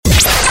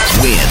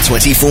We're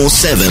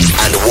 24/7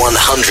 and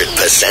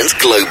 100%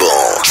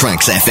 global.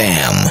 Tracks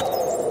FM.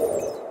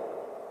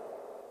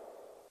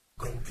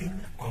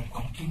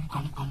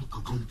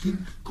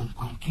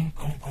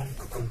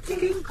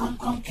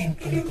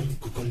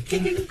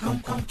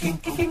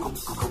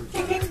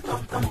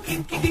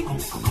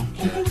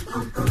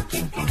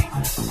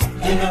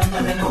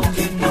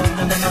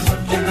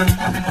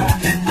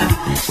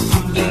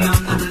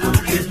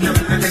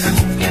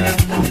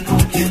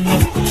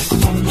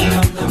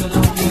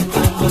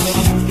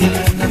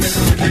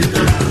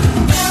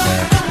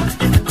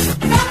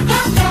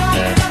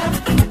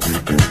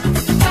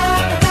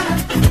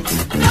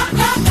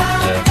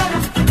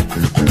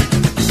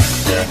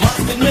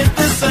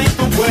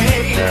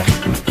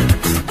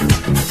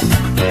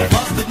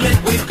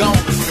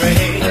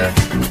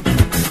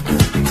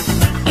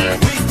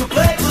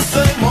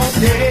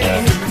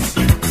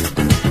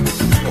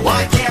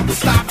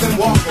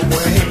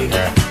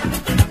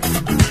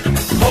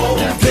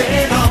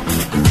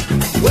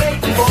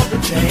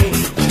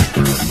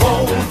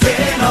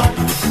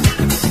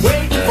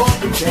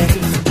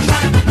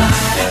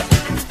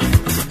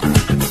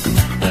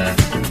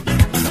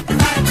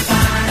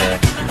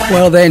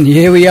 Well then,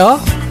 here we are.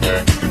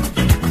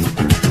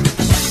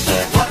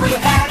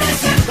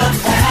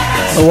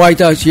 The White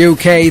House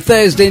UK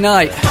Thursday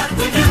night.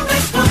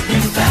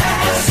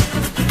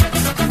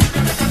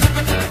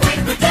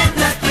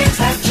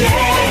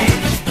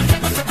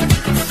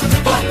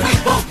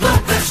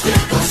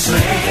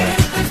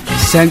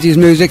 '70s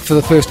music for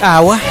the first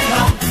hour.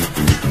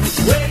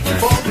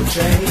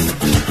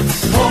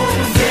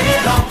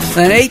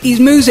 Then '80s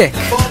music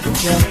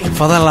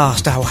for the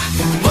last hour.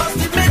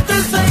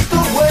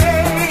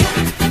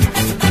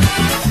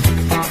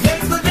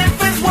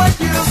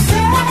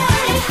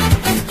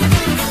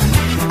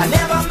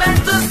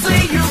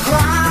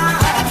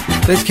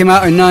 This came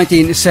out in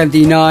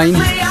 1979.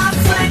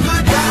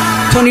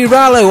 Tony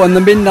Rallo and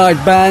the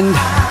Midnight Band.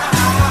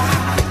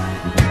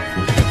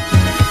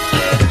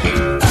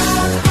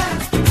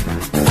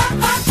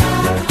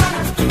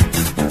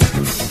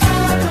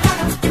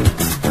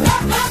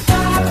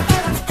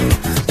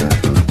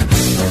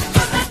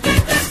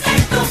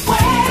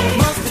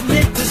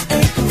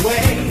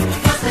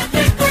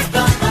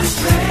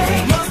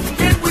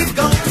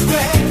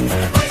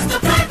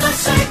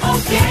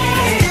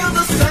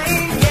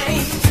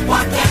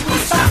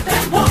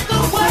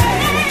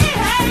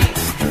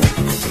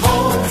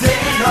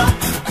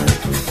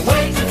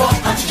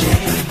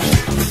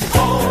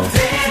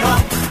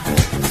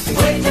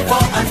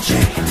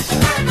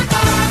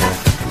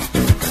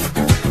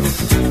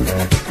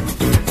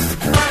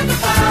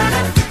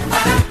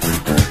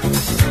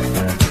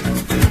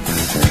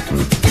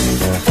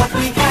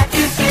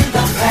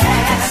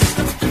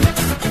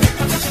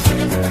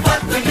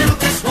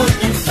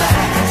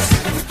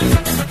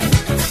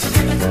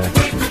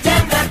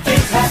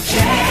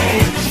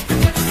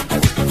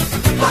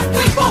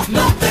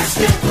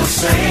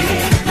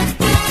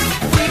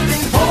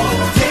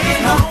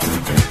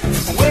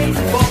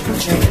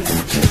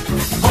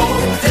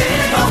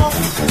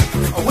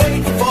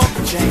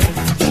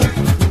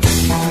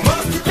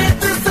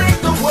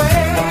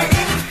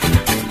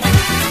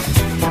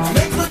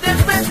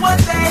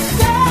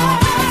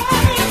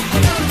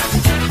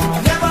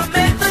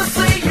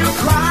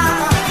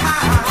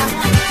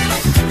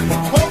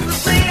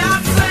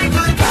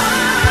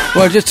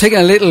 Well, just taking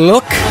a little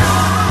look.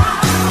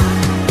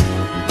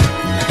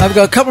 I've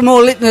got a couple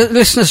more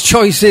listeners'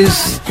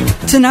 choices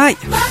tonight.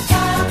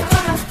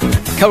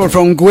 A couple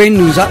from Gwyn,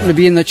 who's happened to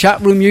be in the chat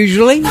room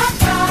usually.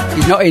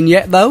 He's not in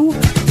yet, though.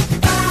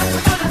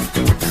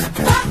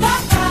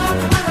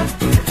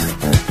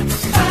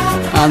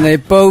 And they're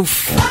both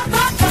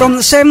from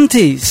the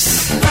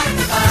 70s.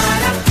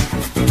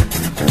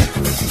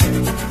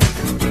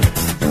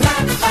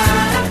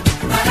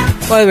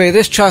 By the way,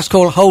 this track's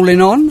called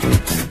Holding On.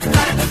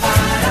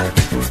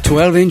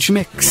 12-inch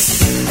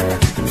mix.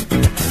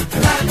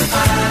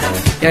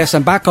 Yes,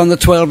 I'm back on the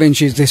 12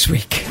 inches this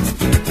week.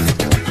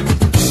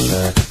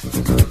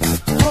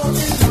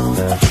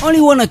 Only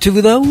one or two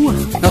though,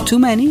 not too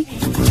many.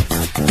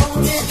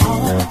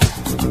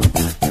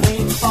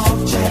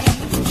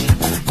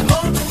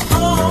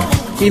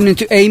 Evening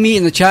to Amy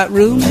in the chat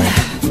room.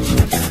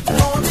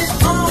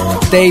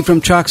 Dave from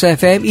Tracks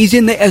FM, he's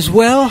in there as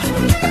well.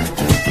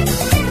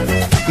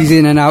 He's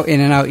in and out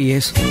he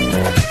is.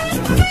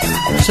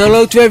 So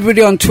hello to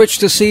everybody on Twitch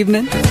this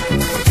evening.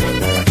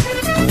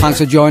 Thanks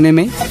for joining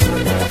me.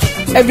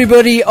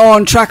 Everybody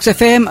on Tracks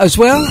FM as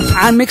well,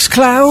 and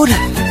Mixcloud.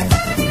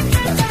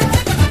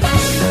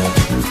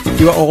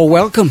 You are all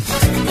welcome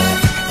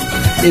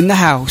in the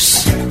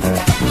house.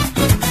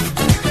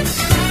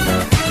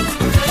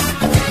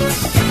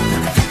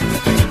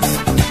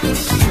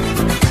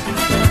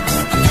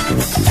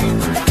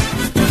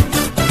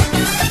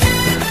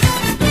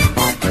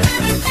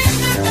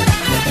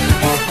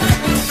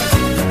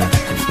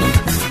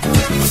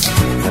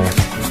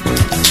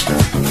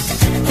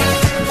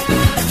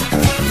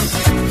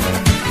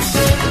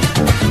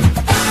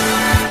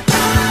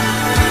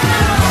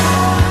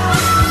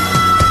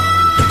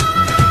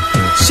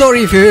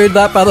 Sorry if you heard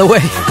that, by the way.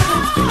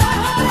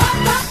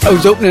 I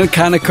was opening a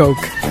can of Coke.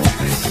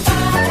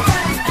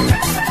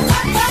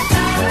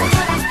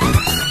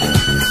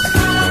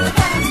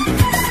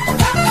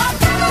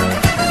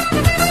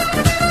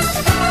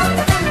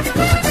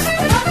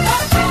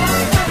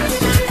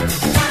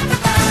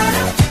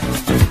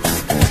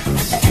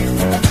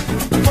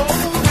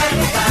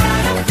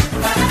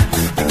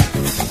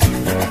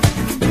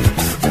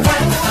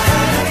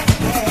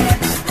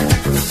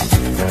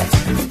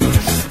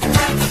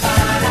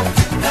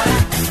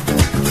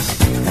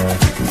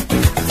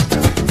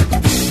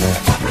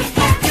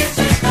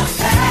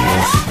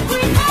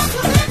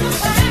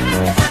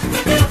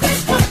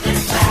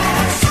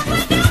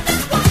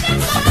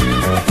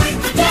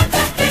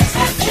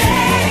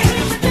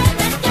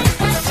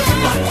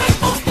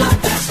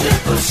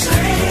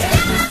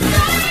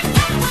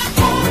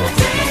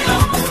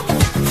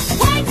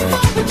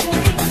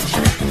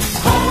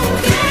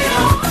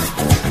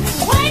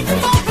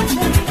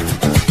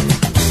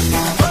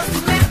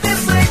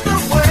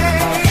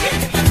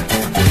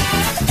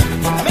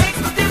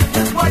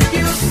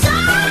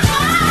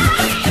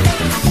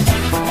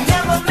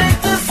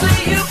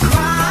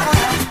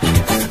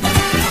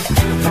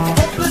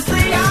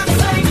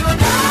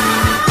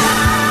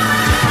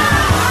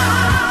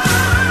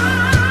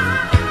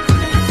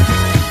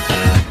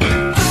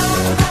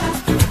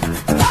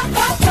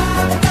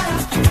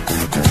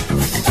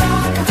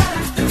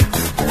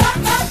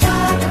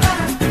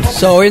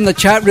 So in the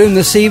chat room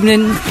this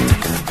evening,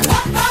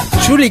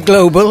 truly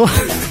global.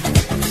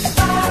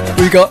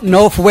 We've got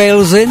North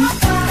Wales in,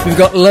 we've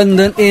got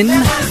London in,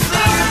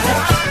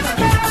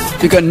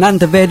 we've got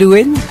Nantavedu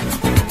in.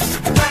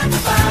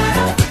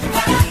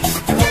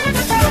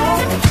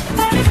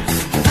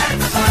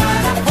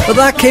 But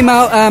that came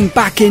out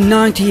back in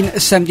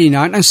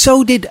 1979, and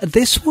so did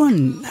this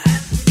one.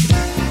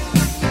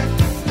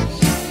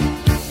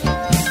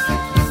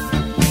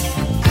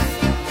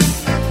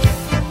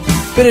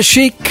 Bit of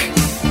Chic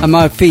and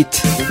My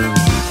Feet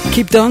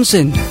Keep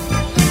Dancing.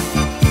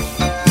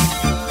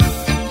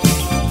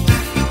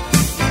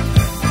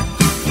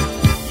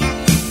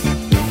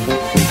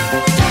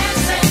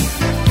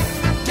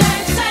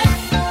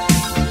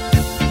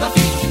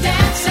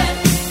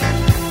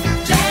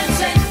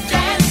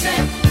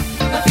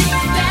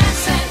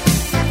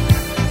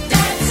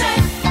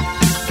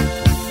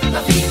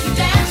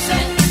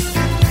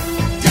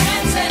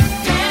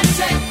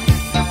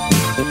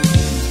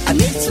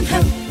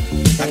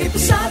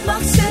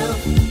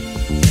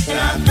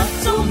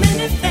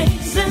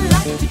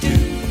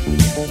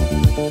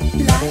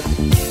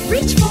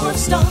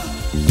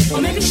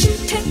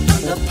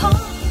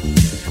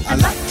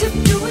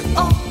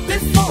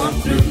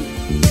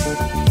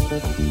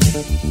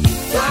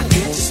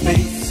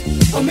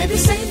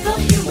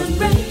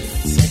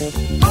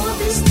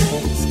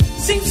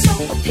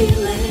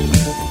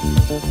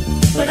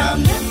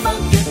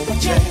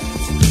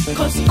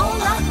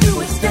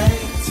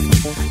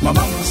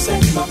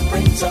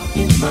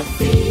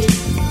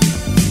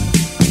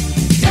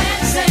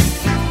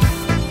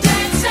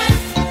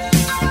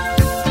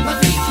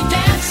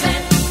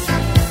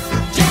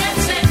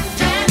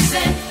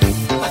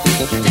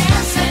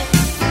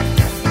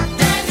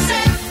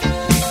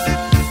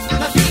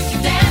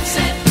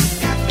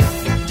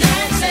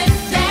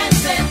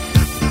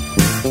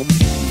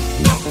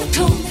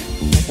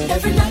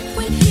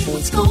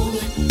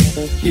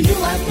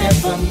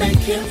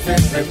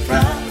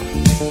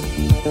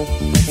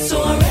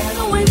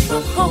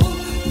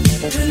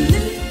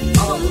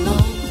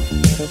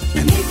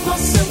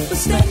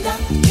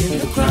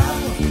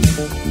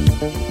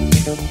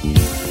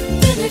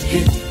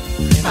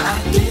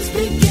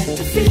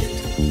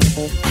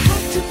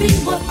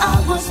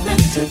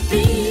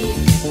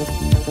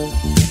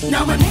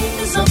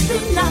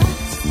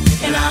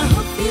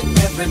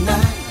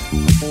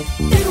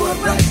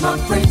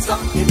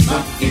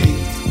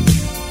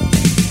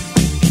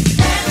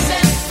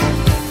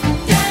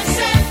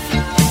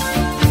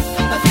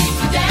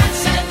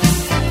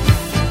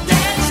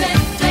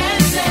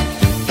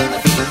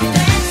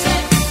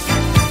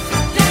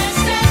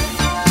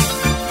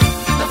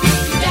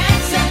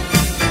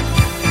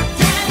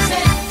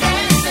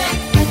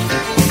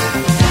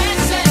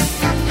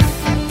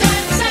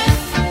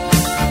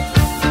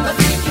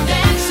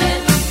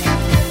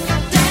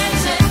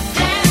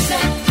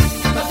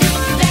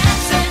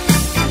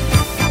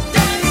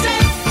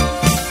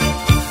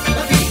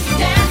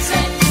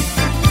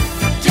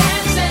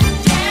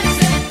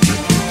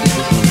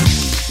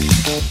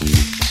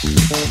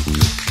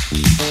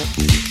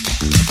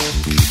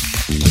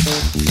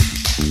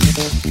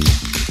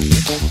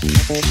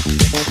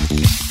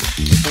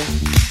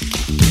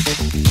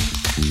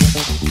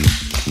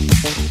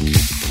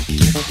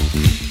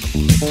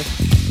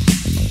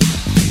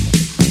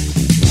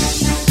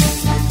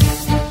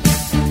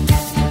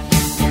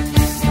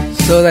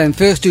 So then,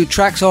 first two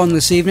tracks on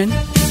this evening,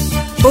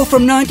 both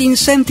from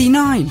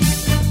 1979.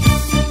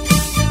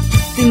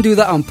 Didn't do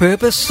that on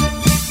purpose,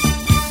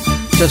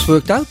 just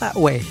worked out that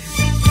way.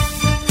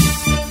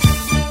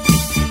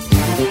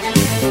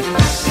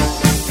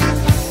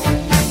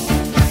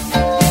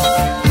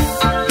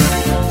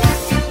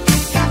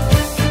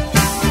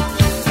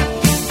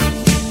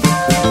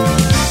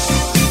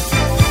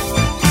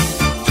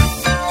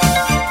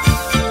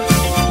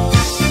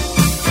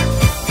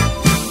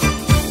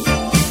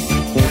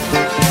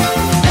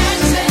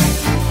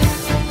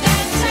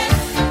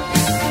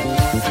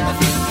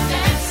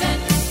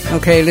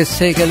 Okay, let's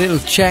take a little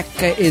check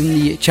in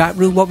the chat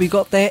room. What we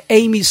got there?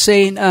 Amy's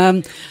saying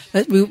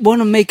we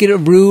want to make it a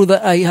rule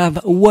that I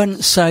have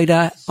one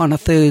cider on a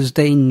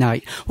Thursday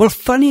night. Well,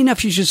 funny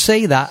enough, you should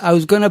say that. I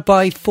was going to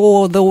buy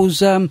 4 of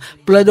those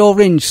blood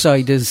orange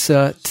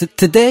ciders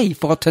today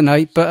for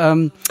tonight,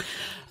 but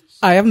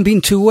I haven't been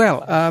too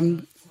well.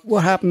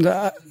 What happened?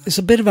 It's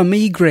a bit of a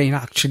migraine,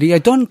 actually. I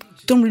don't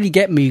really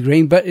get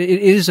migraine, but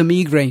it is a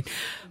migraine.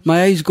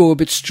 My eyes go a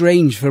bit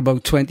strange for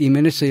about 20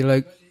 minutes.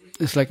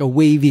 It's like a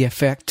wavy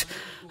effect.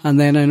 And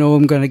then I know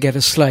I'm going to get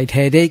a slight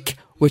headache,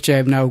 which I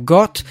have now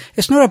got.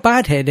 It's not a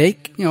bad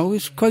headache.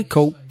 It's quite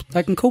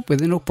I can cope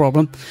with it, no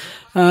problem.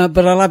 But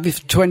I'll have it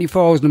for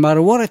 24 hours. No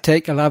matter what I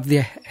take, I'll have the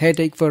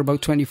headache for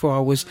about 24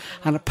 hours.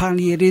 And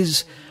apparently it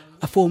is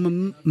a form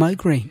of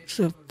migraine.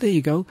 So there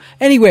you go.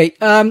 Anyway,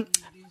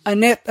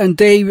 Annette and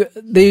Dave,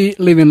 they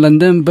live in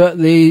London, but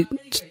they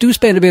do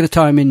spend a bit of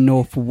time in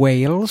North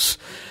Wales.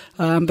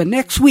 But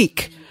next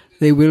week,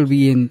 they will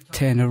be in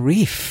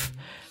Tenerife.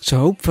 So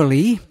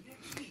hopefully,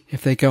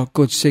 if they got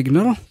good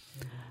signal,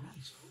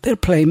 they'll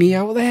play me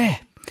out there.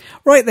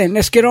 Right then,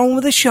 let's get on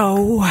with the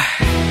show.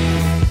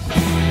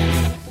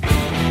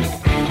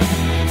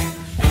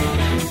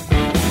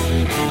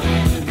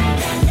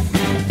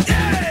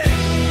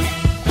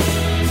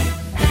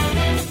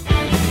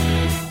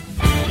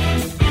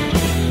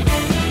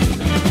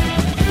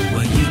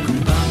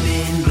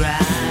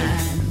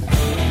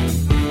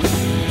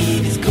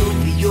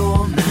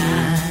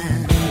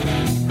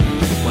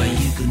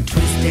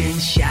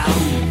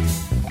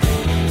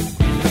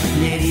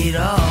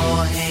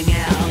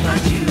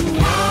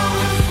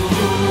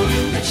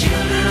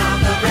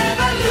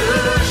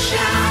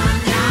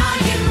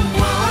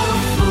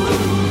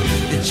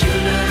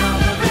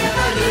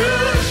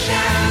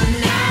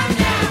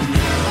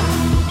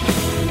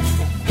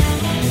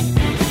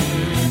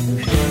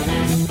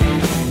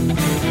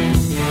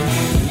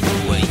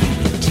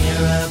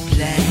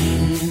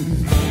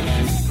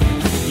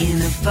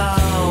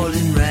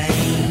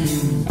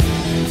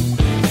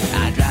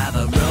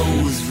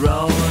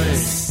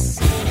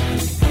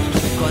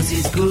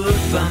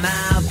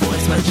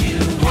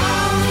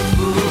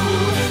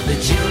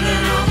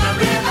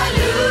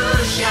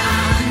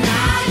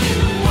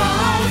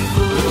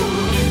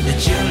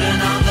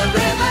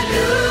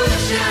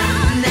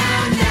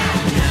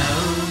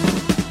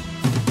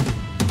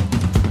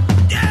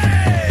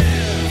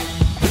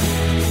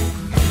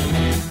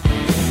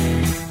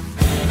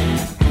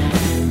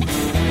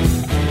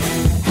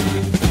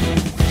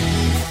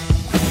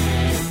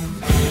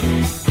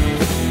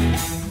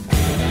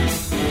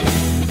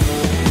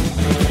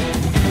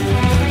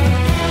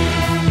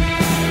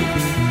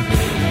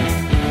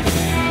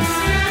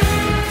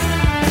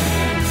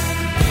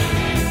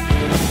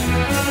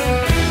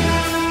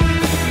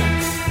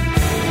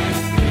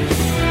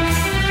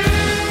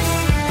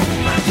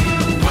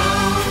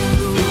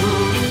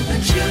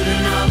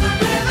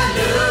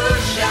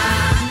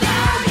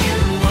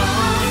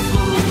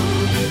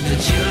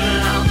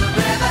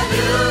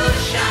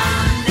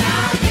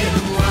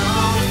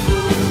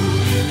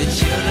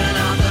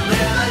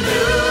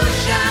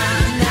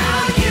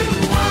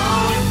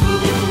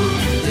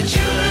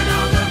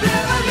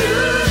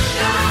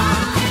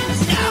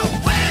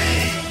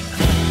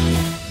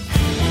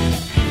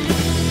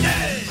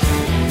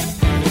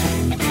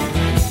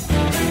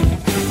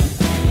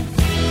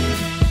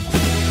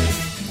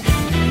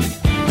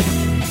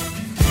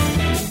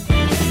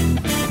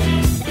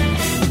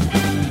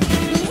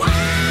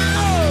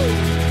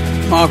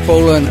 Mark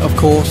Bolan, of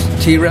course,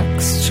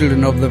 T-Rex,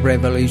 Children of the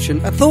Revolution.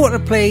 I thought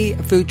I'd play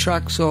a few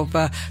tracks of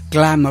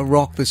glam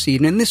rock this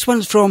evening. This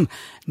one's from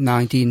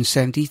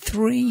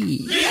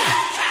 1973. Yeah!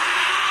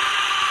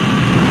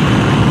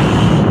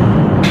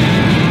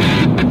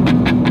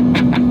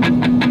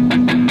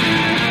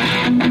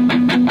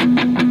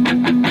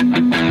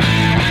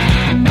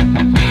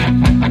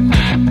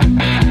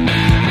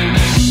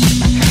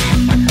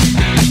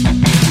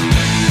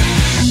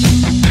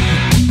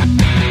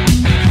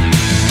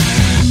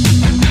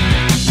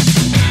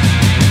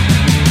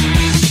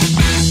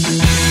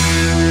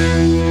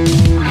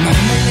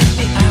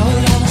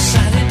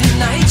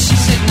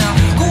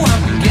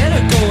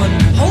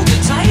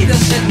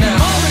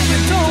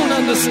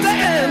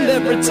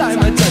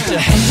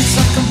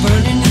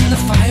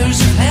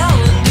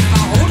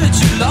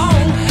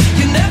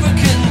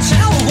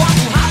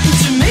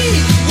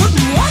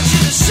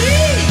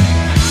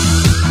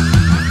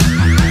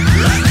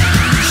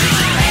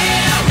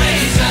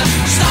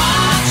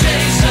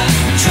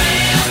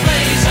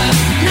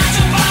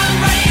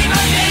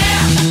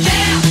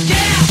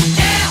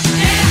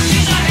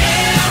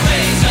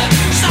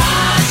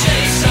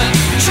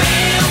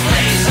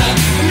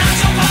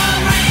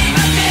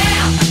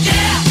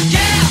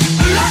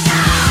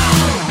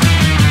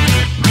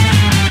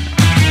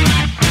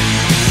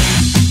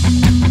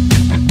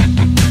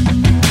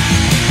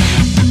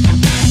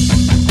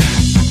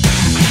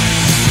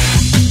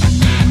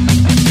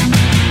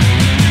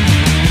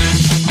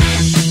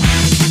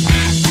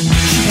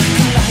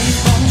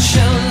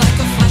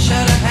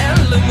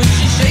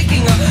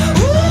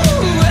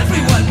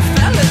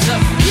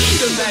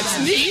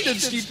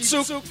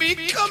 took me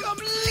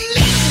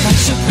completely by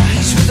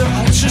surprise with her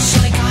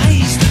ultrasonic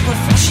eyes that were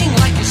flashing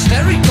like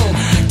hysterical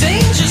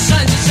danger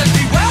signs. It's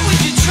everywhere when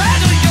you tread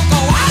or you'll go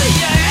out of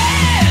your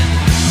head.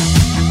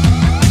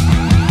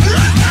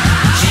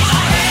 She's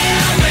a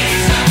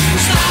hellraiser,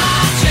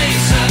 star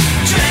chaser,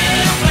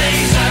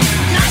 trailblazer,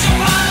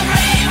 natural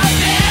raver,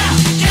 yeah,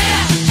 yeah,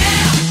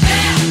 yeah,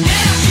 yeah,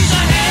 yeah. She's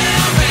a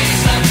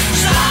hellraiser,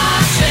 star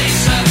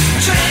chaser,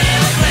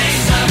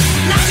 trailblazer,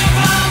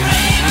 natural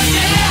raver,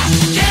 yeah,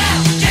 yeah,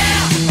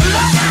 yeah.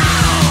 Look out!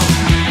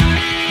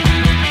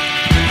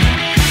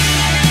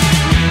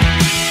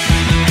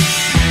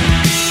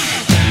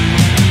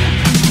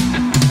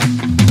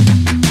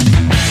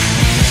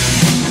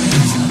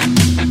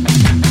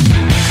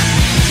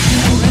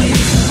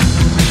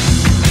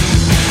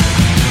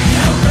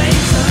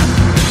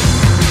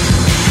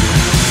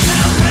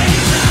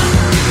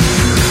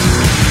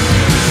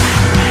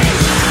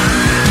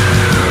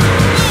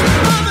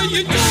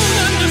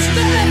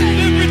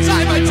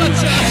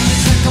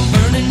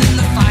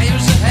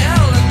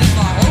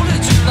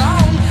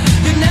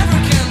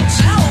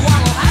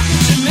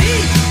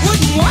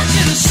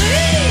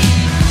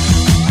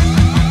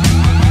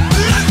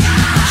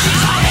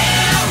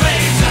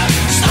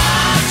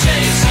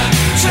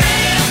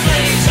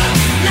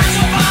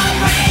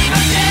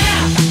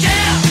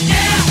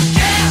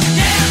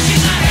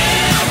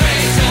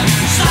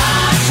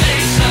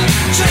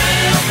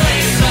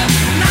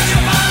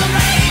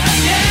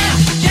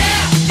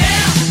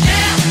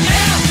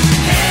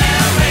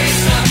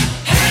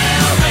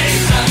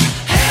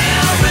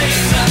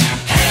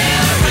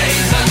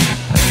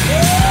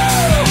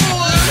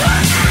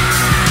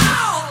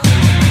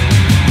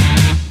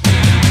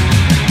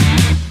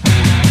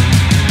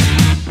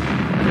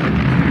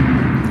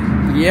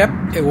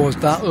 It was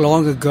that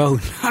long ago,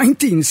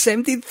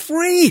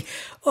 1973.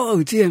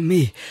 Oh, dear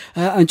me.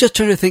 I'm just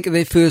trying to think of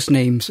their first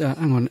names.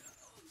 Hang on.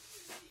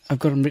 I've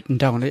got them written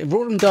down. I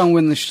wrote them down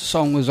when the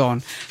song was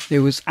on.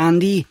 There was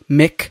Andy,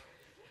 Mick,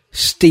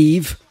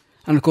 Steve,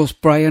 and, of course,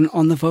 Brian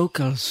on the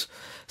vocals.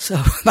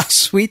 So that's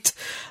sweet.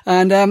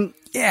 And,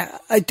 yeah,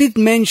 I did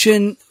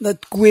mention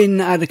that Gwyn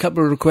had a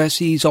couple of requests.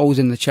 He's always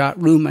in the chat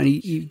room, and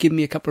he gave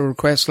me a couple of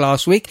requests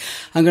last week.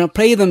 I'm going to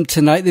play them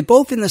tonight. They're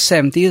both in the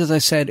 70s, as I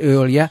said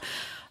earlier.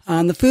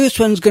 And the first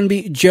one's going to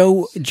be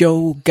Joe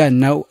Gunn.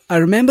 Now, I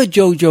remember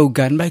Joe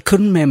Gunn, but I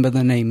couldn't remember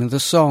the name of the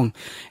song.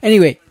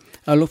 Anyway,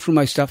 I looked through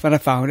my stuff and I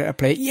found it. I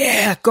played,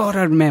 yeah, God,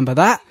 I remember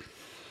that.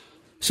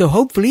 So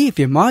hopefully, if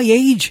you're my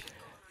age,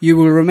 you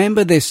will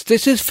remember this.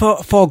 This is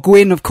for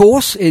Gwyn, of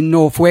course, in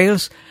North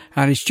Wales.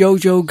 And it's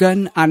Joe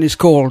Gunn, and it's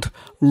called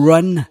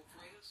Run,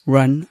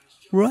 Run,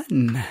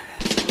 Run.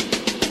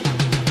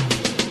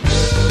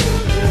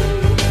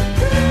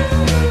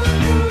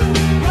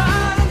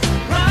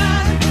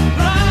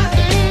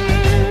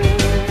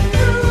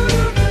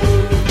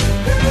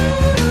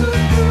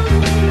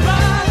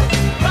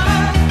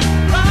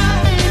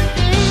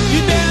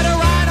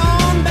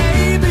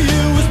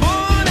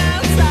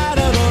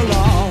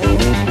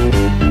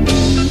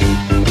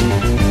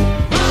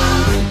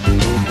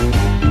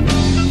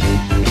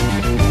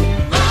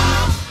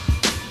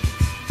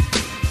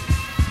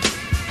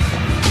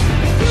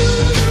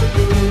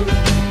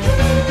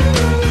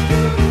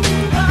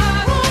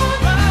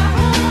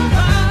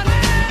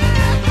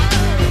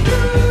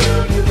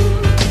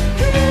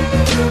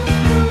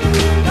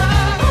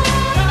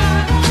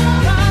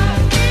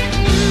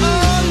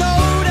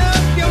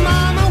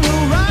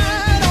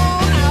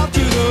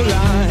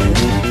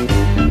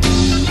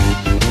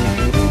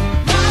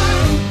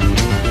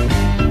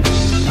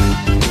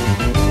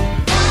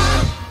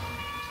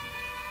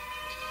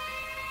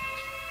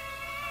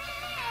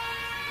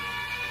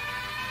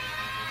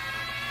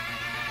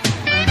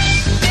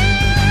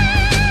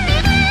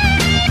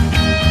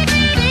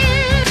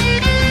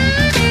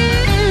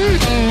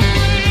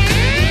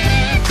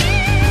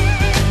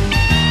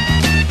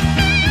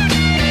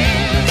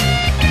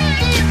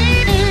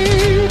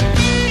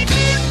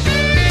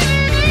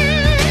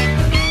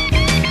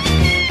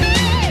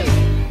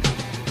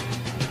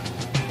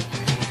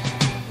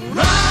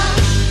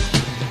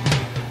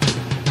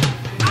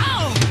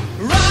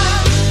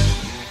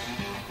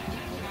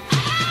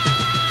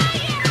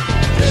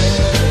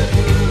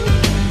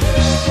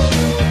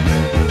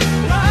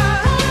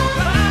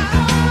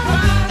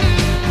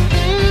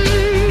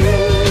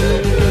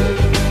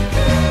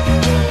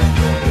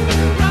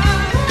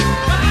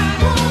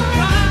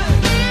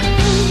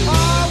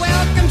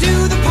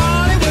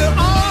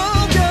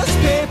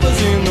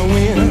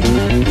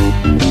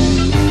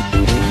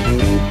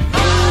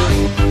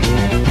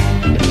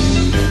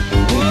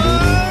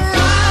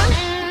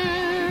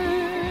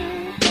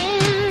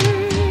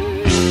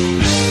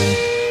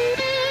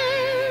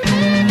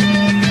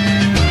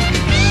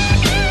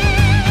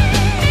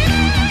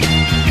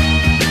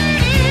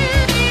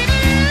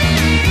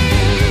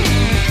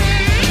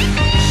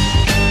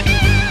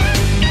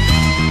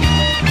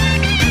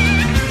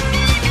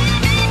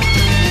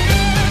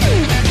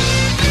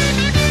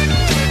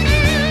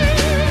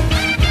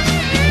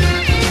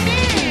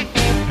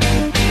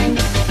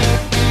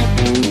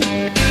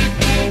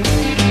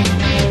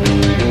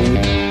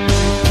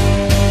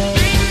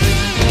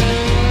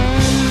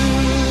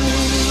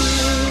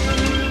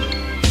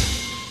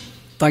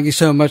 Thank you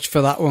so much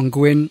for that one,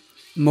 Gwyn.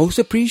 Most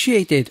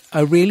appreciated. I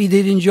really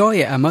did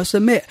enjoy it, I must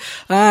admit.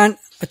 And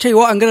I tell you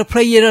what, I'm going to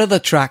play you another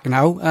track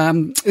now.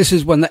 This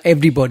is one that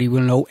everybody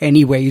will know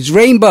anyway. It's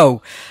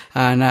Rainbow.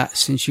 And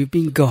Since You've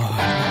Been Gone.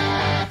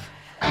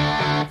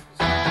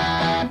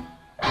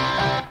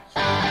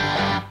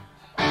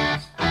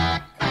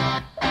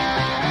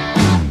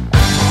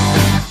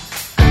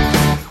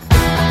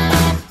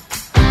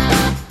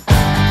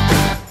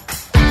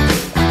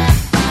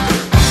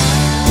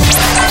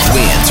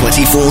 We're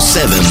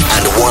 24/7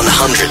 and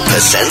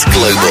 100%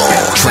 global.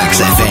 Tracks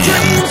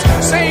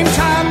FM. Same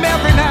time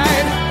every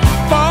night,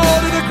 fall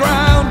to the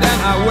ground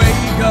and I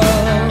wake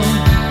up.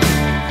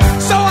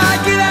 So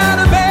I get out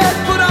of bed,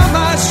 put on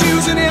my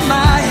shoes, and in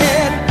my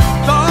head,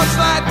 thoughts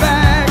slide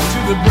back to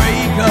the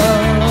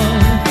breakup.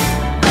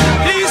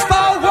 These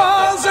four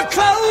walls are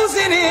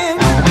closing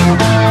in.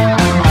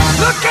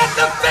 Look at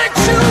the fix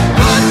you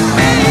put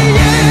me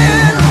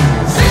in.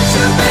 Since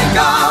you've been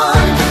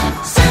gone,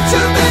 since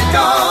you've been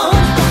gone,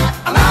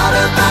 I'm out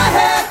of my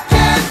head,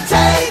 can't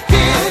take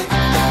it.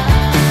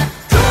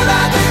 Could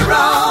I be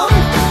wrong?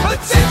 But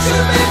since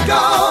you've been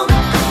gone,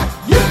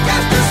 you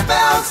cast a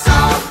spell so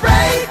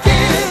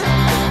breaking.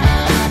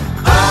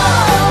 Oh,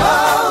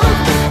 oh,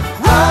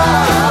 oh,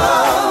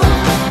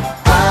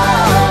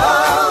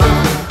 oh.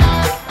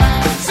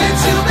 Since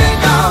you've been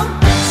gone,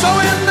 so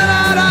in the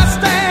night I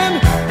stand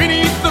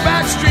beneath the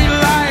backstreet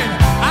light.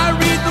 I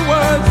read the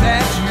words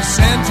that you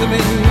sent to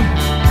me.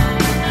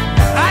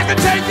 I could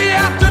take the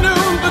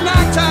afternoon, but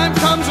nighttime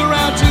comes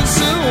around too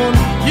soon.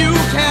 You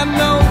can't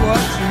know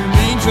what you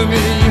mean to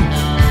me.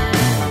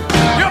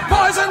 Your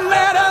poison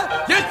letter,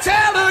 your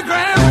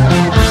telegram,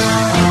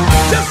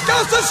 just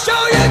goes to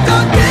show you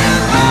don't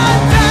give a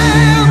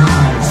damn.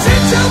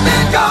 Since you've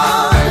been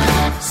gone,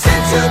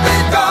 since you've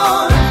been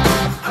gone,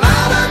 I'm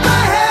out of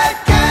my head,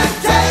 can't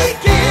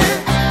take it.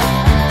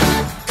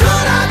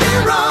 Could I be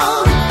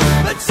wrong?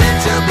 But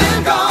since you've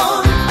been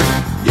gone,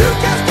 you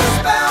cast a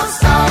spell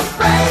so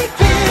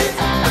breaking.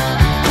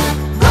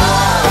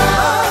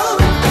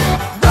 Whoa,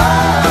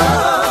 whoa,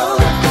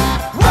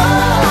 whoa.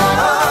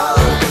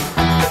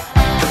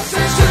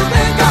 Since you've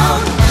been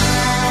gone.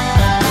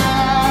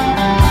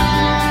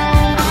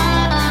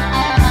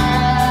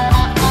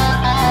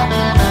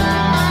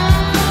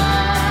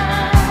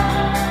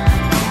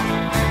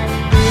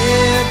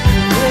 If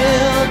you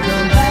will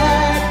come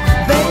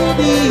back,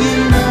 baby, you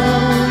know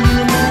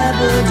you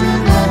never do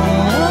wrong.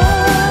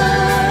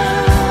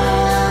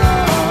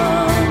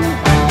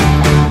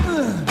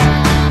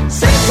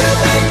 Since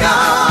you've been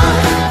gone,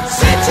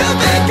 since you've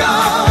been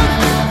gone,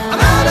 I'm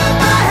out of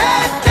my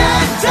head,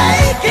 can't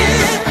take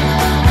it.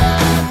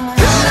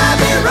 Could I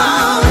be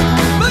wrong?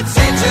 But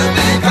since you've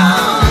been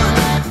gone,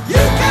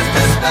 you cast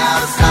a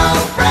spell so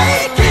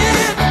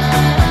breaking.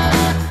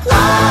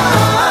 Whoa,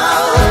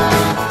 oh,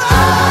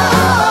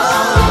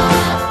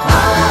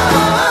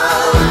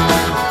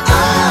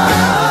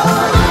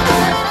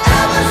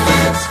 ever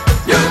since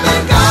you've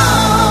been gone.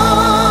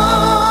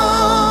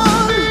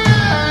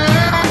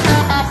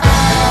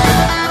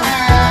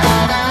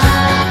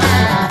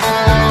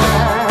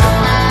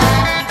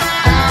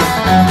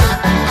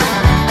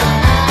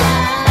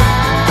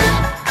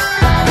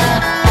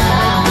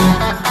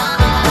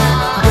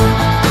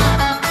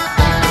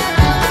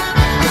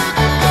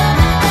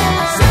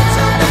 Since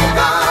you've been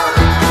gone,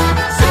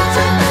 since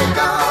you've been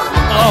gone.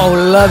 Oh,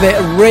 love it.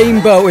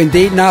 Rainbow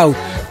indeed. Now,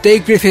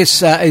 Dave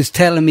Griffiths is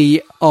telling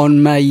me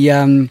on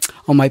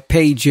my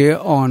page here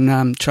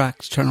on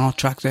Tracks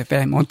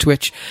FM on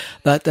Twitch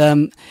that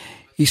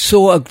he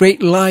saw a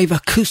great live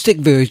acoustic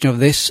version of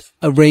this,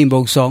 a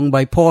Rainbow song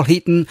by Paul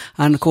Heaton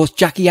and, of course,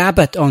 Jackie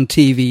Abbott on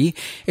TV.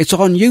 It's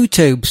on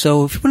YouTube,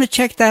 so if you want to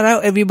check that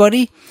out,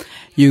 everybody,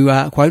 you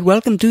are quite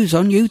welcome to. It's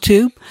on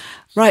YouTube.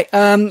 Right,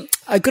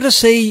 I got to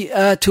say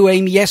to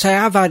Amy, yes, I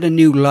have had a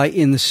new light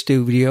in the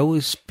studio.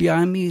 It's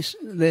behind me.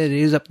 There it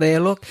is up there,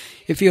 look.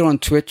 If you're on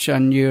Twitch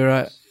and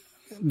you're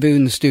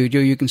viewing the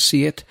studio, you can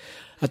see it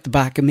at the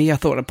back of me. I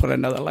thought I'd put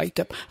another light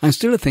up. I'm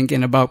still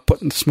thinking about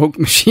putting the smoke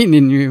machine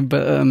in you,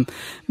 but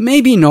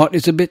maybe not.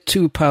 It's a bit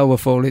too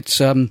powerful. It's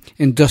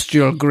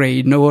industrial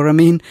grade, know what I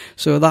mean?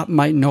 So that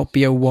might not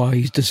be a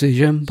wise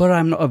decision, but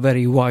I'm not a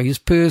very wise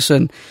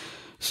person.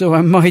 So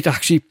I might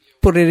actually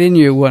put it in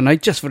you one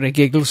night just for a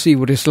giggle, see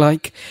what it's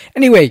like.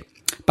 Anyway,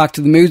 back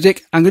to the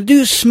music. I'm going to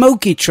do a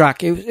Smokey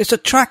track. It's a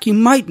track you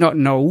might not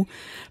know,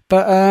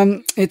 but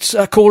it's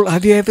called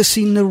Have You Ever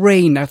Seen the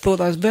Rain? I thought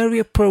that was very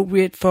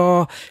appropriate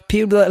for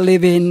people that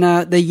live in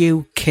the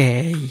UK.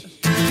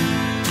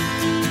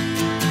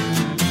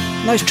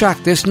 Nice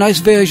track, this. Nice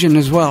version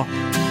as well.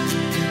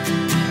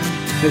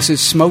 This is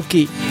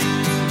Smokey.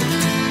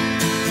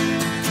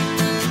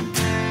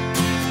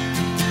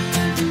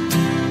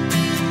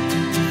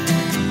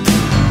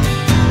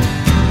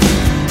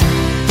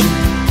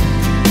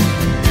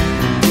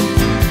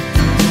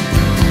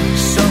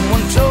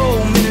 Someone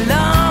told me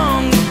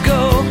long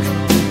ago,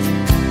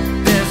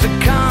 there's a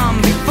calm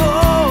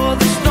before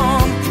the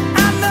storm.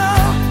 I know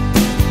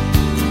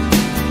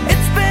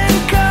it's been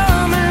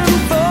coming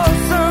for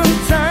some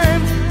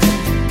time.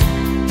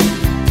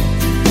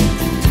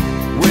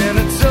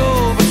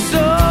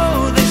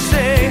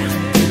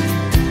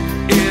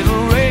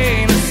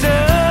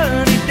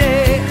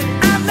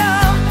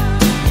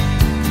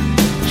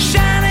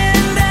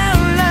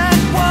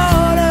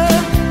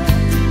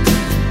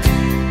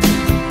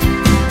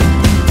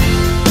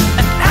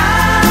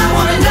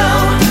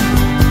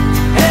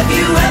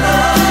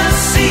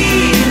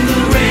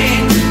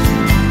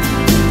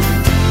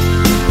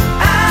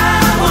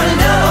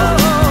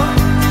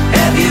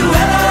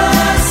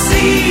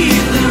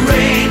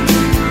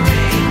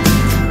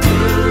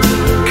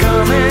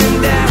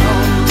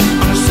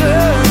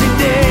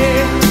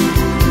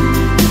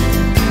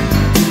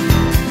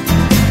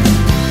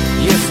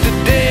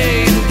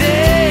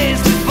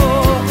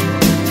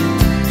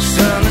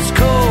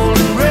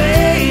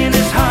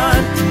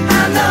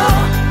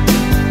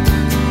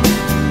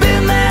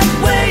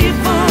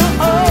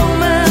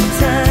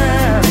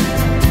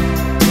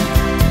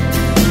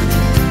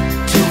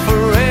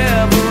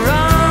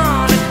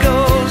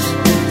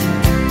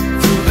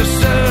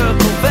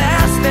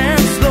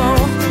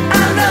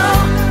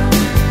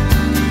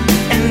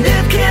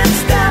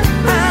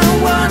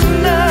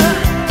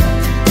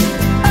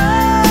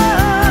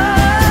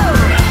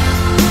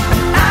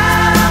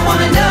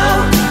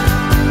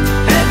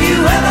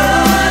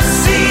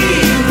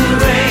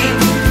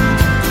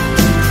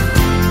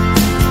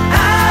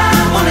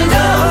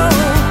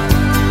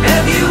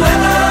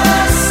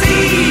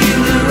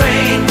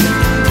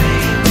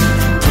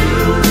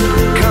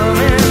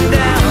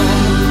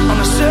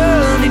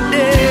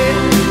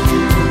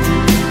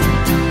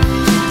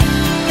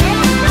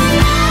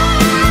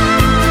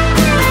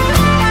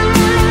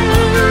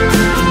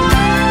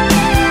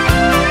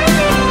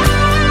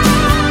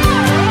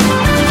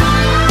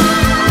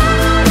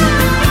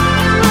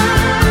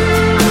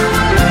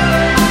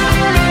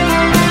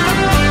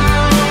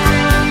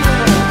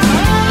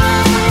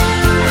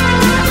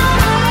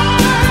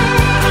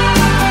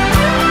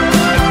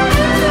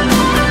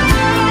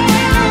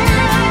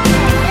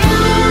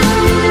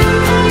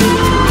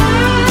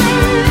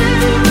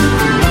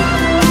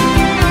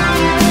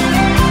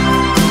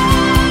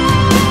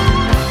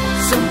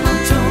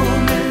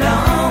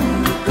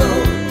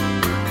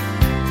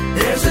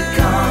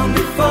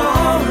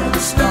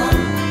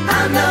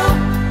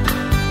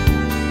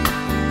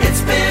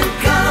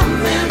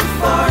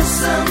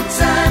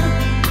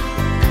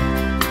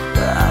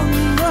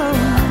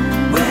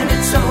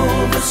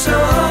 so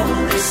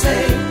they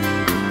say.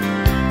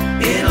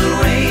 It'll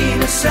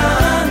rain a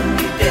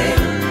sunny day,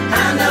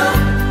 I know.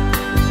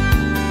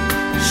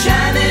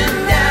 Shining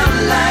down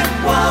like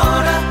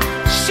water,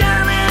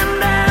 shining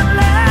down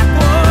like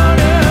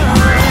water.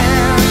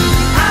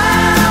 I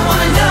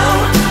wanna know,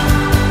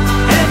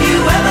 have you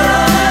ever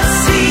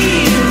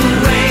seen the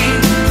rain?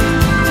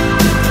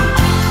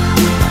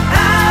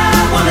 I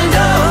wanna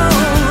know,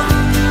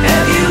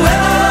 have you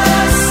ever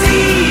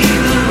seen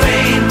the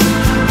rain?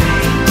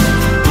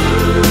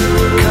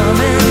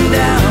 Coming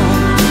down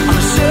on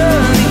a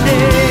sunny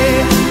day.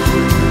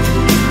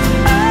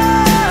 Oh,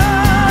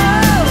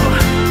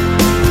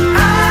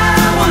 I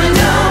wanna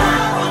know,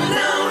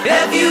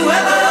 have you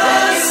ever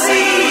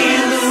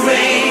seen the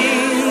rain?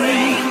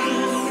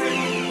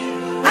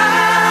 I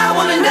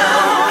wanna know,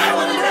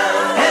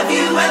 have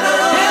you ever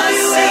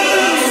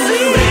seen the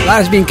rain? That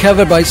has been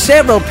covered by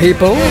several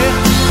people. I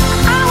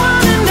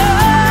wanna know,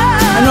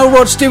 I know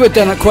Rod Stewart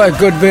done it quite a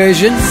good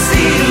version.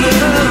 see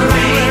the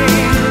rain.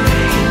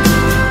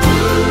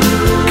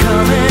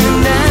 Coming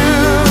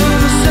down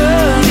on a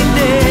sunny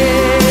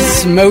day.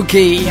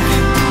 Smokey.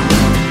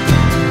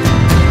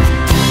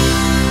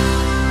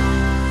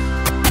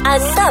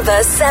 Another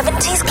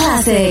 70s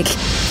classic.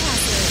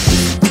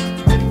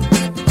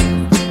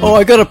 Oh,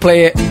 I gotta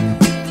play it.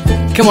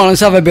 Come on,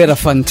 let's have a bit of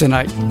fun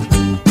tonight.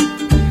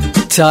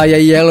 Tie a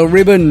yellow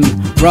ribbon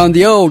round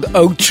the old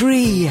oak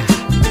tree.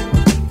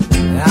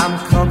 I'm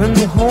coming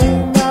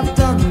home, I've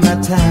done my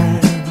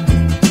time.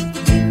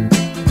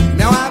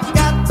 Now I've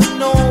got to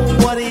know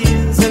what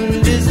is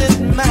and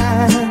isn't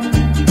mine.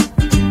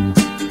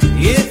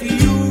 If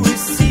you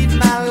receive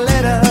my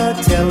letter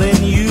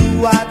telling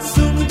you I'd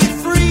soon be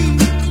free,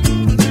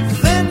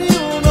 then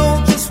you'll know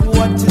just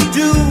what to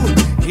do.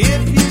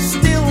 If you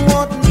still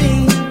want me,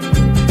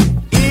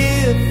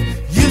 if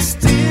you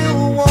still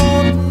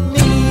want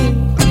me,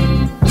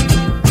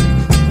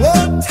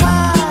 oh,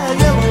 tie a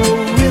yellow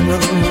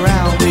ribbon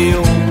round the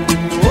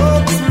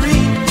old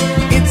tree.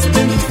 It's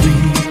been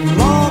 3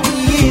 long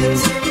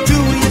years. Do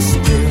you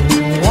still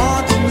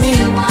want me?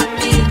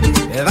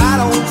 If I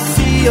don't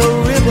see a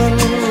ribbon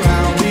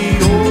around the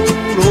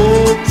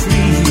old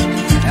tree,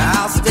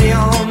 I'll stay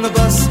on the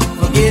bus,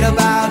 forget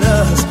about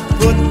us,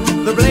 put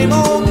the blame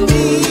on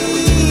me.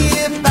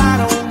 If I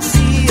don't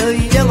see a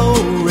yellow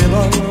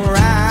ribbon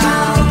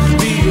around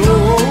the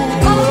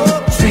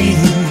old tree.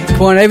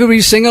 Come on,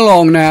 everybody sing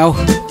along now.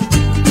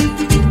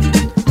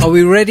 Are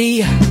we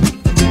ready?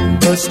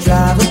 Bus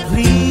driver,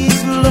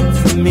 please look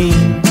for me,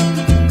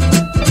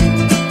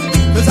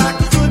 'cause I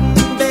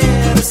couldn't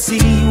bear to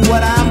see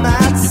what I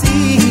might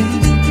see.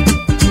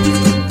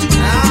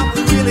 I'm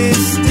really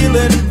still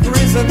in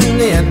prison,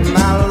 and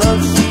my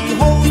love, she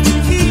holds the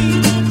key.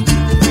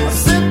 A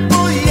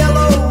simple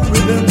yellow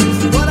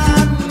ribbon's what I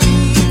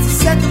need to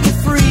set me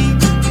free.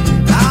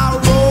 I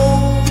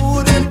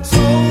wrote and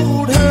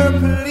told her,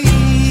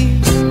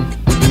 please,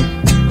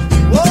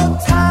 oh,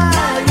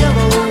 tie a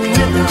yellow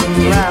ribbon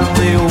round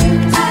the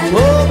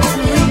old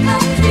tree.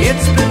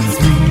 It's been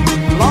 3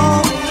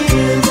 long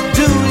years.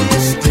 Do you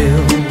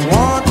still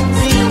want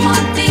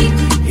me?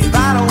 If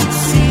I don't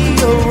see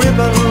a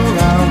ribbon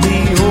around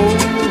the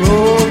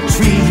old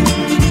tree,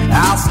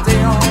 I'll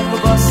stay on the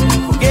bus,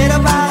 forget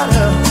about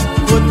us,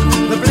 put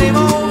the blame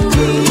on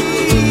me.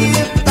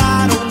 If I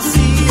don't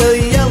see a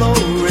yellow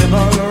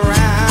ribbon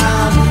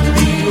around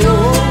the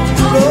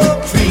old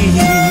tree.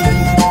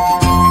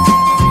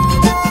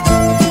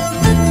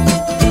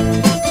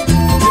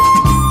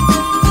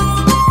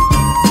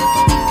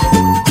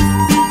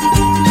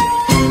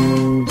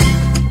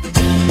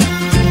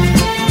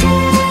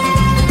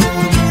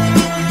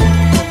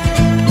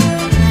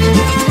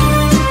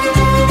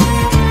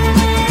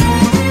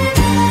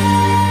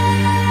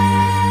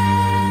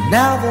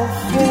 Now the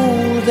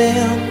whole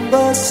damn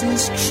bus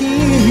is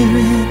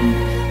cheering,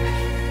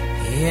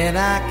 and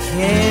I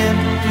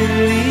can't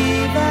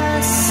believe I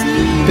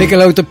see Big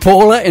hello to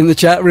Paula in the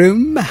chat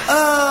room.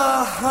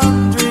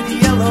 100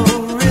 yellow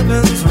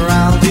ribbons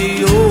around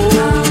the old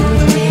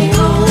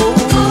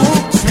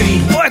tree.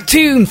 What a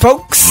tune,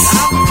 folks.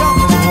 I'm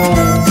coming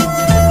home.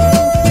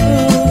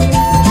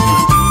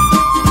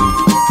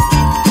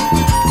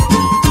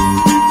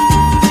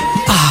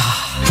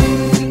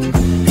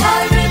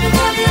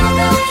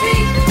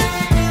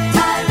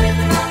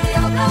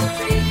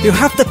 You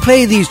have to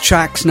play these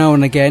tracks now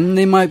and again.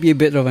 They might be a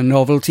bit of a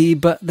novelty,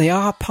 but they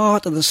are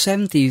part of the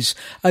 70s.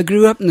 I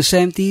grew up in the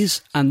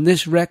 70s, and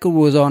this record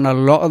was on a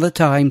lot of the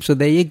time, so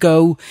there you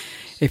go.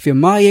 If you're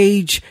my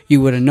age, you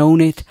would have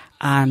known it,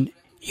 and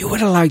you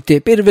would have liked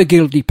it. Bit of a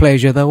guilty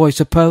pleasure, though, I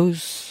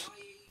suppose.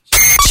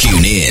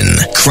 Tune in,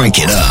 crank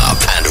it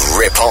up, and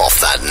rip off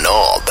that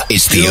knob.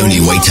 It's the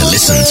only way to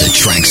listen to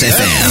Tracks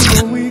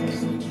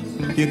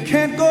FM. You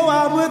can't go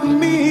out with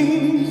me,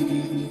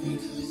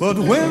 but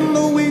when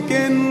the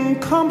weekend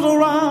comes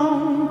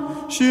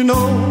around, she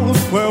knows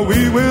where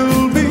we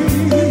will be.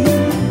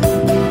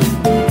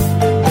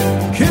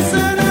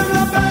 Kissing in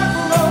the back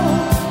row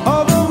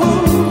of the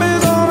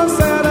movies on a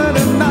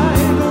Saturday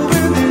night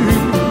with you,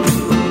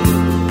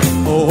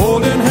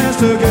 holding hands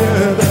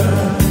together.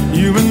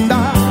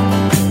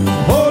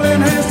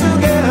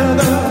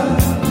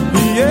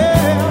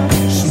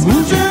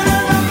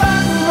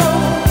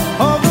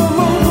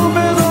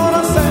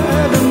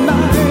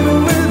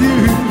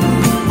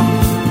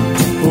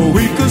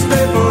 We could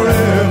stay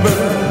forever,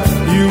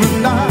 you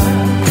and I.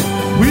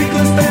 We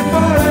could stay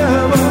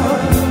forever,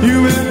 you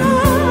and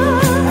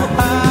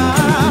I.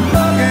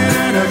 Hugging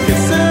and a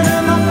kissing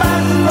in the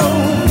back row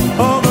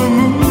of the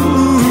movies.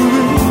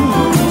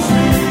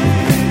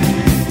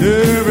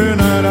 Every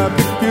night I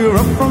pick you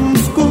up from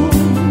school,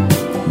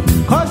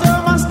 'cause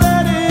you're my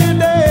steady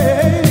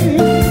day.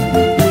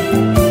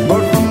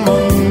 But from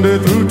Monday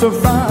through to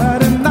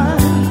Friday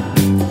night,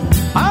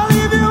 I'll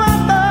leave you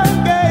at the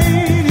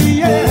gate,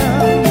 yeah.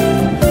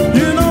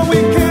 You know we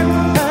can't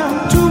have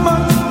too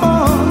much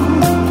fun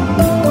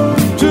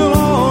till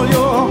all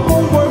your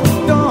homework's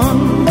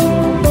done.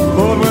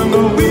 But when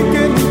the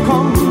weekend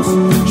comes,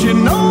 she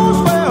knows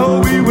where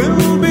we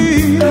will be.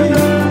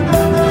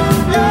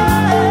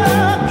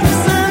 Yeah,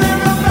 kissing in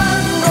the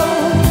back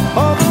row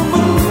of the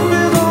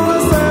movies on a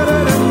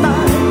Saturday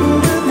night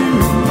with you.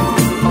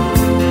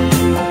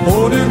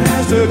 Holding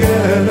hands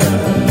together,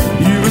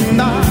 you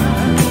and I.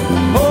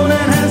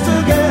 Holding hands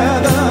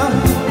together,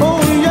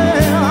 oh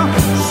yeah.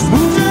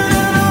 Smooching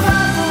in the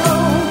back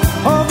row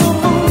of the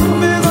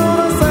movies on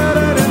a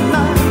Saturday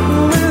night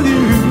with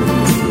you.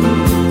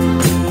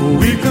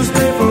 We could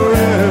stay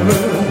forever,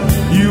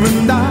 you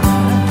and I.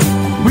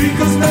 We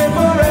could stay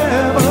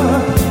forever,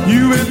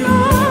 you and I.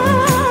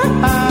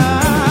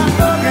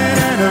 Hugging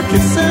and a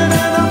kissing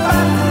in the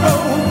back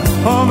row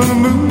of the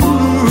movies.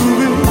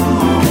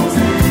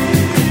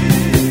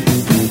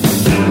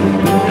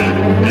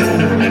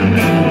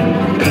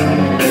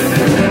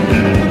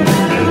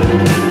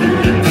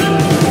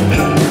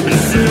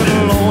 Sit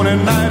alone at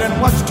night and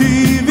watch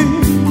TV,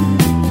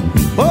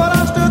 but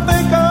I still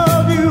think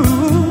of you.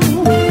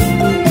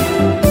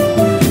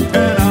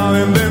 And now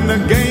and then the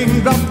game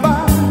drops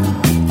by,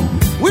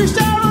 we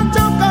share a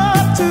joke or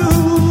two,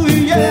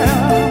 yeah.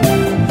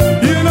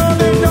 You know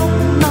they don't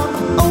knock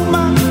on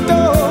my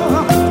door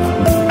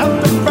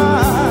after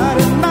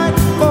Friday night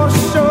for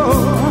sure.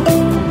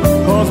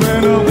 'Cause when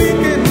the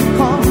weekend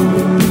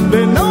comes,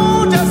 they know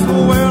just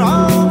where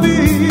I'll be.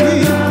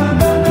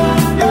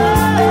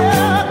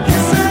 Yeah,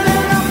 kissing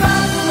in the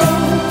back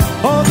row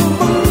of the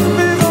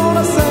movies on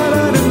a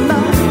Saturday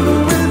night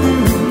with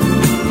you.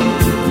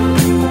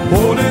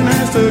 Holding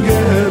hands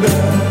together,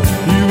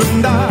 you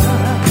and I.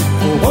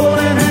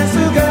 Holding hands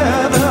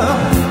together,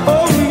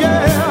 oh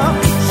yeah.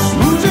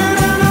 Smooching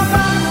in the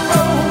back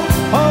row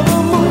of the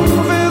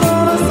movies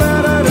on a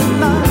Saturday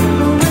night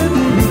with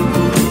you.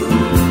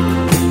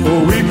 Oh,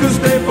 we could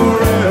stay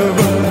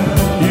forever,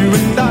 you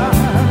and I.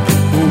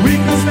 We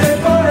could stay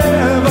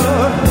forever,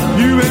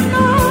 you and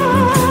I.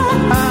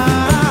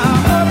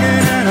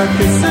 Hugging and a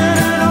kissing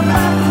in the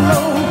back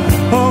row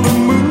of the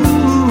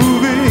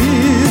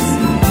movies.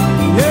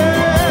 Yeah,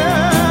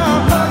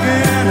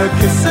 hugging and a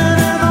kissing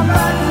in the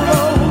back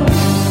row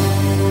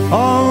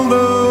of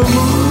the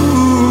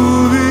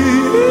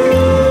movies.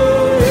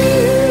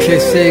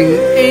 Kissing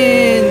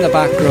in the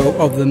back row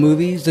of the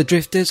movies, The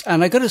Drifters.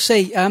 And I gotta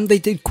say, they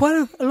did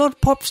quite a lot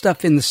of pop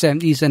stuff in the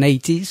 70s and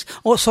 80s.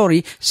 Oh,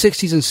 sorry,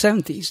 60s and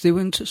 70s. They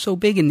weren't so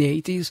big in the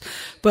 80s.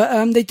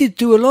 But they did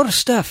do a lot of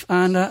stuff,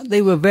 and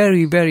they were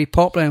very, very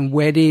popular in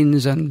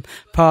weddings and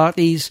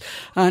parties.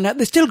 And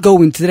they're still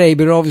going today,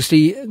 but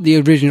obviously the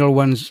original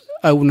ones,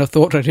 I wouldn't have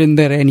thought are in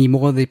there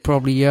anymore. They're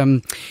probably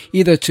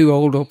either too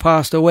old or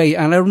passed away.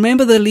 And I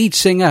remember the lead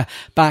singer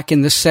back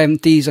in the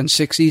 70s and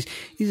 60s.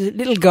 He's a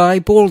little guy,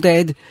 bald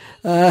head.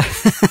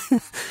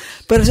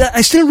 But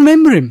I still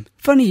remember him.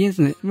 Funny,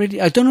 isn't it?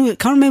 Really, I don't know, I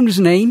can't remember his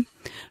name.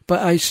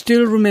 But I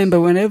still remember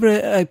whenever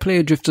I play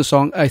a Drifter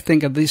song, I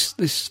think of this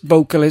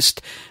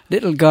vocalist,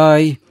 little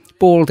guy,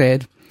 bald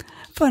head.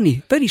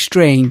 Funny, very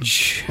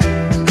strange.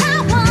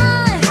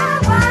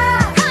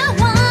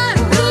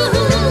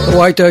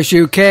 White House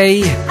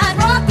UK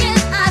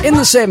in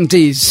the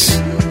 70s.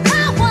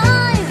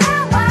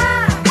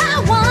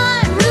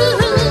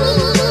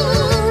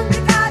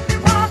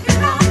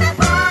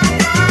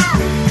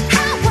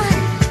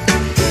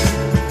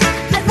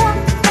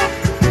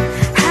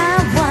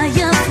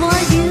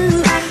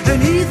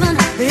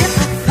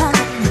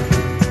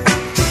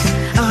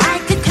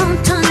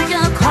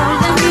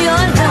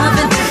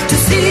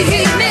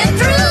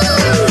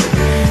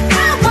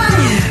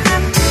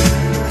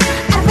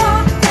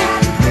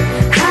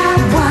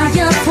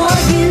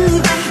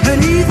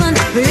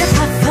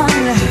 If I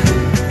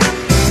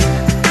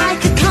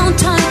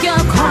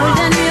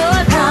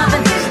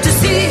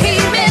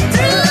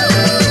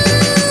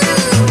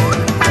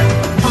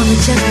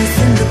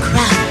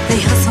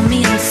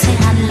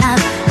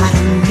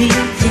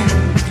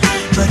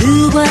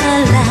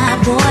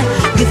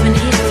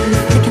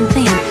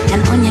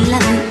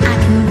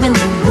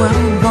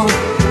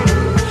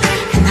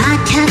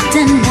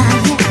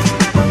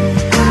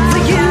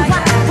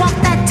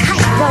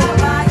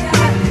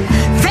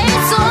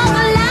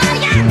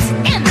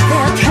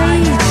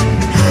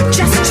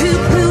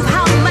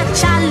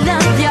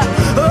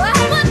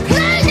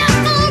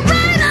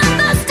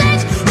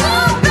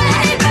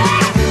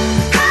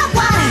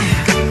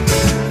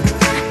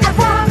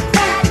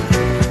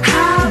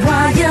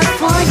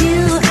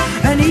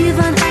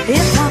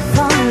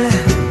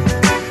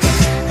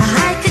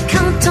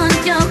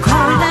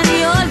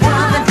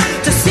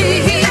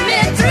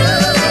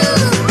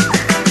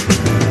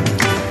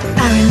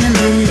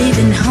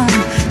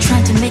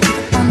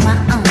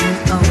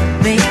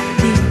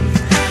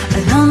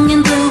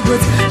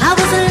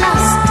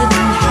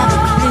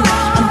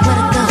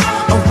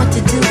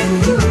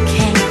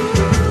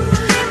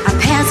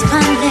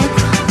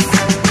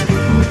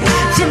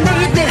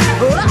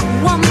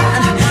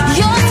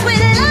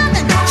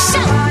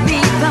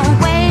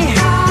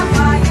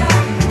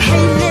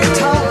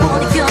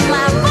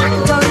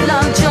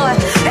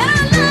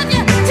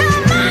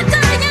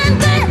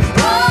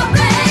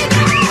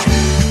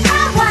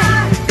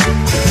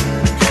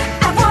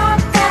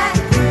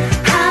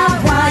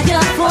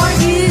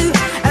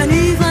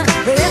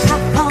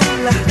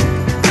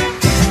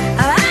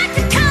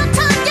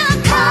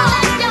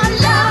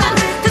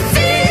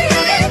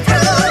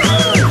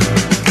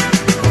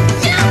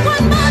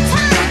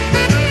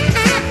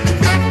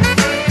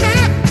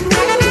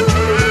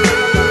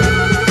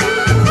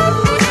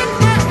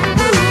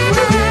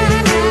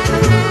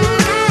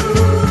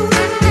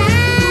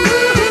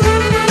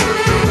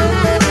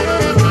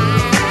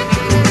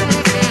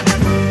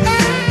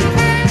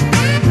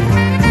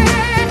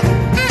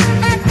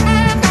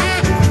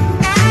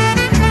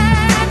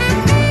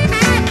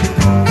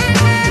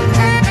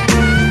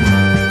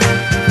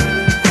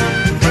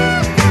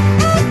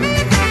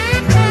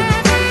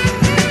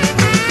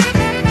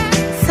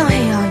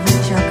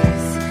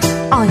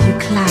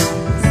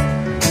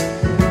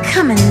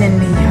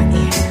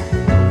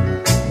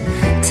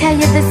tell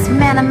you, this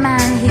man of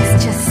mine,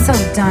 he's just so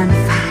darn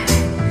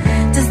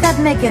fine. Does that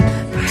make it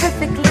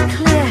perfectly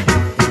clear?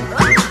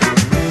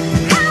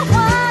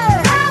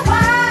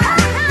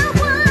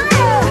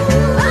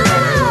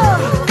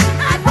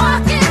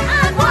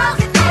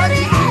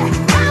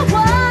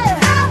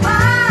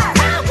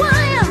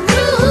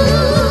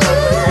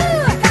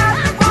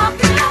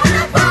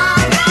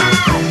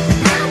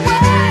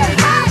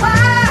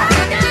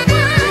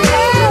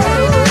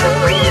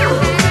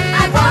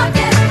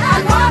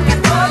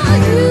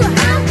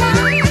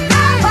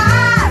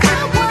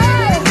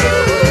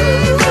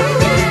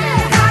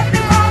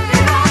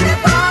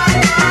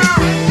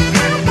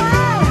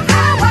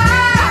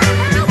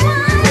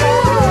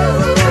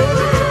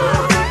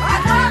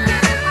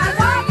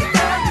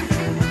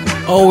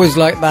 Always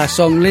like that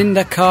song.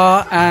 Linda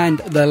Carr and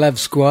the Love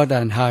Squad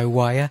and High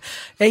Wire.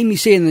 Amy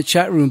saying in the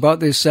chat room about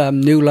this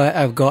new light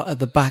I've got at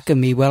the back of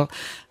me. Well,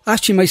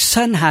 actually my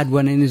son had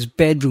one in his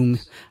bedroom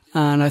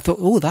and I thought,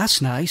 oh,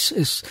 that's nice.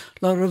 It's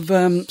a lot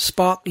of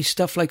sparkly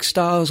stuff like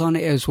stars on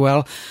it as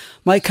well.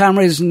 My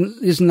camera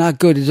isn't that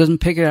good. It doesn't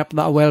pick it up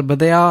that well, but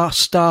there are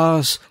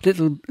stars,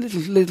 little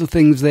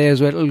things there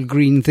as well, little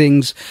green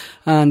things.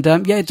 And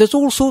yeah, it does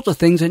all sorts of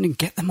things, and you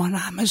can get them on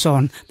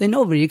Amazon. They're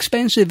not very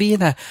expensive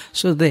either.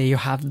 So there you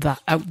have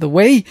that out the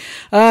way.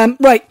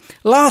 Right,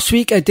 last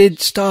week I did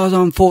Stars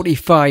on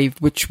 45,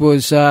 which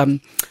was a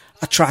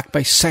track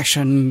by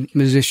session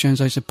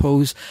musicians, I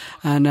suppose.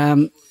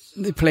 And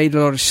they played a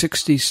lot of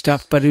 60s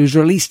stuff, but it was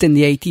released in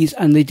the 80s,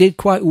 and they did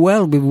quite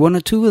well with one or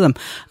two of them.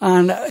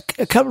 And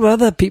a couple of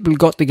other people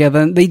got together,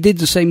 and they did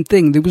the same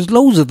thing. There was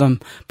loads of them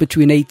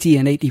between 80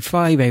 and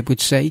 85, I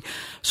would say.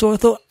 So I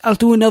thought, I'll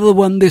do another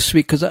one this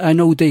week, because I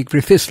know Dave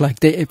Griffiths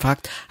liked it. In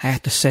fact, I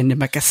had to send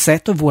him a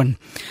cassette of one.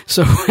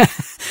 So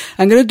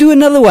I'm going to do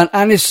another one,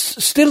 and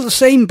it's still the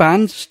same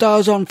band,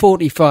 Stars on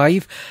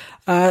 45.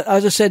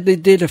 As I said, they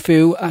did a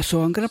few,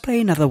 so I'm going to play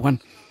another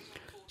one.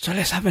 So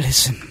let's have a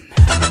listen.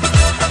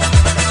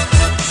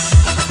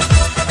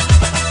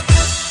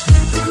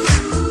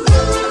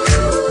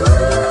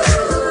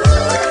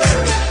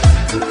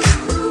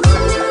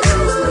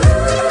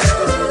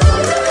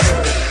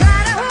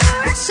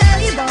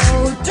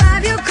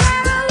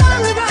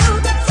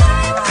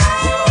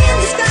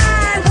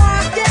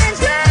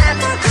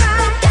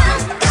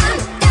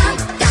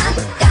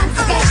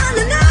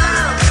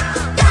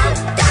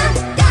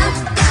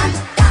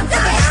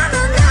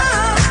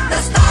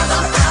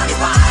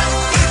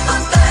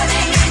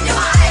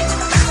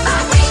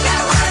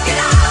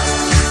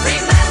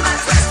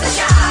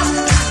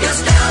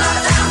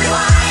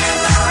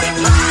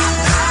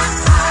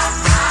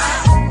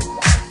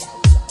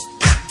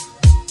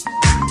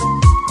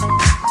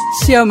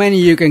 See how many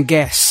you can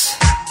guess.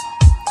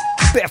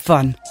 Bit of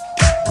fun.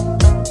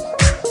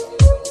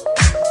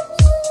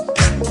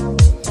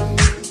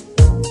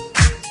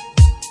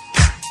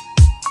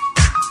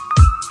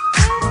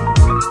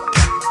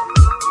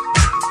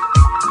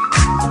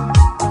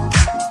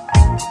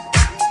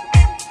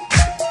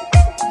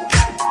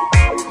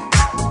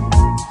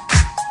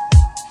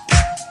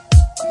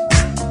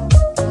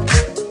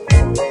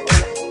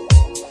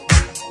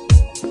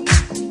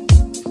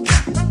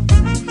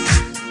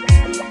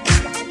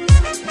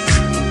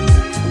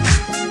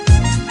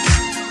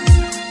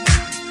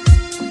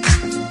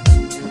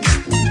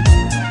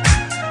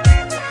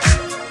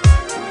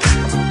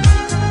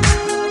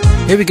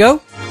 Here we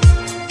go.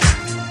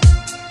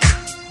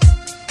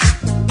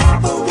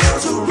 Papa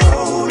was a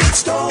rolling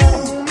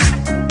stone.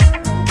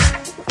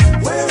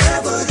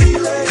 Wherever he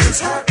lay his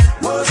hat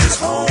was his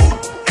home.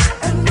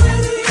 And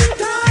when he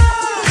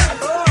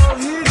died, all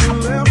he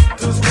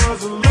left us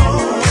was alone.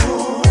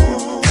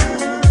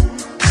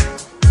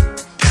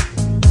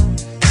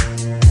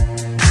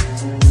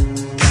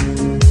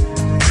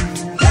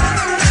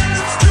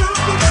 Dance to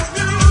the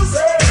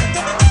music.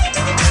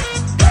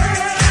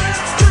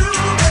 Dance to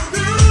the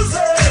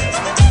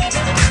music.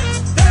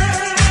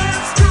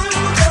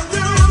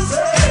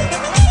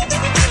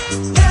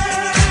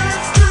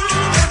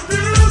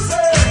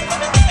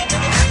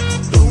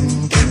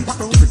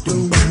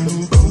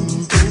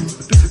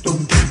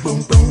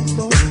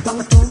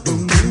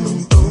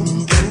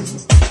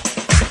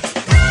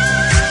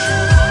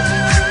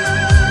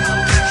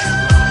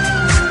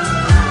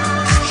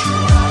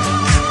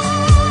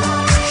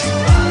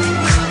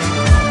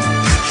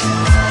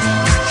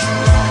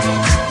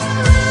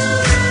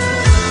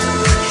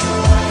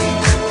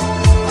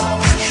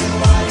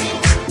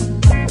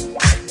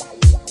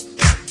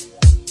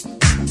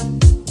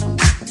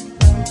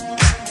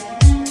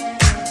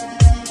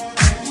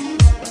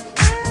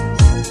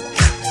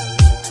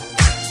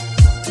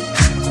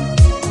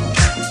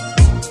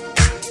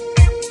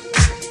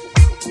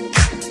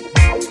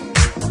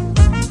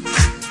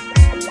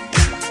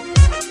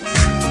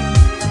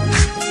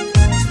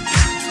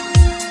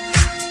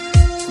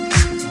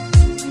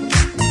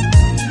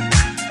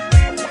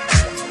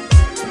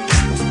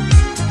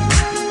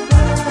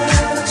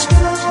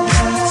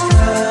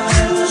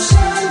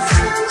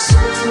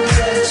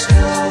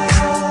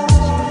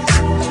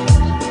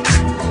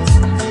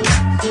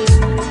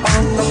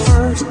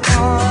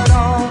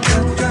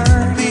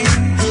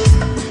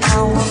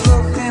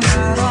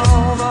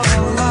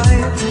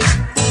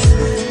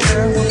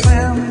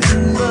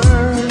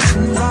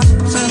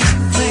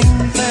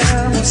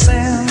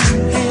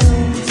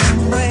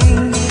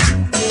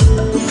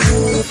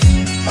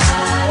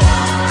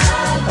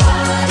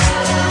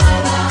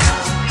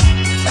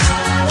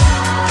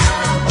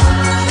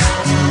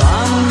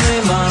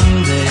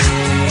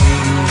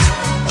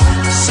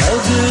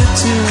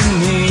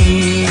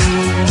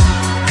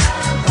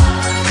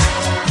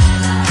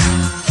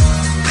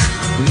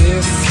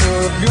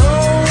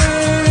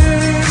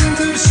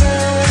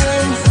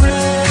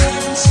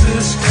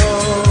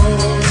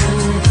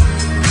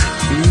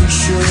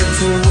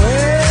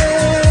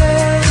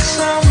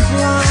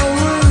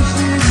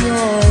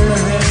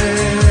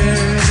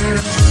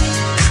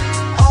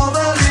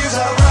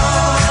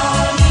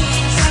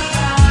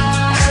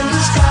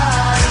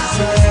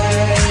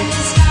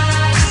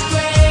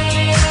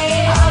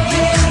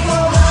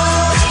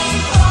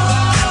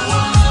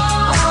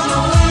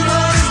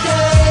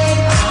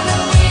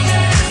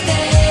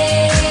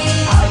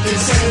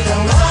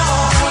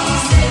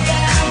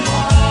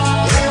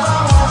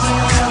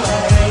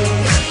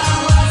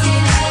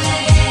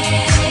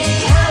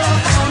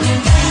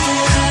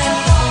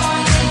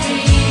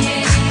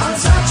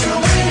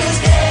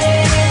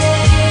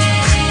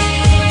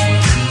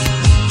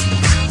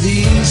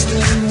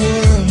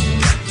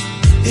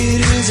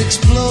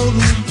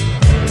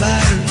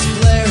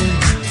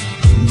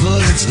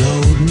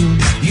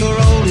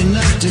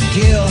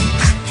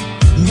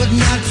 but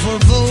not for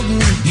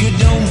voting. You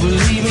don't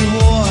believe in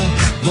war,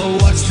 but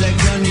what's that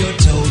gun you're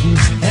toting?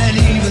 And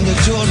even the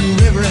Jordan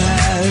River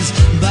has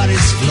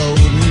bodies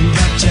floating.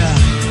 But you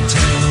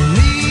tell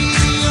me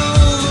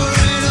over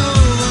and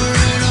over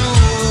and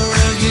over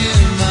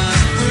again, my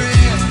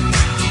friend,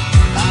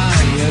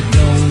 you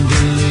don't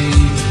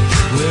believe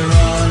we're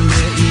on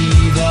the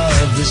eve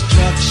of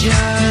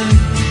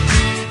destruction.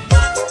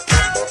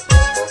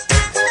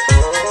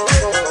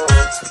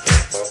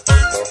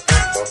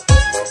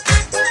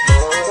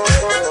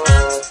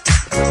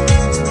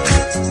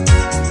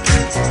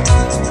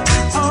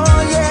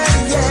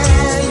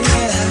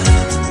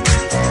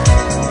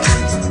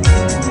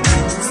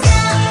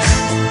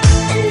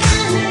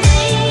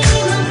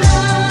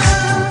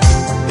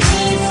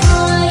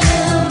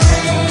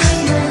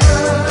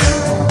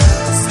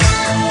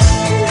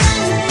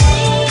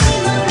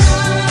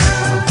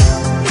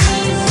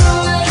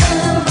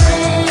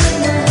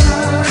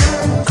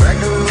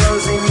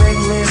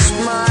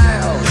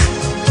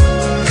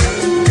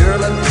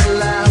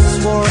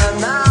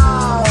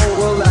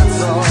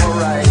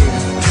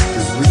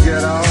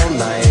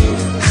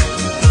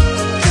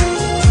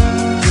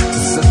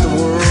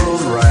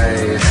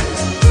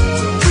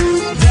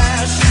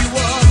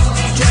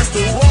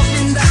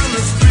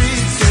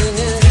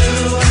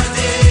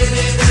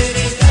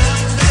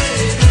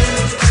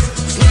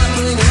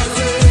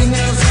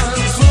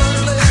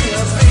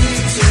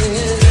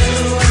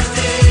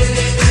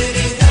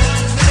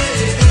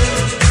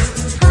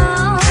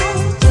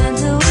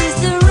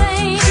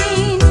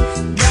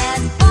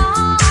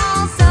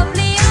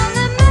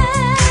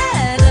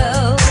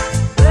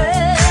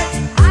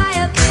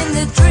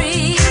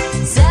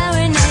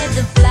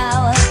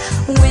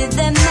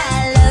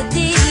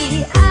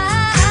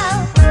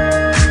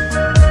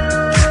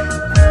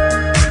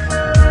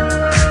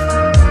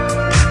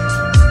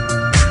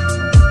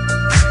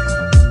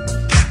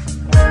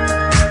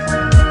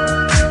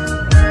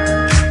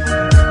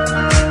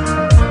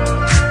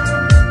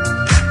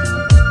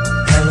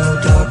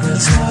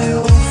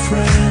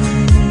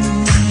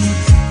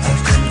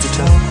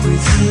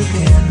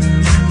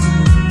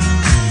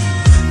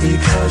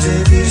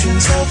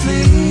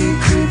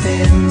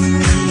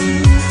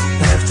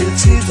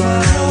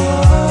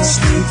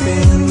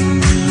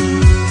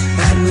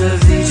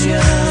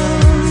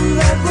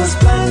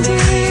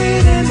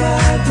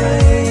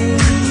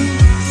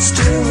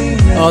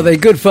 Oh, they're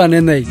good fun,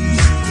 aren't they?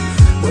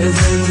 The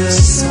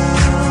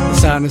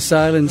Sound of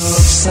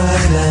Silence.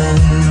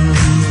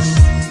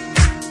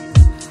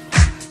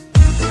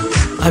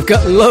 I've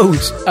got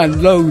loads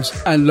and loads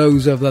and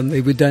loads of them.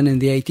 They were done in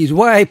the 80s.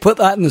 Why I put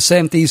that in the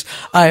 70s,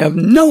 I have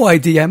no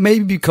idea.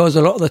 Maybe because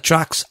a lot of the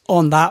tracks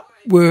on that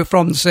were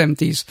from the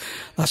 70s.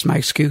 That's my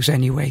excuse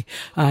anyway.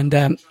 And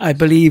I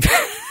believe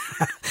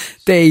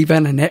Dave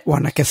and Annette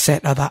won a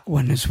cassette of that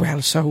one as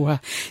well. So,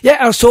 yeah,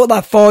 I'll sort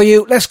that for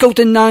you. Let's go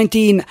to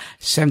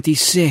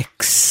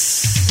 1976.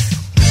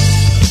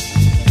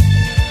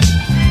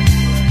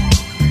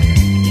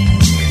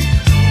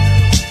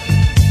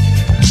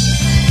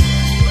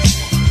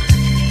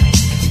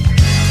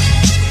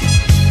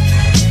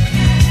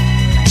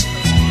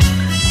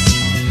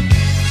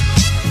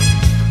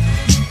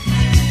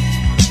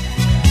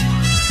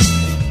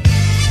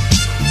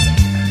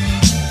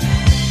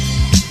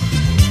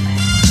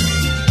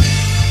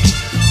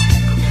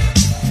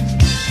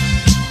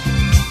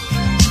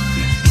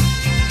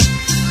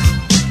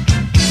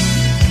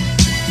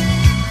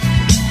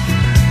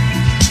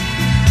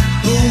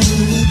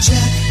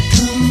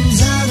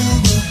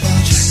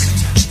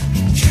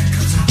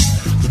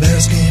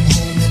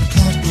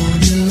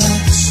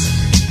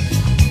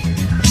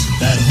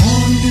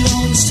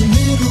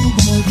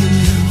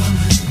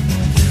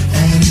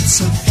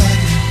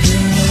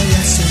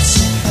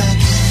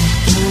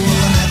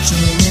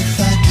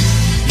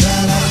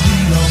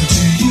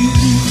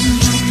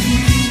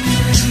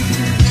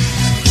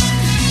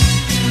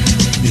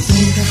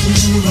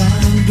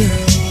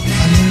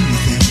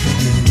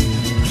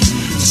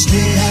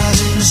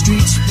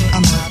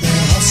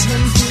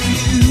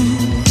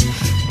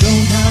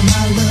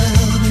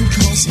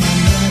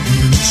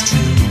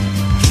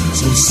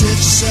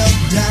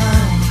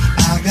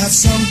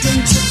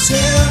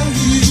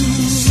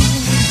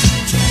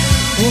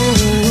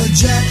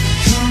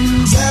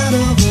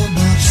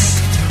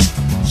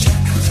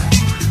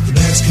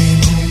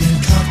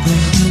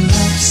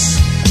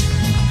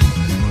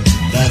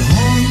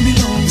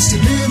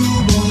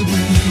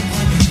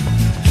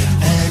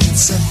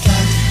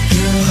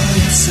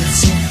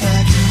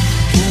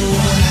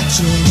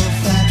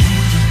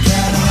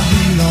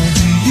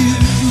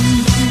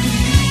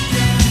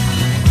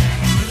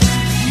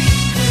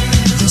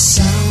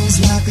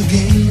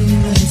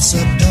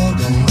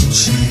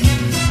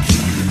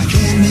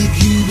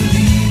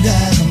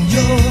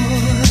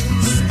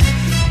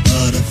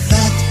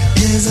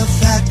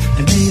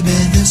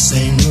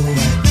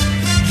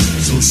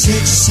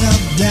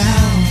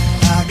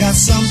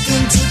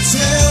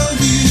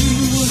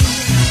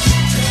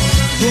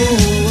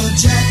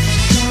 Jack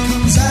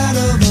comes out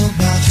of the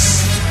box.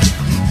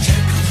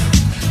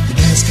 The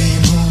bears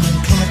came home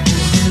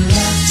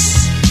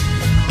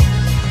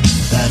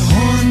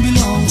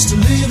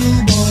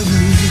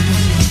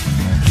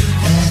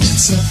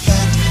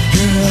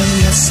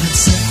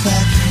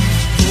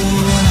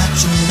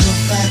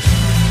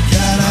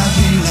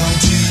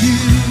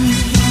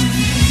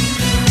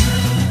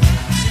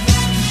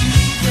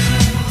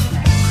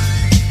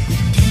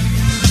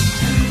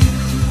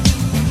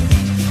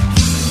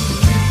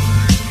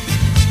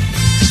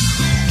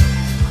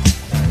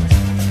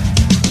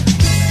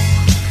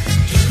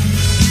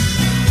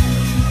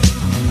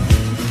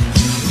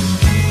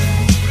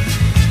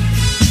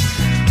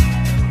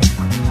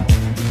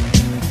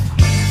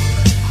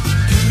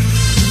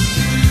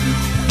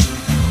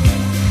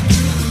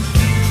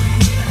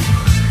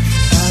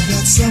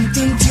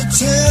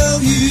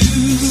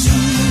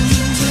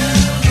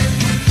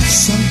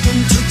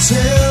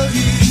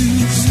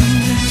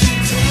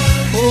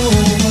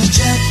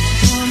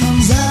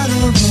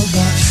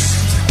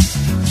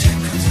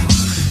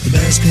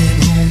bears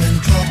came home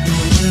and caught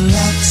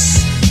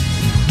Goldilocks.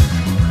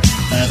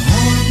 That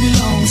horn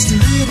belongs to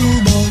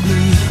little boy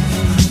blue.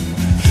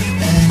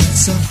 And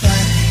it's a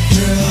fact,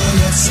 girl,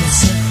 yes,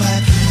 it's a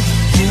fact.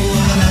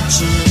 Oh, an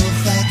actual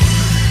fact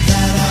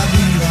that I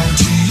belong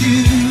to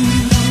you.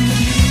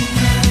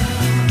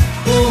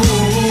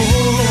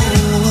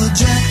 Oh, a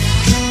jack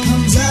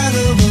comes out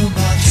of a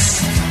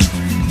box.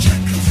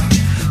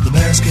 The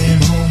bears came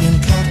home and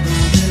caught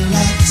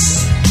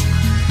Goldilocks.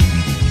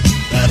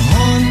 That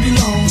horn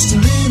belongs to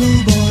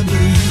little boy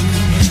blue.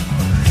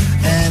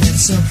 And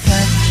it's a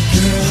fact,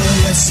 girl,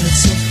 yes,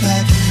 it's a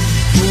fact.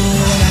 Oh,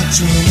 an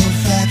actual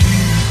fact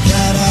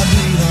that I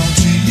belong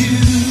to you.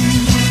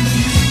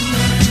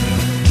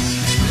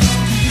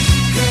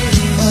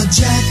 A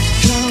jack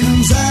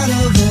comes out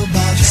of a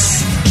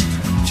box.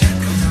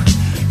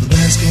 The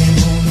bears came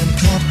home and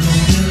caught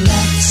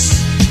Goldilocks.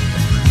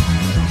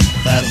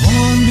 That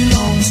horn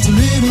belongs to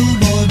little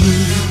boy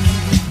blue.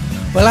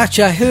 Well,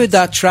 actually, I heard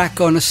that track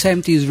on a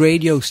 70s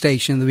radio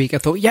station the week. I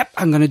thought, yep,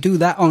 I'm going to do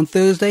that on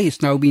Thursday.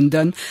 It's now been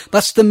done.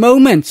 That's The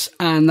Moments,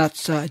 and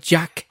that's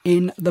Jack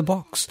in the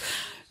Box.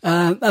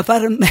 I've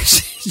had a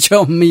message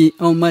on my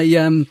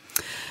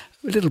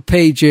little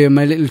page here,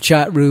 my little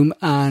chat room,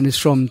 and it's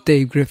from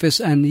Dave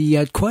Griffiths, and he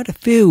had quite a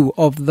few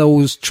of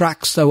those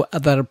tracks that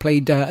I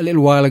played a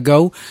little while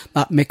ago,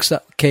 that mix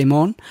that came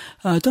on.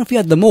 I don't know if he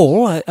had them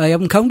all. I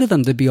haven't counted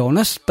them, to be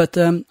honest, but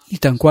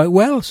he's done quite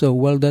well, so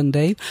well done,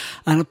 Dave.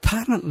 And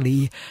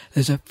apparently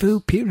there's a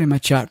few people in my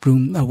chat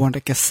room that want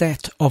a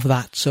cassette of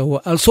that,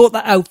 so I'll sort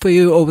that out for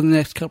you over the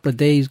next couple of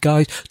days,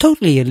 guys.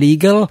 Totally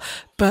illegal,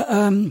 but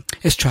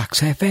it's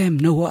Tracks FM,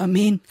 know what I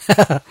mean?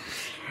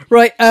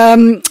 Right,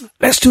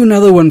 let's do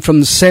another one from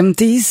the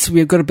 70s.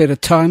 We've got a bit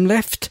of time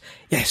left.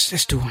 Yes,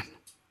 let's do one.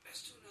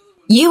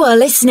 You are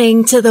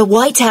listening to the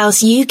White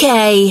House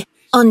UK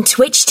on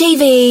Twitch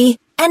TV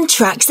and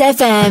Tracks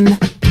FM.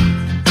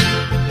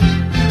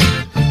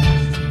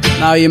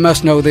 Now you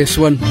must know this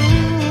one.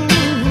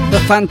 The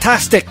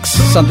Fantastics.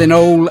 Something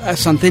old,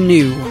 something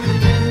new.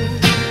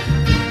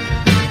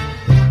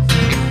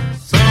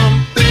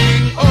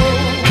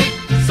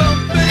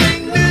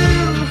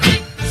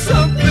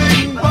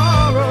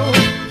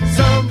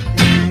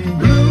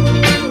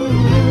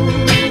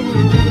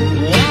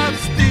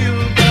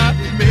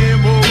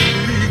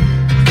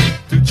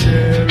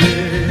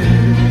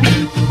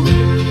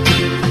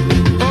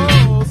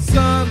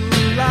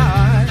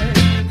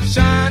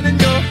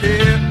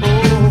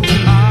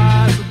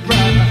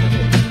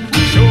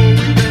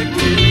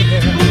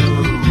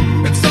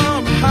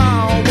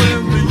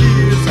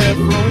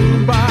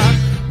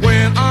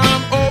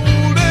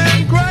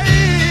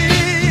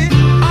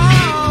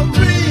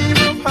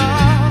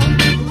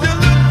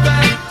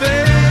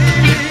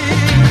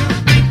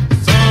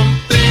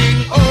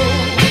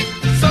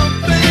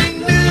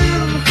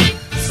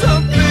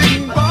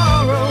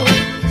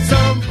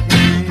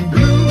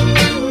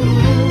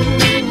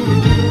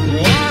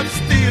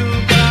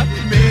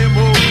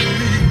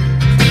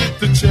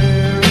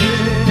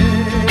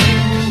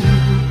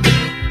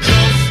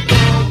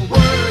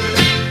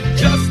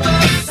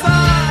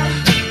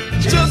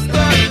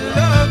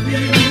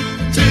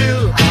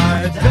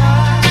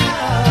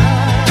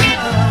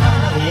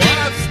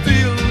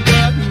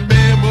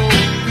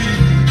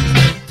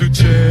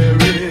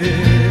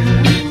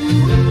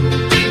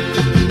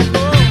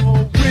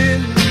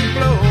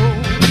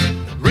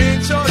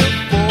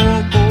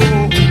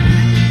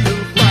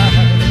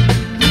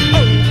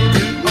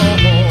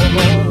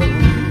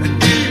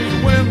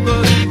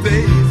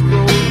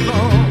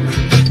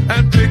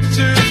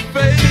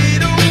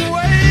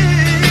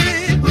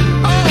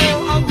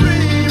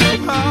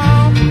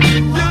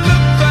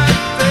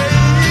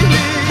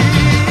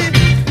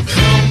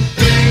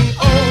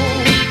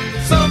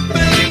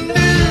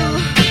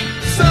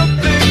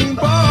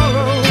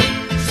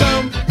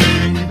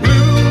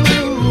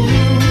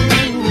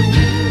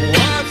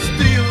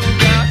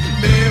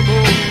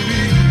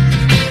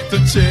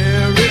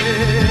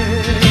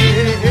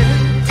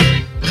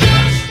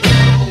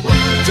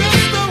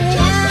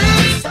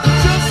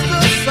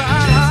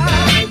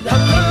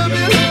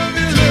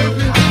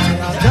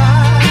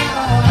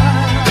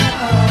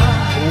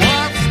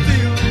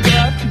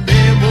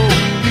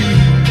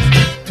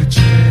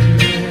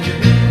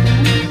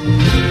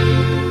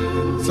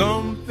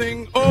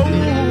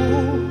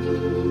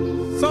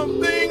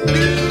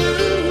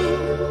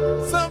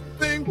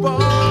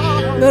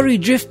 Very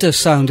Drifter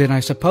sounding, I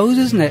suppose,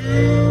 isn't it?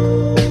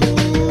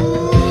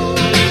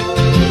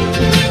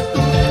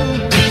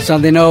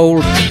 Something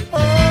old,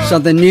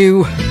 something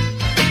new,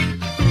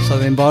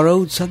 something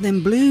borrowed,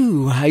 something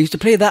blue. I used to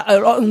play that a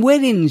lot in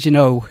weddings, you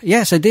know.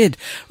 Yes, I did.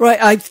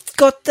 Right, I've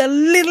got a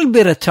little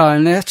bit of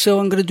time left, so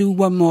I'm going to do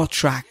one more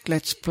track.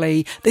 Let's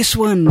play this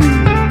one.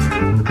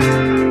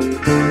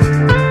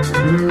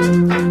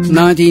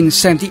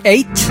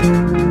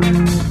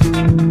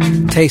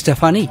 1978. Taste of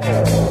Honey.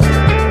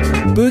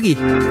 Boogie,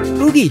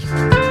 Oogie,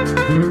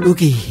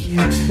 Oogie.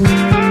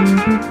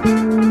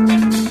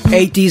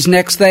 80s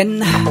next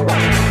then.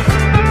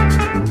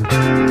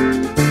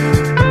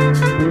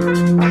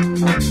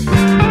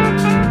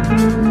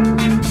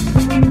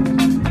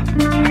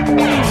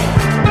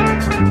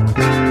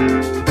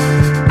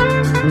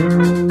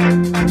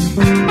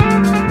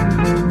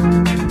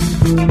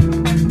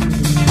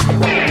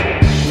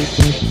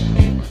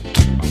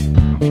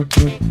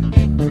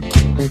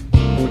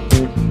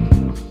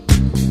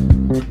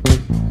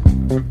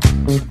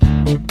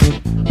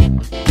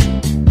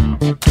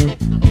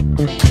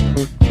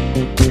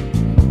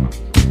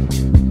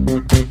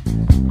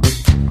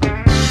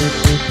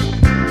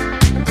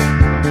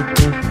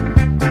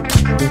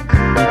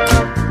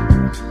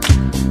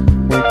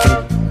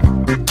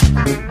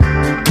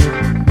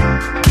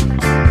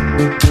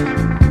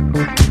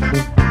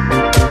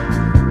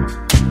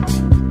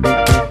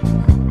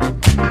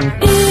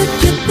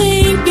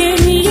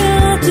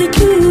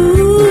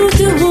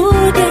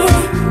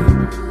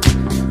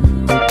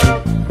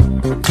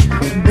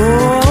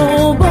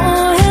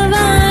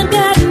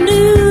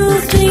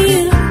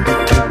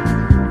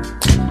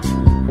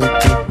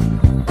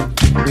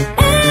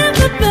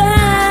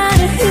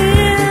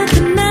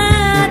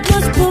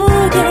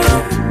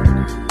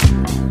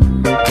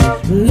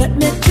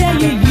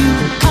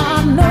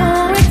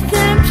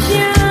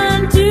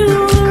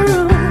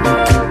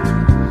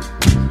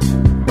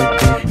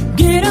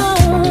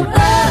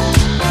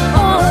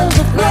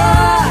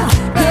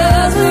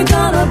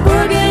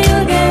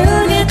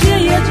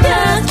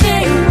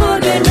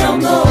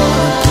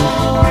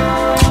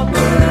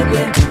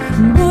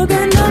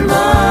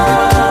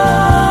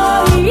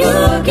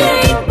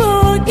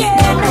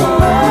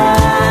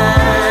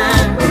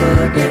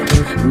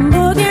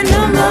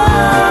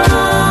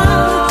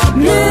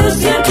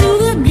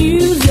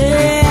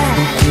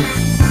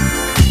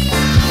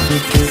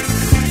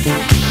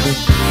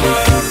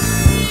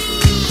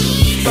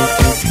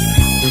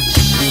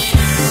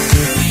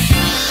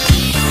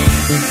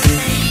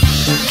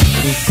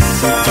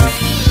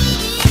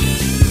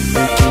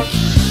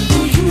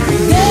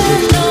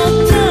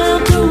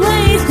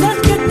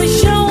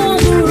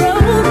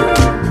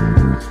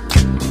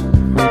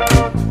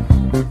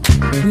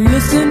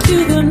 Listen to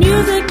the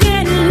music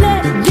and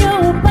let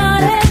your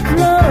body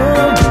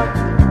flow.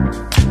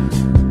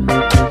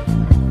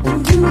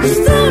 The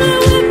sooner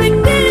we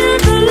begin,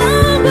 the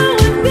longer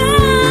we've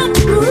got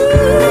to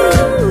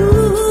groove.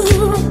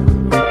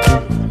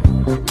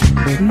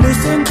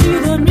 Listen to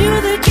the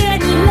music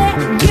and let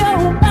your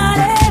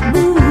body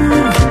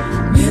move.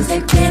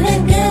 Music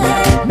feeling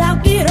good. Now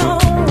get on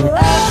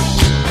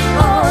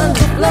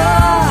the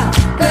floor,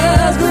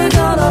 'cause we're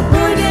gonna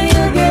boogie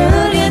you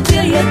good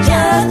until you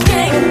just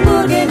can't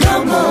boogie no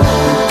more.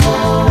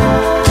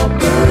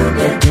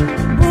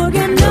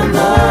 Boogie no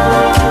more.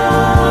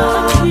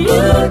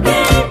 You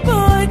can't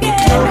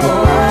boogie no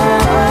more.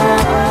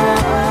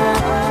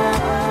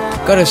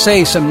 Gotta say,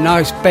 some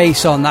nice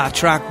bass on that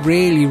track,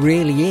 really,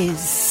 really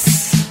is.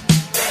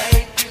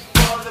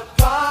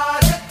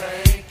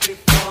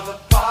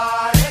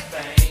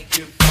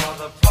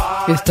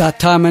 It's that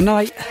time of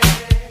night.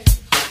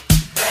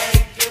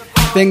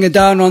 Finger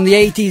down on the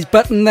 80s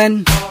button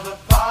then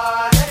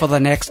for the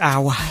next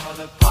hour.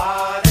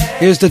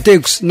 Here's the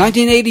Dukes,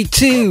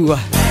 1982.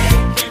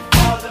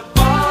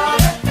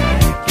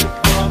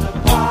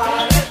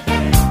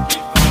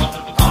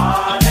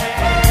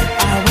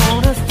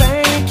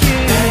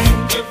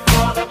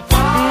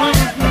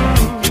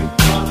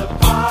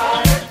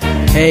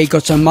 Hey,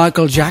 got some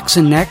Michael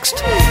Jackson next.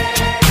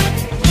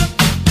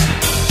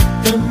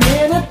 The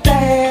minute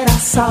that I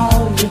saw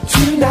you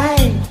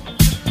tonight,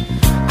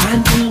 I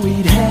knew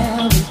we'd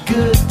have a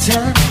good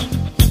time.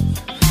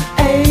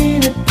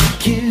 Ain't it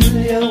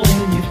peculiar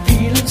when you're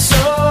feeling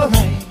so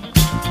right?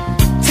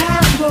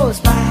 Time goes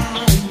by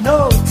in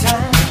no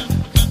time.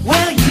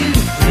 Well, you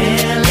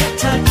really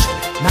touched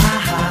my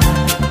heart.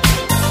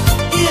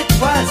 It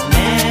was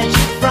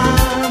magic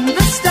from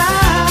the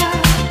start,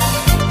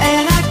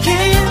 and I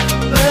can't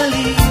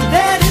believe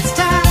that it's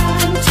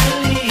time to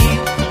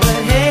leave.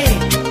 But hey,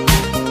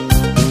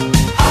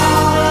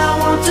 all I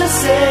want to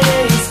say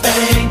is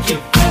thank you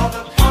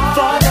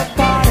for the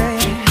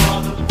party.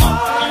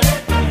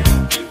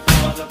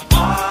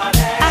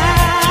 I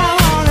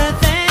wanna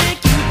thank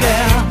you,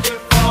 girl.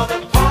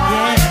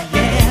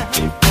 Yeah,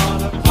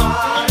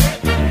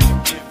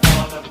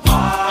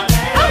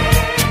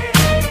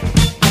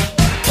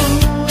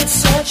 ooh, it's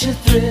such a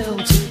thrill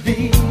to be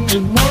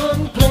in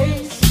one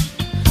place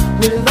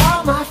with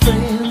all my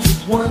friends at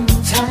one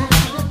time.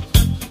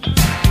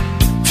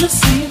 To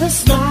see the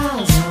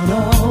smiles on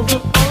all the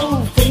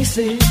old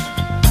faces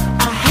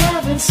I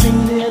haven't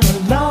seen in a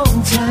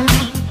long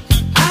time.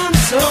 I'm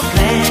so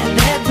glad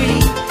that we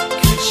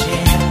could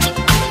share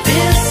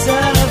this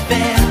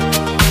affair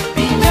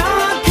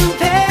beyond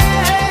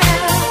compare.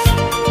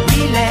 We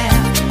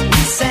laughed,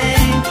 we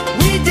sang,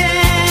 we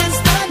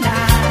danced the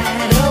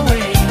night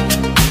away.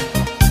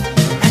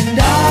 And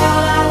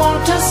all I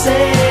want to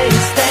say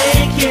is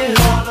thank you,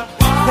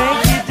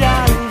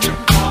 darling.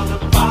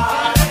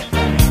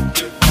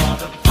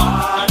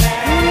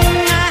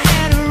 I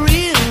had a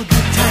real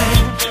good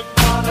time.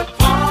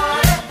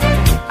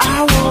 I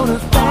wanna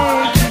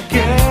thank you,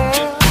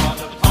 girl,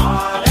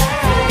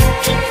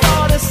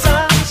 for the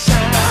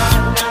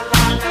sunshine.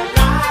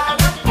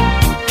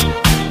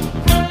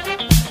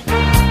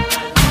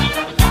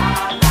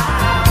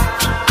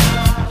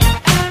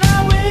 And I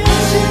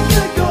wish it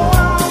could go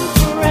on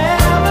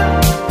forever.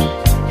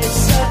 It's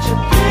such a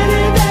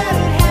pity that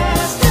it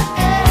has to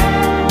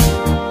end.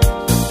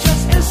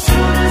 Just as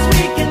soon as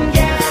we can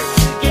get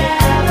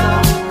together,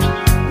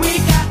 we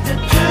got to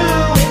do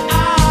it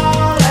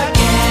all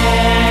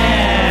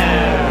again.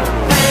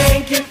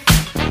 Thank you.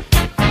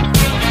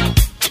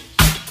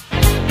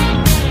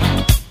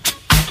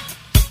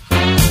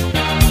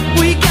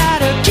 We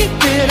gotta keep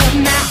it up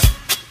now.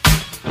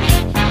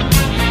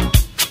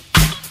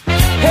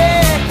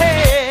 Hey,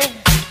 hey,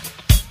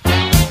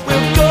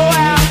 we'll go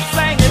out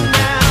singing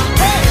now.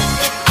 Hey,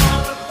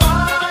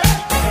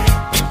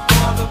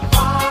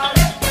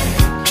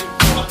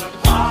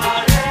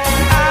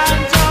 I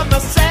enjoy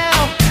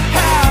myself.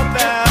 How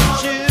about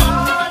you?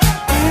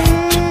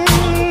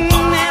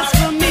 As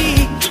for me,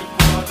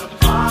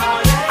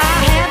 I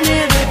had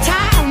near the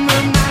time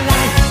of my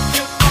life.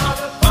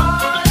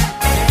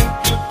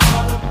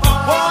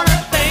 Wanna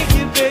thank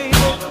you, baby.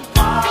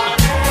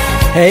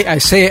 Hey, I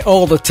say it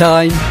all the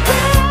time.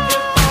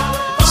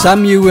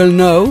 Some you will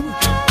know,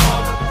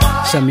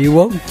 some you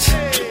won't.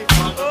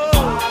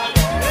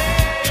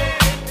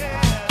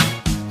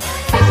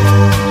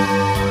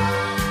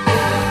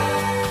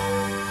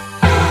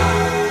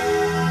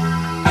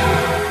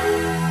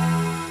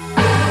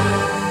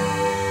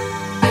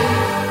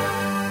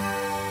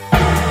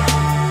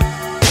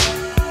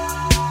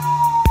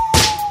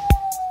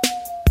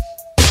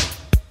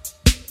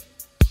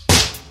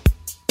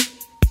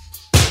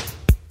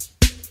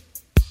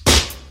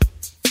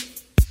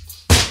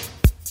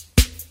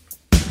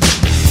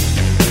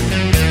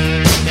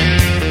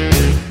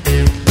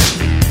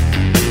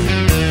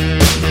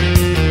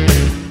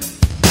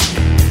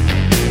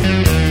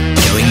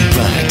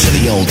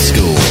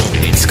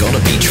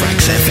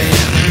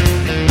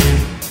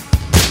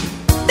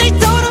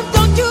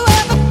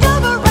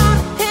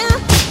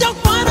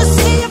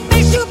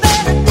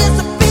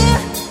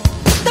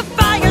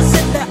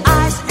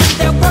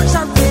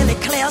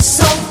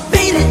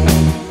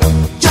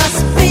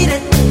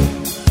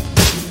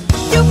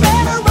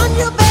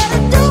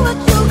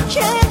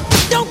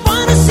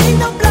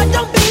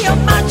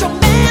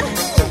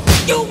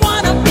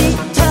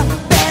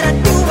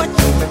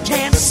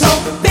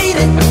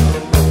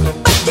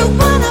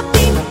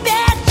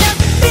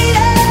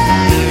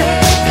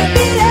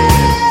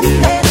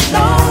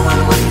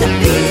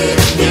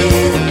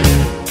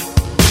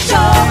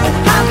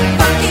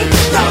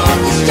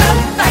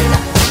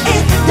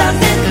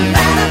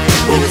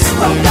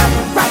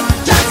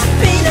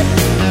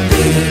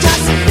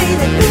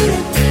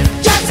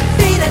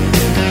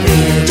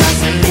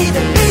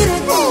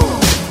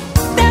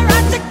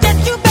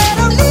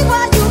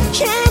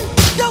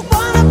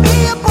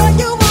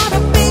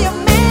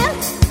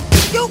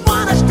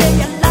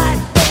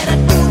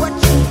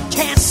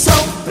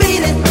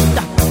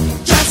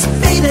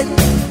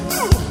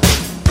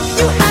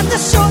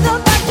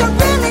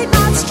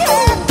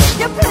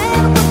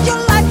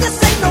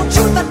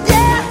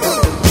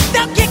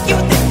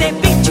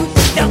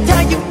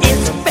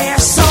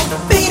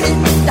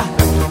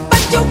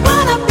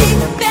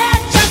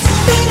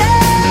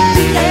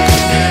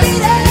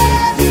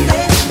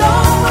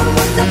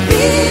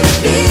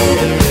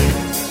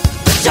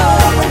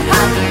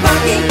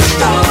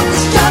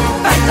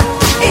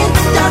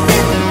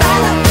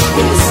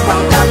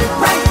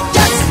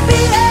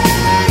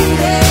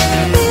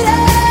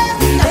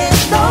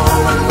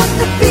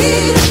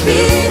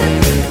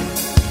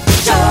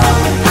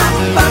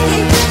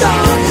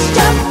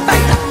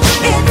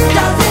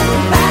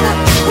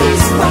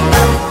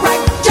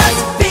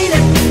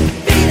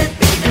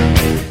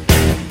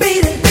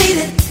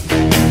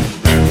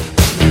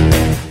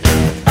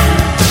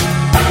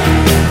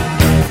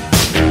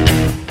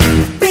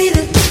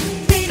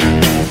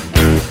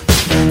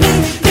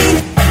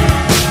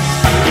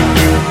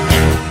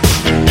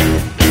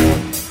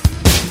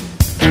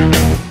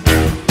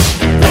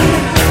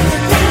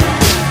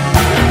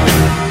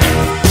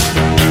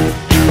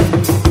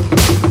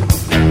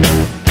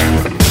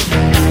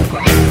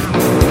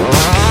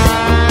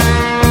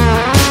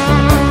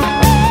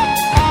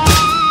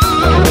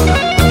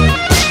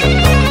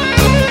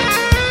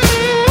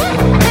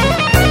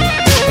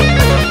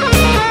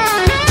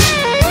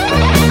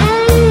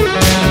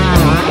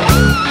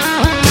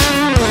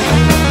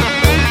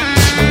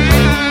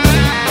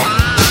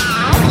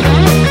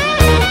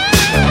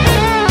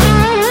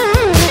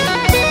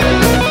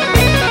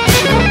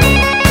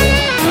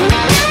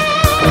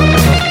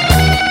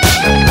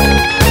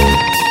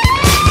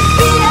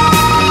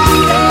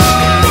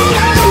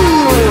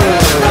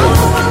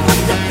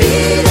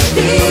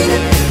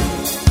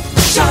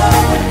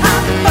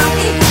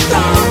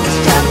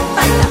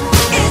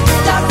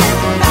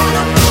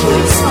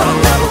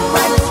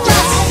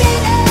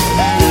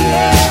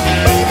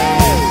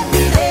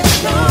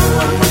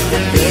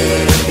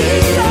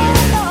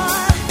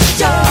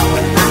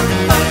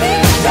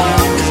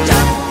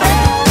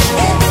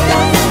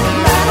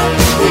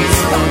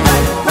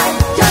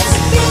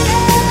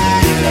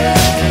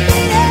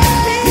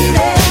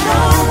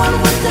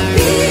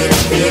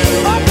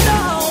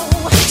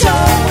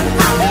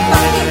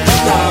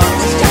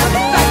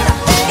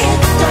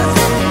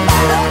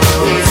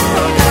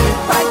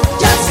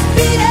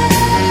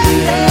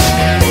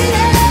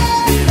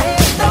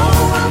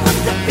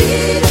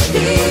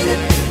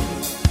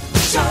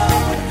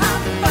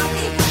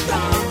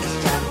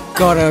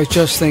 God, I was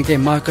just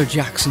thinking, Michael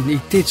Jackson,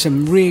 he did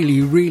some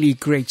really, really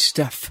great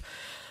stuff.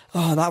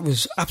 Oh, that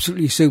was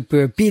absolutely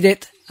superb. Beat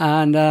It.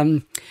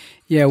 And,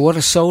 yeah, what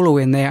a solo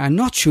in there. I'm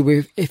not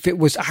sure if it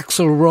was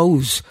Axl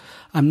Rose.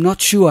 I'm not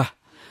sure.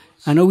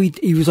 I know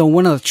he was on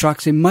one of the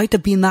tracks. It might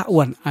have been that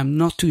one. I'm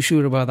not too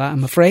sure about that,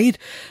 I'm afraid.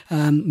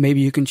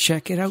 Maybe you can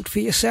check it out for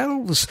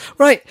yourselves.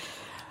 Right.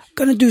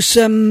 Gonna do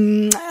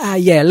some,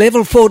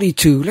 Level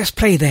 42. Let's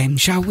play them,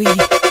 shall we?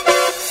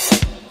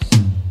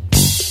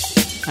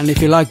 And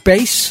if you like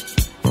bass,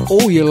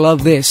 oh, you'll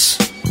love this.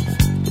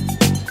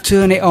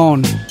 Turn It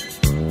On.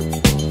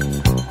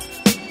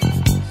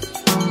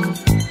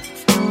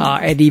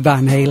 Eddie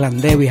Van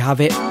Halen. There we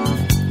have it.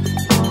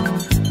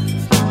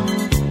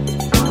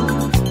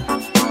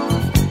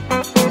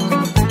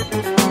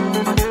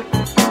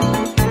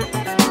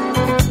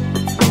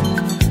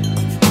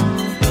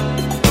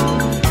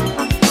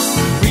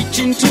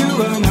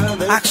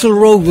 Axl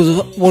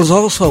Rose was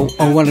also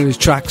on one of his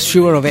tracks,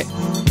 sure of it.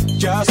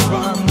 Just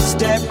one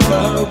step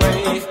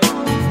away,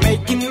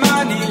 making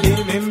money,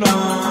 living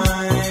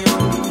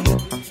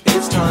blind.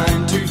 It's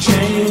time to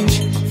change,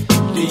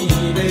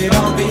 leave it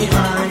all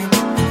behind.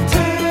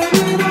 Turn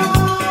it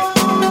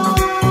on,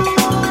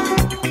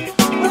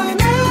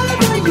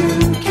 whenever you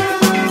can.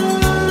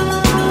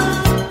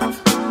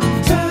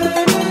 Turn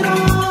it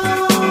on,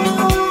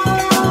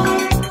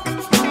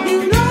 you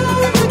know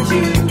that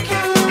you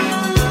can.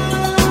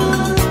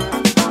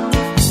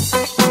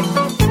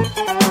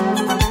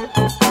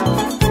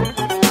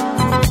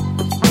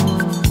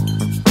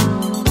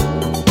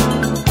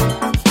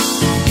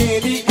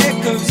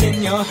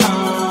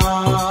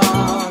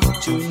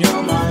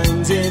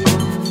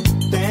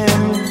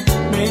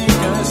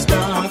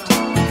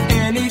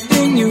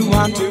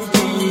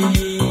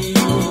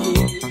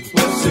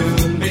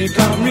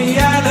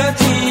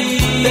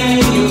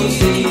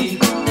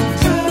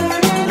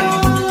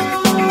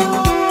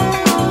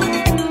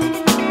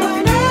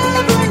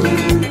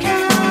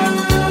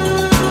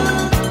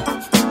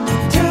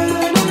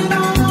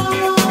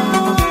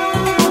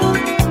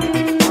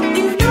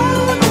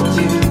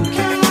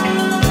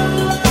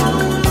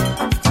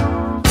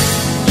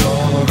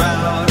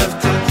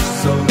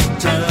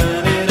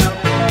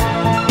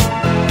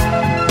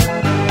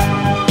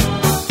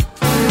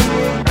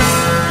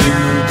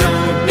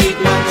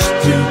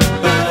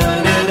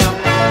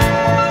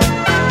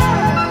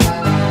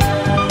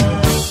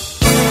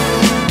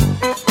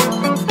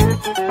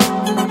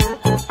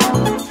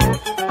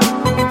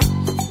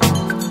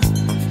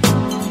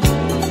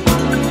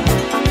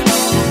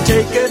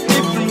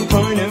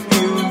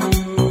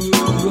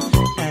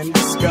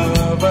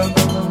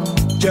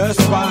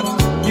 just what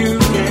you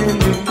can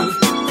do.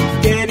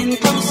 Getting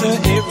closer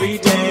every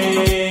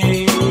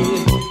day.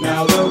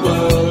 Now the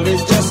world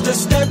is just a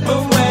step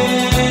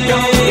away.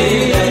 Don't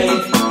be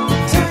late.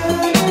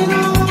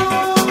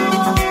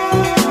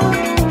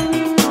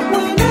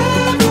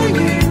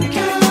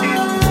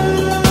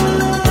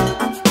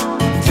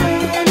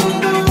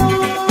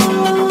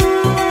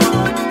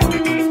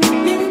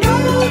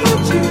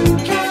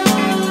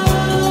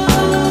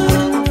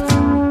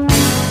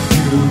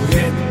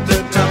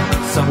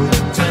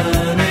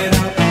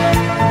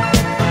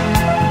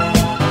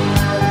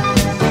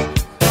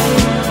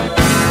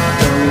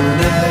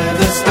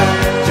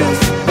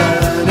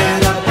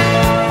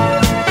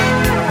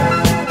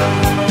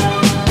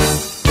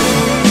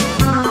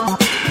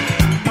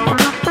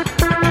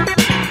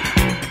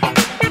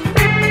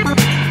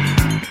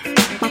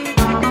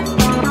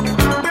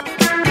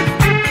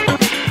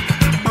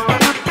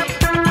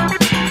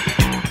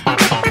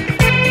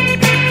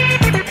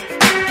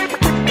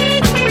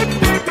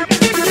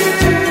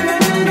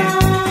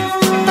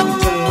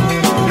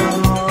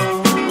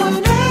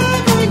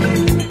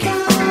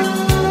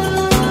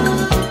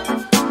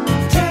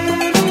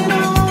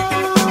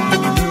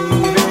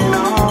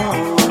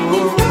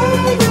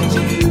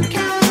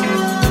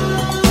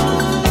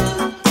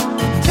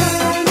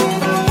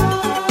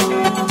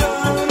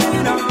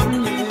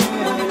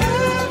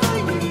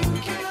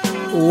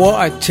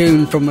 What a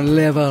tune from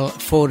level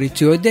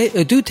 42. I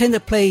do tend to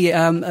play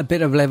a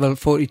bit of level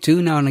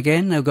 42 now and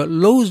again. I've got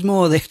loads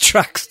more of their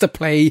tracks to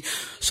play,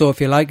 so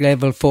if you like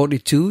level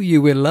 42,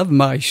 you will love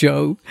my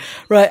show.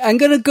 Right, I'm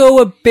going to go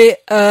a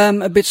bit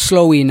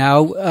slowy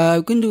now.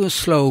 I'm going to do a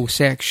slow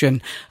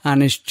section,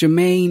 and it's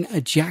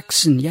Jermaine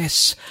Jackson.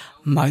 Yes,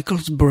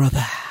 Michael's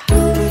brother.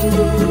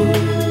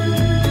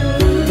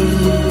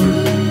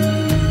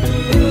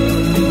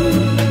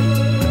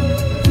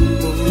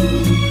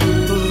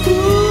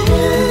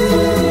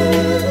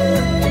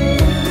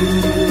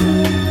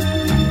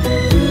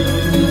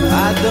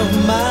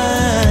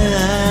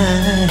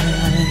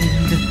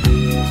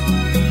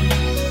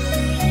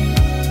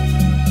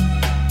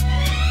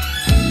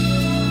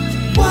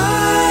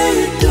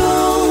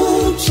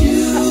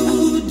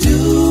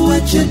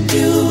 You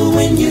do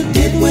when you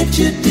did what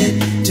you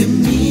did to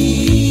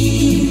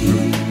me.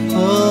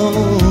 Oh,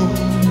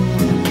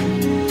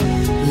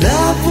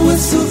 love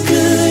was so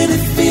good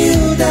it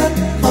filled up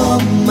all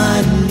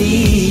my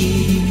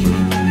needs.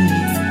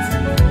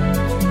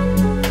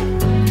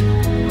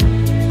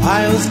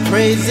 I was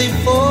crazy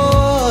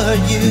for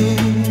you,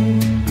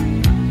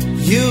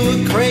 you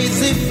were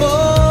crazy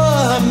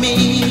for me.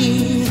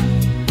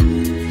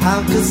 How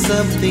could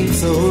something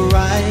so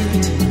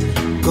right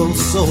go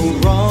so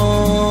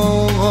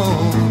wrong,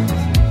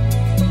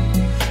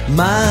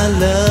 my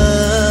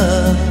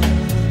love,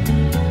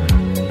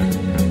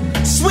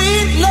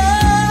 sweet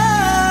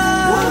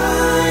love?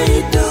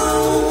 Why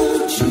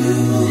don't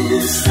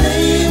you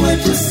say what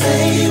you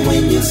say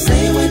when you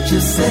say what you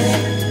say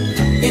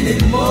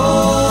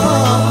anymore?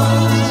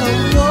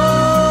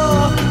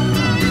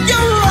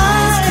 Your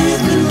eyes keep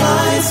me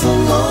lie so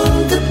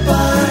long,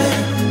 goodbye,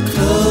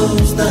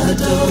 close the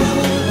door.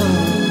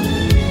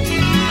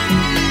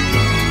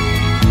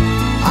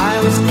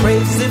 I was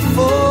crazy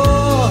for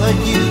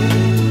you,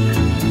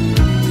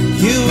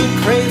 you were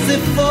crazy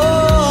for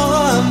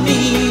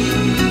me.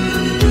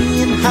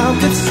 And how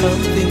could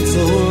something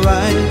so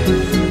right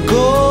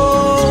go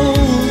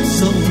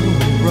so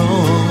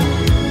wrong,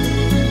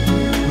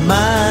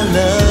 my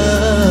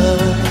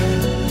love,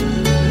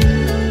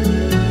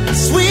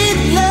 sweet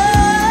love?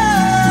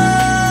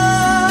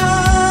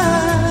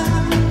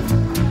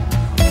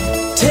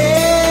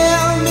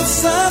 Tell me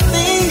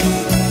something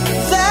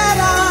that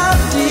I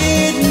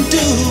didn't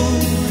do.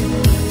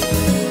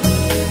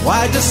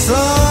 Why does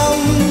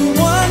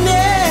someone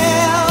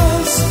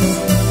else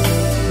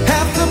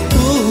have to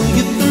pull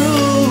you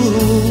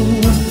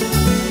through?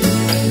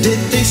 Did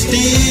they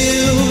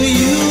steal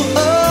you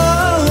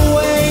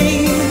away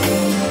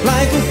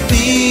like a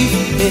thief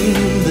in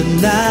the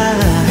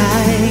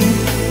night?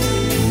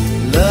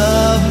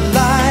 Love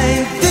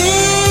like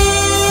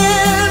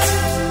this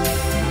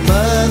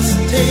must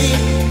take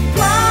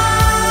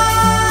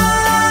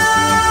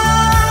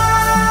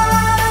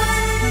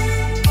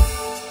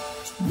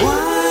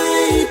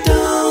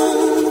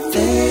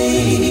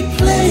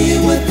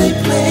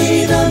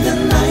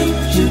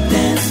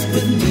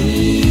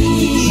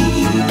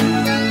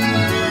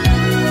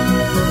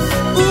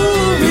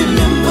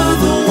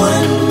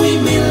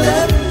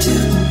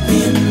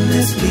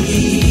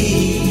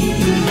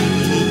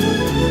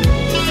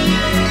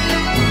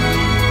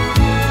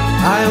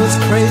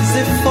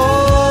crazy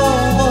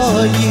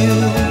for you,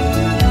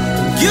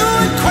 you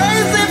were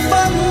crazy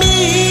for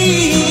me.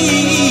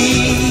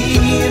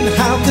 And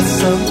how could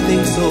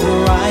something so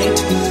right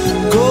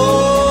go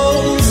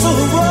so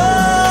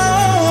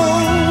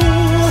wrong,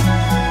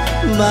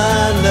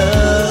 my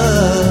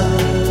love,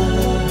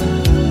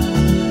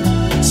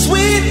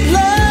 sweet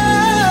love?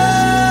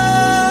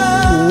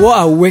 What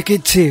a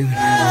wicked tune.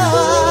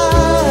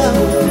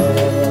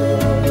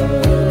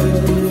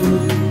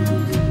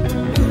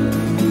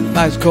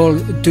 That's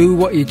called Do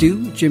What You Do,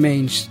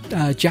 Jermaine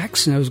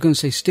Jackson. I was going to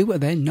say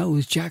Stewart then. No, it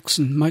was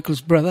Jackson,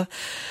 Michael's brother.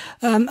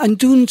 And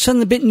doing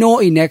something a bit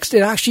naughty next.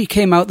 It actually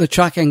came out, the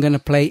track I'm going to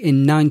play,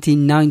 in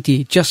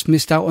 1990. Just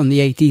missed out on the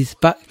 80s.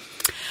 But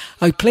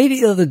I played it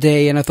the other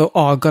day and I thought,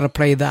 I've got to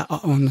play that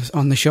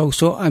on the show.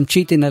 So I'm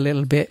cheating a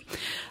little bit.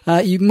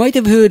 You might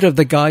have heard of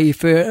the guy,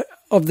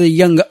 of the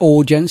younger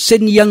audience,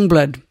 Sidney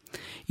Youngblood.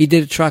 He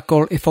did a track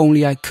called If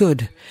Only I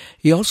Could.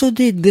 He also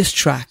did this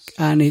track,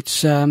 and it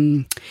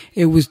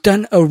was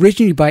done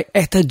originally by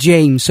Etta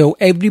James, so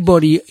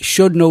everybody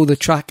should know the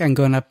track I'm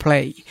going to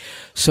play.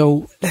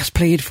 So let's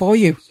play it for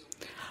you.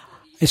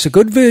 It's a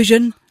good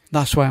version,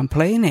 that's why I'm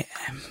playing it.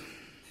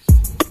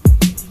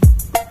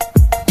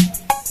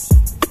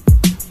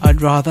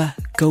 I'd rather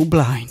go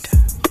blind.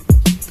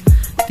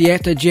 The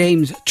Etta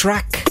James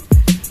track,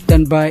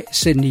 done by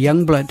Sidney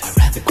Youngblood.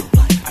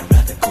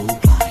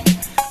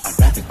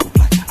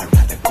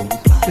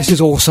 This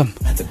is awesome.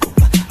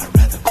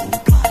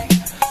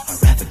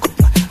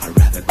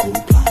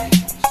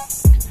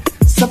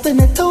 Something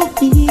that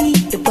told me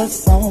it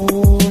was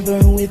over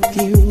with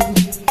you.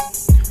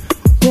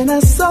 When I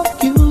saw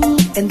you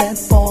and that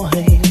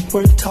boy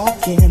were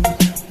talking,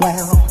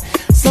 wow.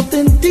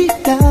 Something deep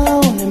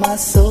down in my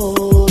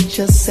soul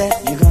just said,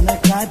 you're gonna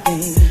cry,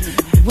 babe.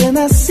 When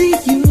I see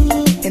you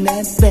in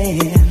that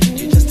band,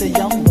 you're just a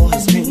young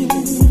boy's dream.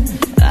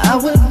 I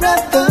would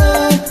rather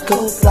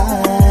go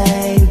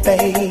blind,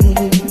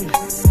 babe.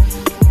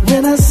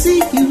 When I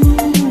see you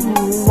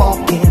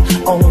walking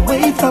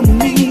away from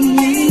me,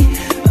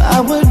 I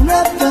would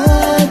rather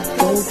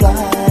go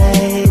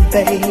blind,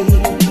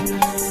 babe.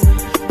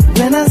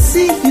 When I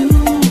see you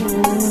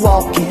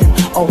walking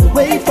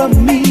away from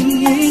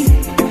me,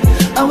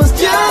 I was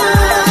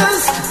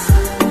just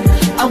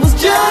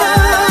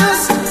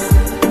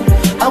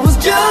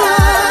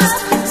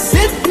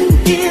sitting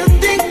here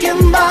thinking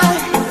about.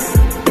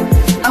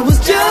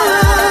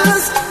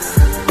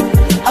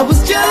 I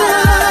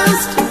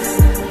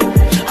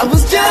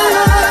was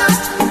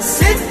just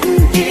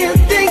sitting here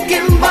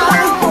thinking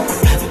about.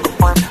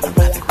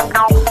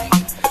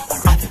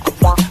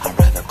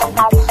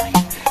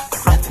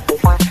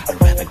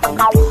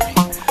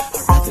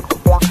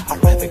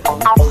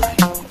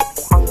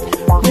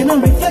 When a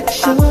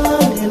reflection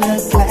in a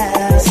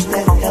glass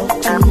that held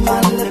to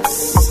my lips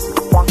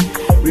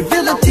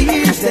revealed the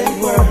tears that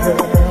were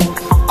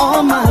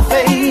on my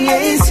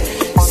face.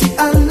 See, I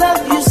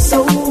love you so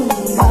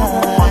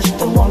much,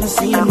 don't wanna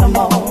see you no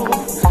more.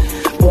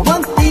 But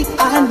one thing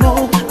I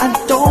know, I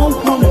don't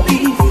wanna be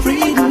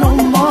free no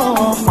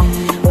more.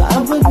 I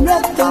would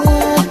rather go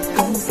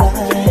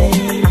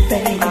blind,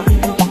 babe.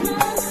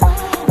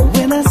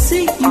 When I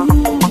see you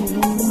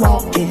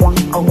walking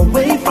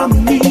away from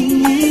me,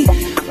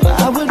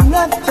 I would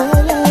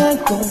rather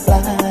go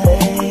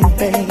blind,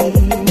 babe.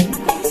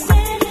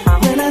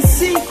 When I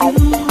see you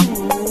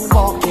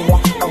walking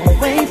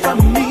away from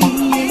me,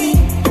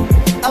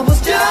 I was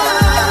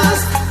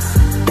just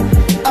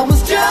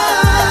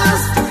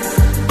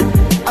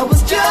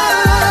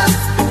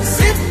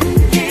sitting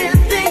here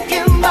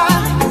thinking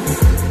about.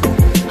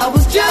 I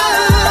was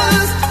just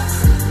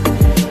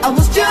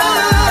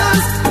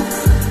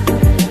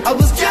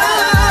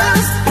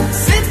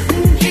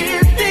sitting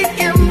here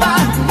thinking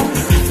about.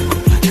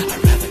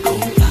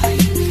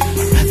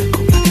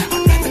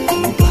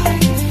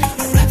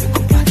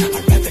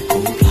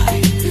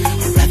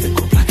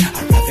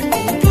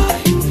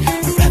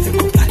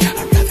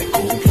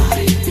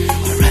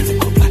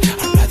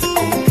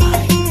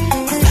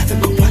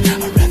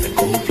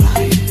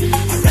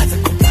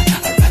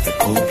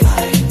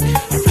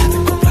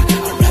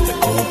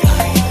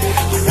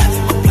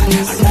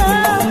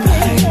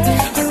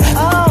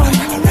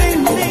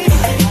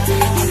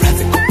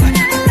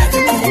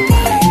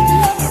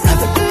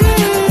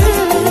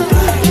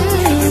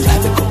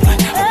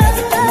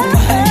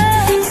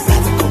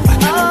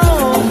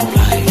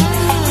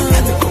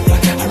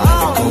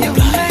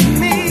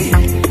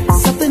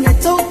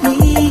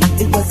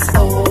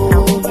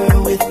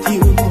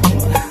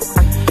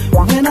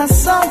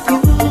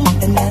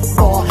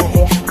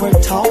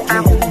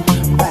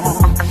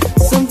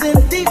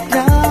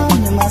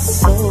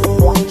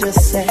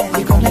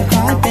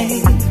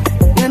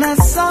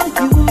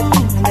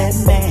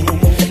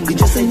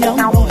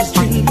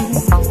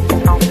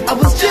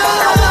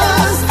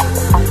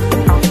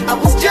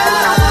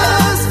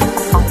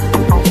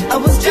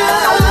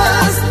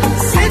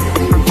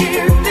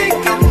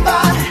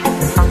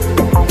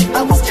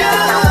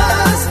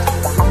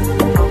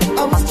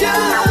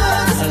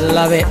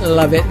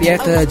 Love it, the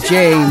Etta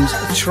James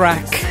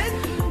track.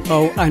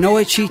 Oh, I know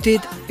I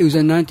cheated. It was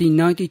a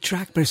 1990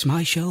 track, but it's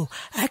my show.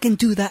 I can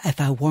do that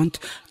if I want.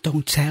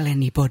 Don't tell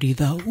anybody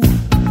though.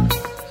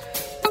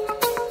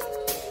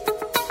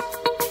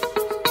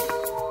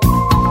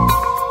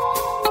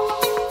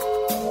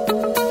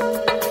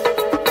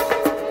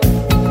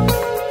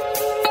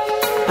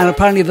 And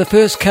apparently the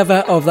first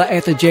cover of that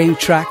Etta James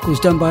track was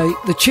done by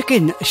the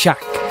Chicken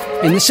Shack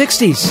in the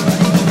 60s.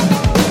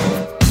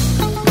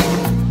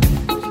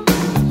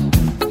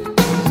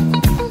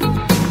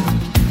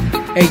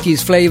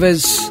 80s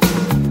flavours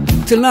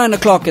till 9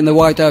 o'clock in the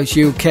White House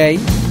UK.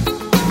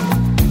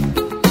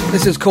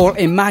 This is called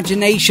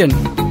Imagination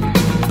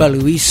by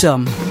Louise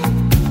Sum.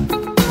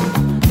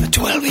 The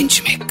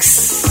 12-inch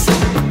mix.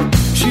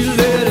 She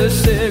lit a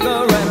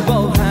cigarette,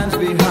 both hands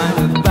behind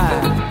her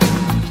back.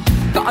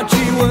 Thought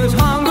she was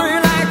hungry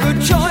like a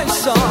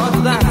choice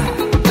of that.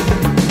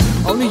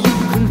 Only you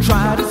can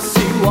try to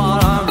see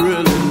what I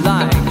really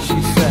like, she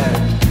said.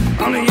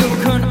 Only you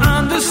can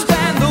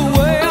understand the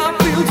way I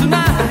feel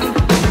tonight.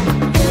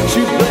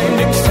 She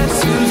blamed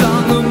excesses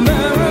on the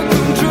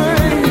American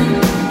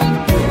dream.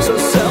 So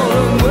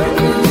seldom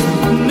witnessed,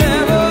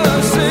 never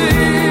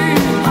seen.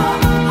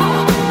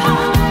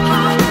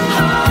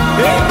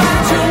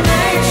 Imagination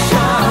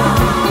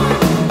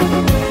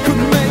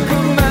could make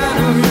a man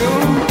of you.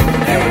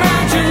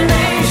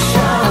 Imagination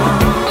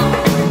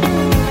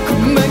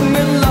could make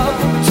me love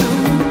you too.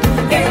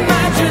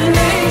 Imagination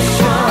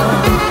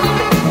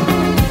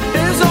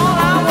is all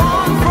I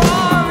want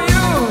from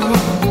you.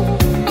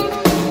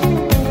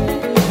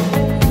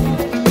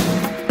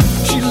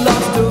 She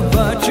lost her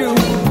virtue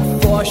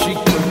before she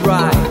could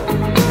write.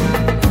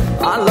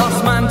 I lost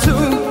mine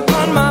too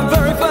on my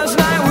very first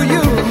night with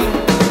you.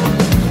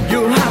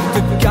 You'll have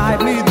to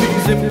guide me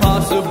these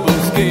impossible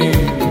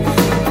schemes.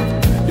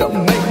 You'll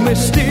make me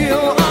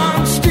steal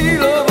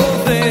unstealable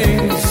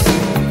things.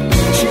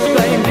 She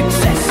blamed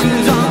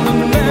excesses on the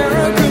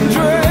American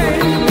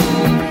dream.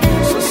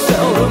 So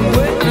seldom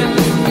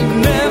witnessed,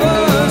 never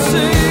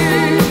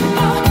seen.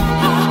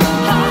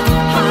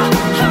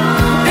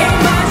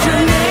 Imagination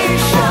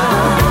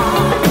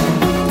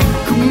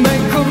could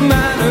make a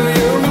man of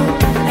you.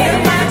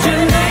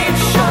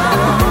 Imagination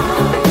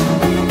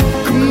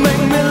could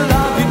make me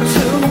love you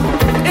too.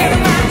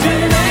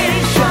 Imagination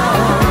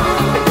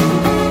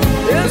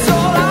is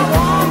all I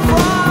want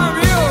from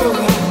you.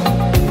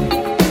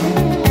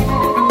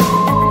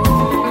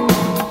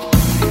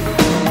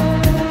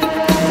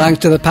 Thanks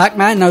to the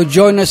Pac-Man. Now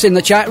join us in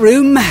the chat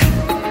room. We'll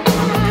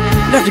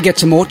have to get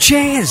some more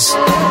chairs.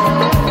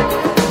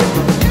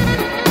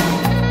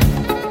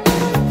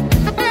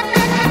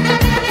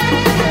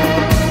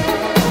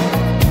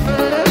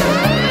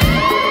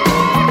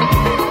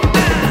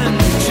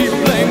 She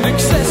blamed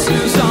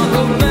excesses on the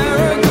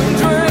American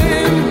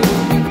dream.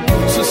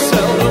 So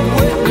seldom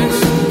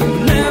witnessed,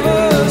 never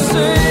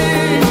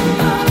seen.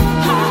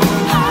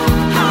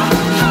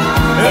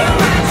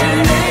 Imagination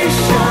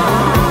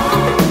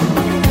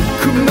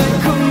could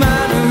make a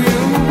man of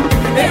you.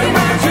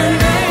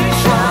 Imagination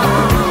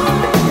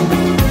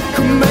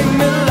could make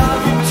me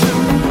love you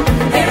too.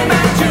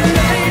 Imagination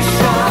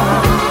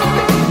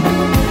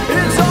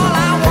is all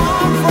I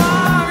want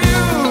from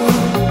you.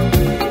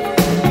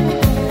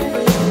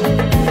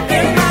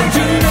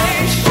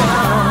 Imagination,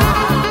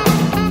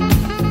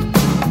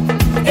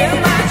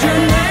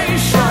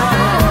 imagination,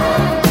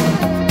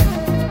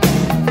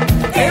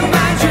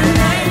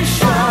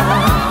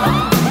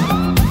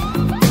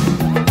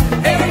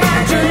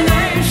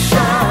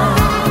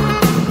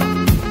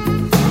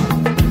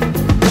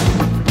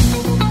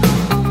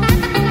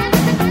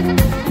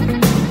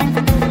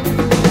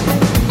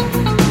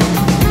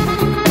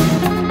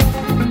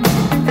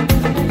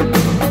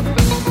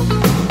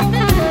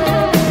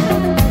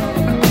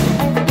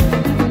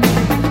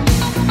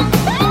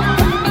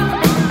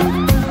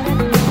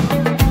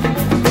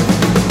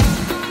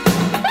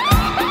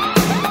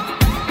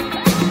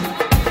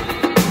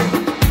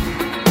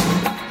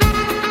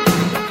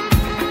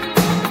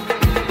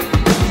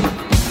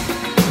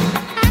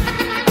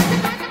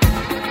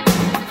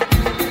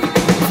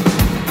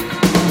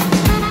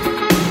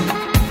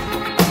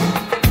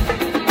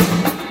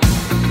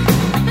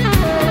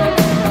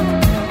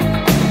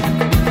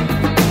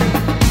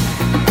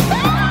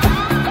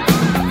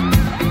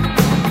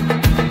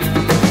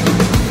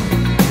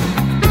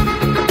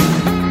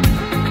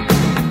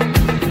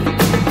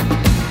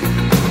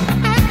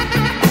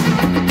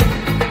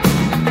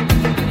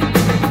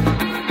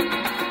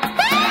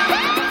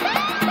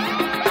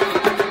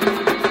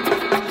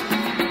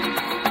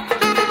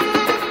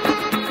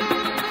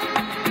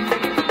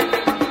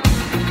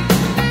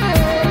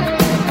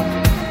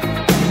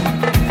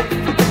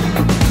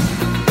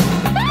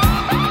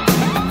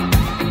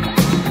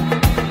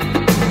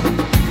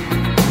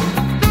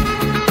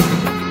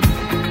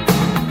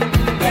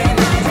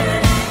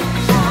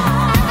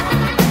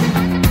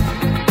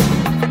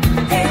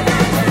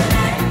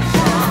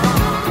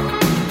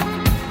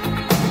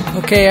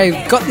 Okay,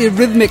 I've got the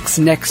Rhythmics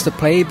next to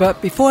play,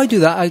 but before I do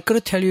that, I've got to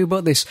tell you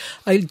about this.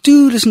 I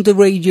do listen to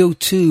Radio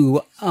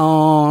 2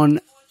 on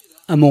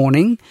a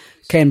morning,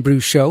 Ken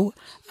Bruce show,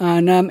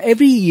 and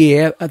every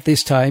year at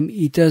this time,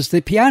 he does the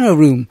Piano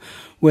Room,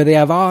 where they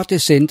have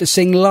artists in to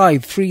sing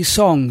live 3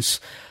 songs.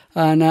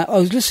 And I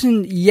was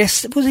listening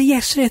was it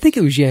yesterday? I think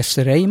it was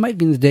yesterday. It might have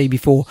been the day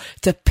before.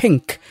 To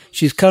Pink.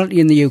 She's currently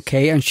in the UK,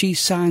 and she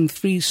sang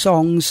 3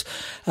 songs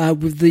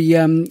with the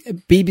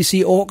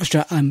BBC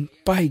Orchestra. And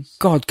by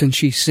God, can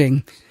she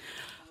sing!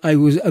 I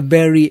was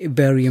very,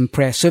 very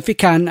impressed. So if you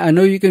can, I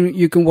know you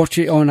can watch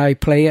it on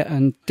iPlayer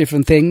and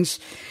different things.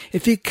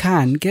 If you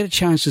can, get a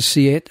chance to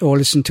see it, or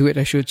listen to it,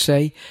 I should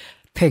say.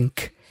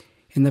 Pink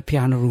in the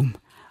piano room.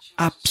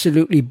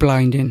 Absolutely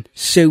blinding.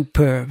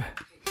 Superb.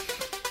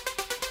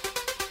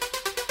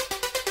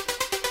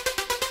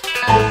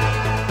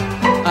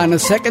 And a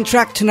second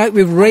track tonight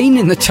with Rain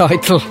in the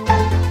title.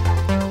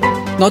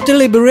 Not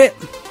deliberate.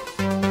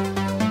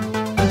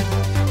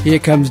 Here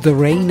comes the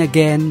rain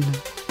again.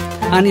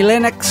 Annie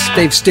Lennox,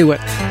 Dave Stewart.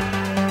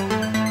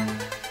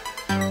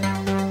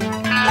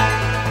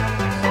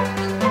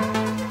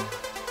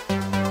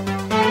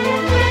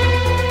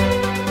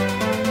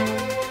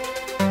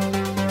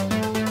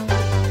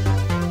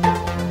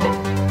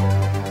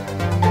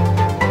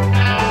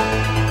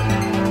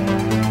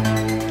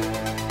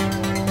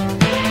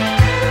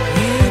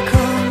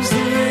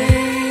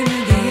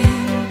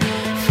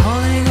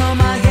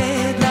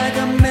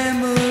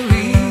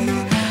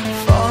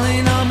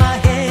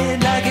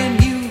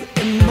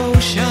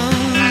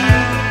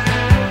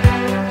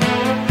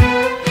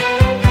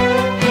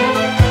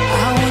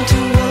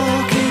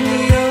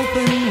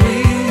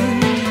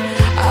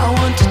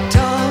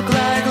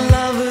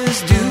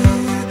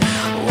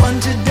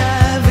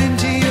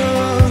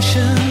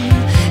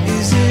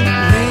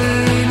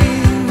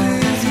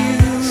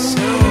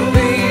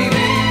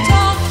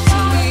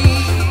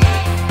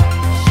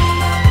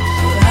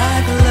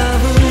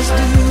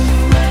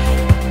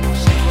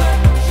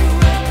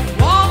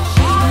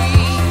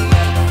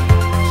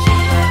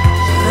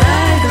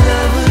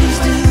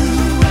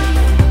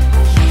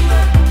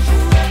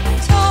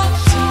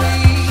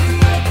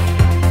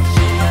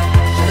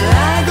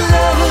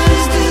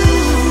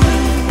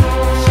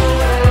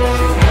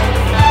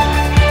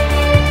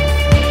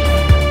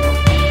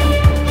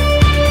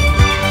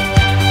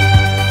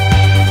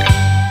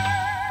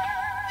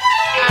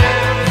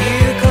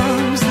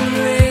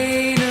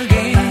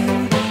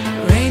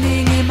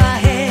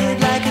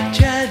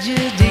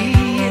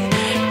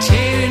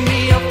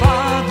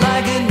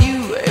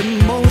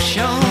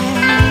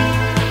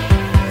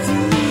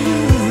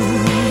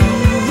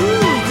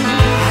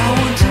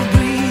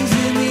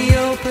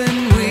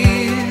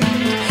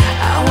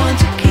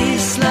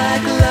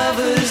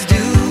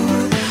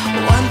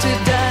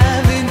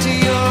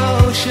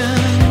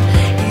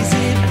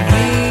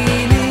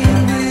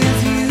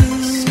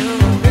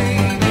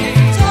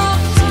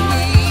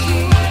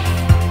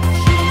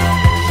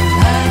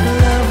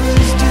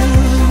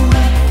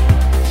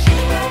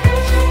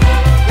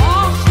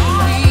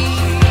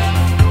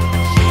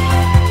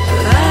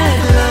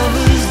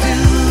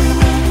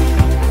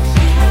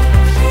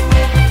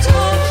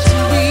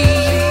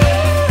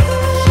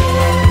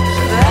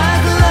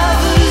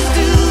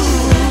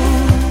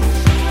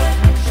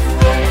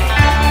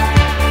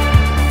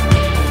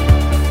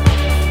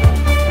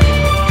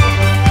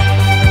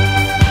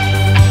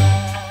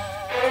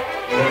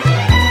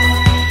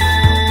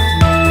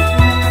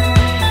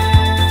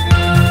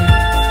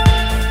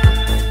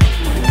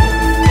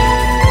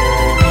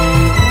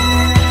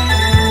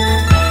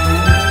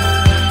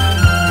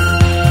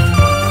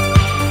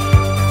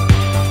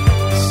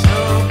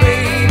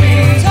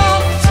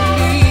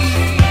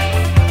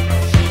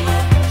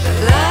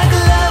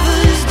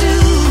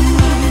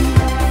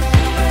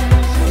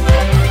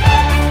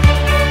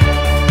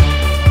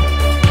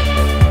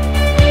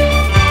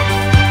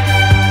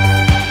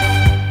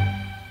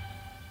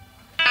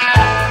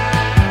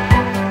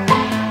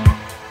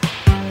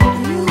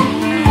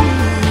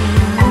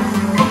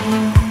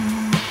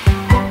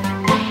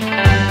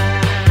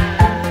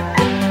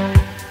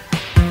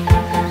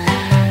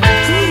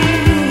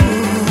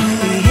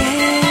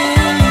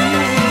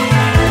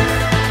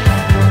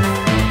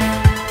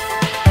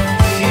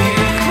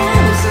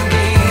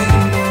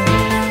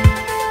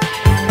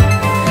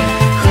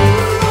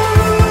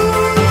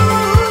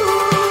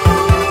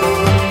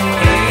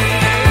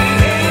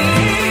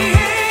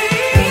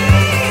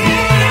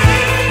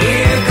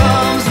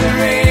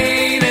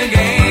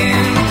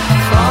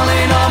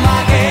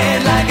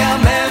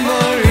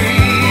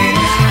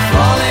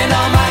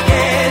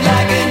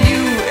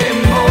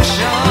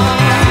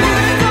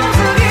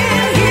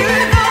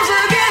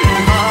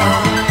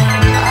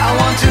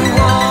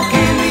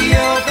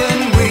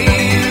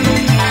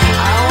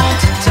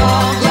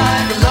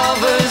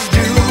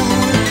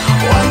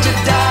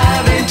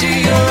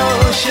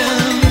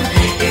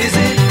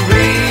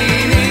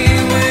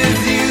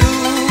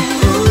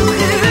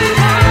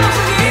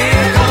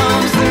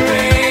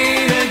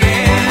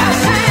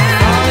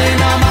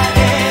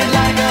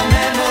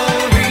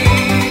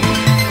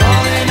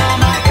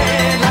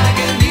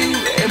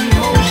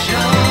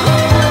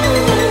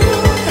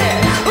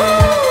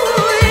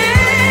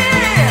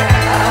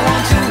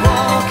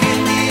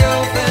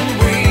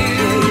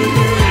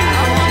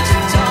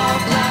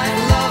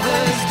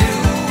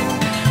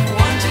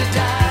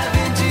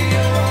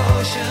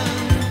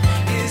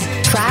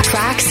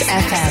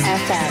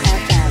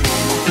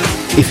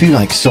 If you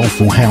like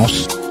soulful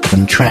house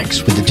and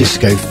tracks with the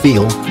disco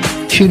feel,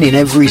 tune in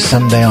every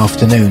Sunday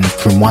afternoon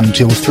from 1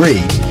 till 3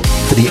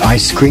 for the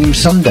Ice Cream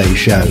Sunday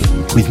Show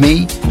with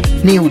me,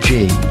 Neil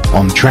G,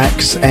 on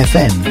Tracks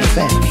FM.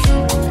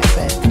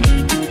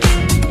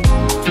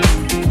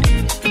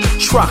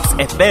 Tracks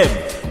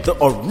FM, the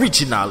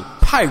original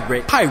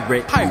pirate.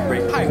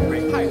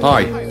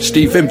 Hi,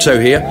 Steve Vimto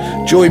here.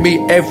 Join me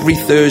every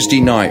Thursday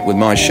night with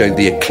my show,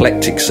 The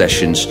Eclectic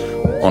Sessions,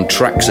 on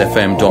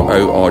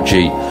tracksfm.org.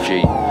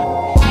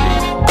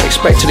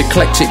 Expect an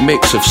eclectic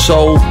mix of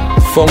soul,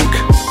 funk,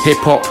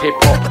 hip-hop.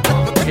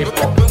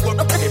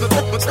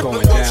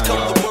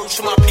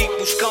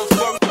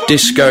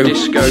 Disco,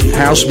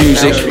 house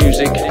music,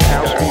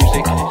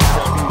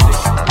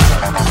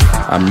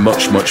 and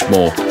much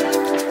more.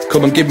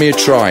 Come and give me a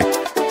try.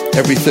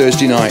 Every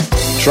Thursday night,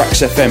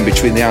 Tracks FM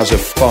between the hours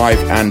of 5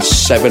 and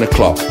 7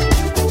 o'clock.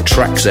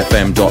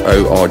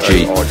 tracksfm.org.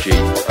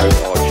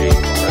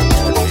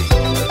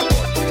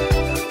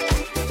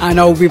 And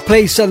I'll be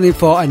playing something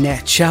for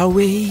Annette, shall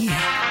we?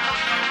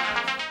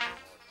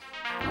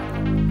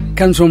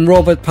 Comes from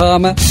Robert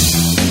Palmer.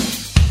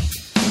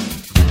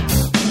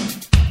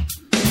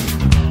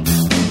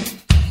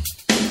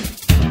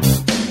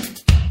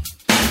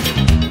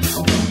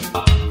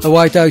 The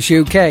White House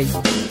UK.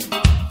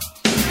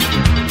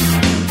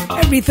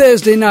 Every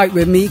Thursday night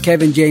with me,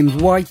 Kevin James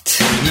White.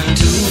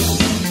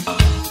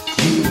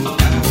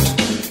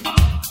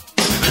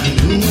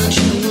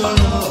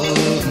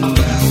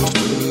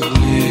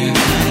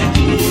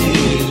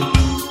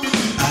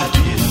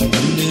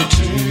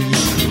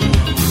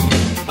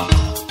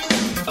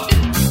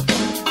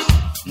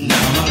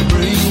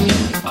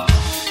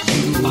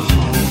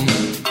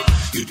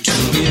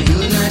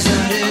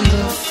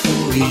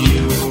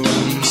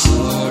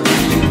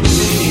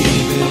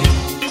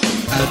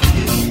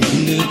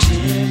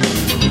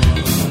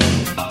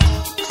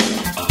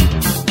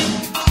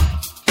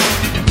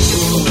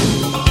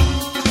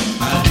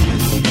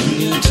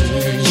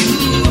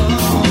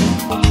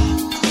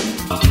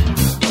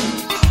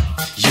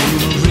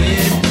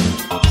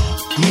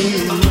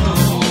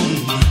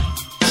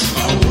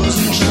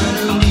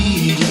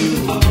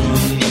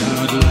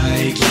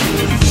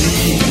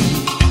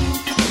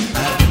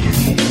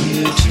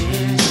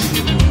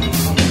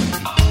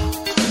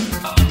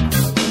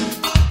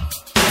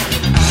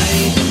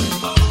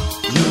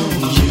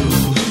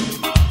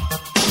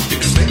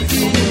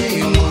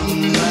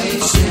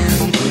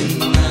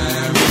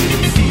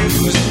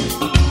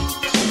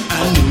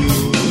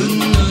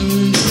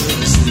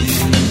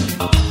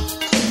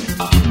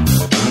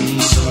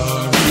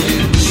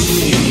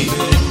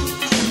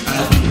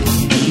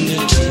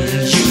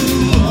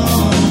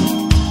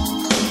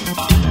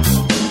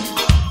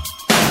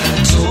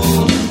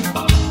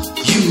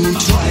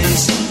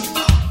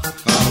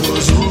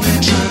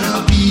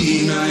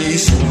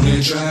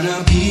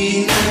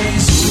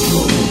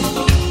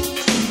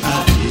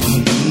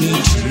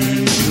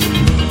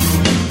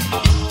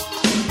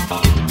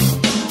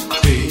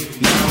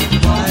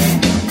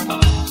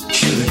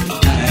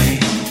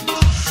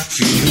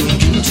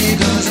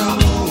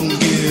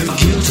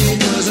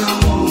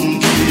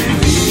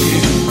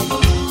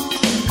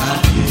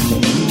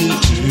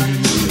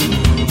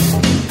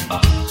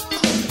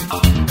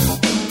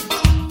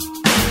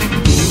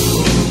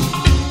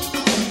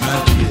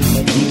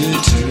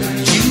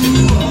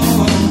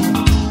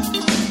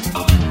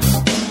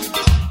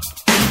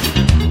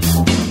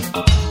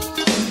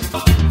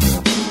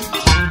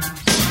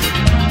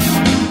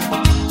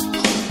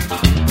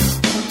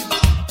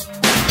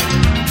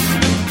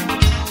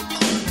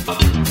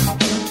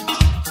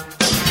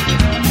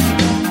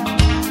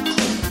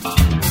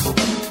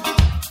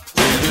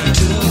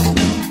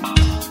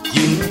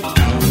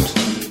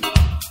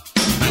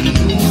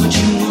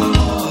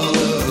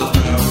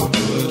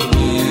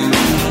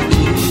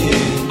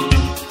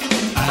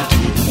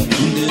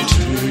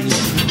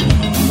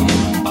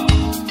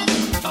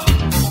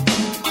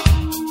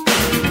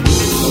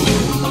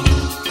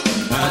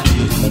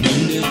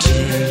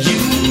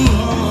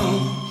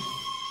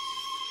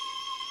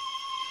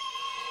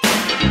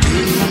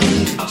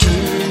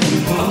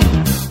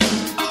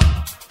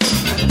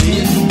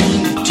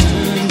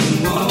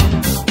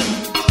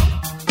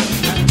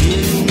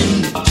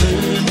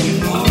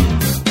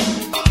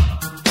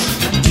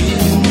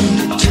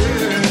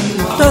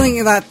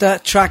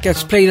 That track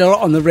gets played a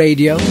lot on the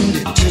radio.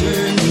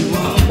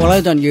 Well, I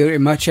don't hear it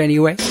much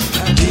anyway.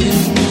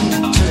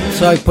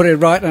 So I put it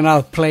right and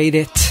I've played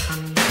it.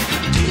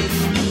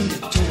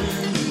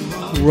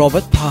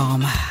 Robert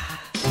Palmer.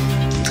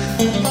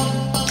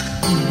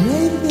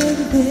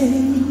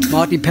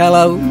 Marty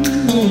Pello.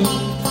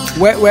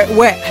 Wet, wet,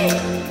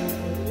 wet.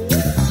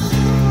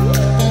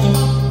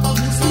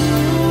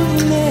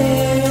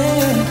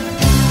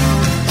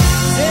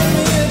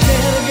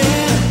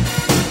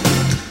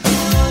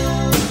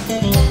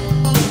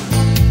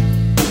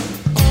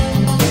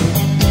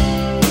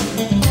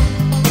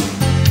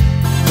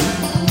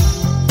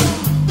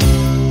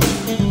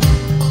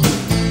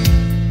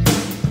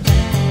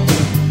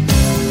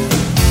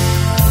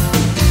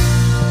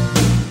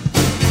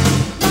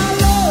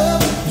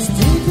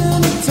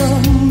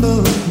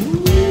 Tumble,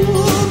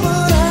 ooh,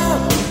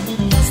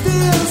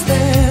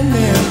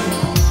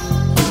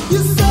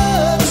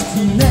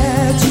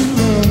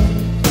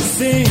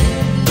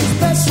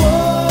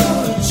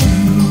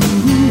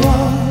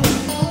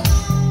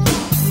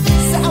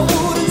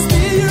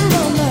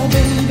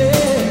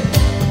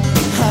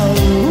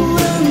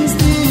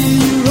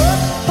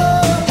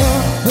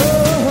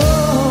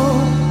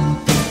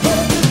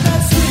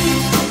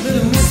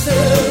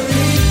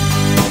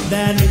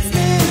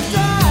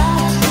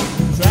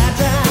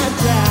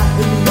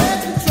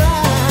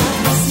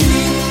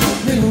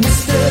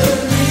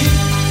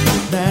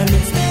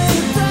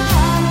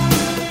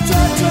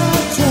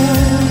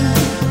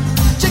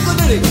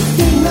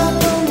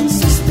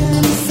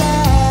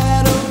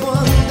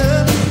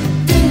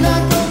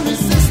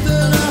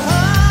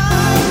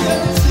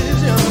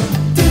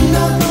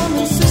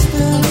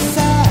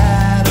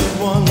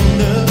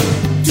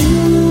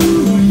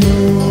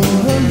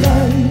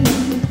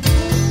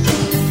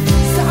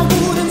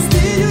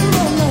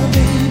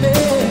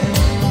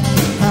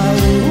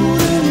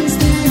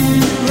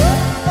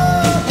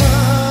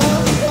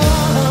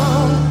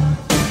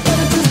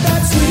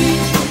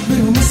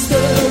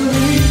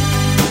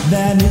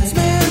 that makes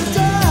me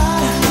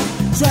try,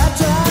 try,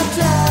 try,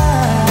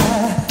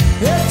 try.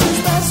 It's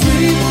just that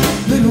sweet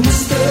little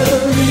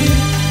mystery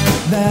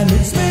that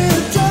makes me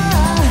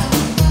try,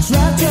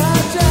 try, try,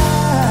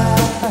 try.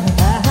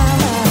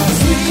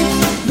 Sweet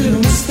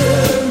little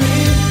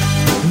mystery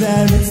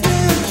that makes me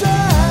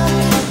try,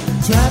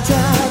 try,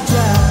 try,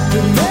 try.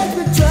 That makes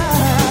me try.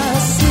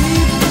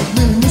 Sweet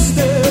little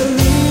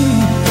mystery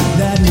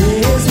that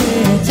makes me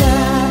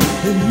try.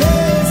 It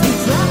makes me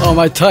try. Oh,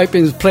 my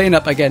typing's playing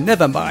up again.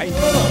 Never mind.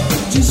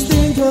 Just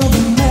think of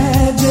the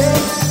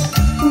magic.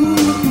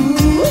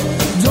 Ooh,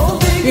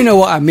 don't think. You know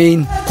what I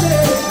mean.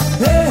 Hey,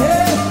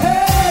 hey,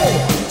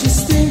 hey.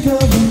 Just think of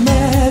the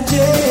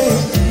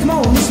magic. Come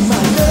on, it's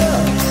my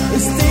love.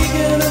 It's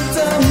taking a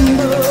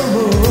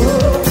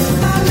tumble.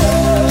 My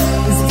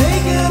love is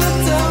taking a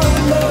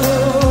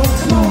tumble.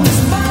 Come on,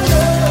 it's my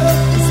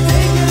love. It's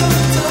taking a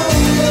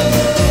tumble.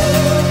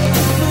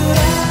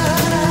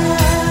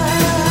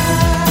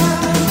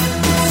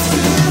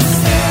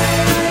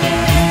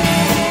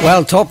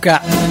 Well, Top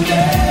Cat.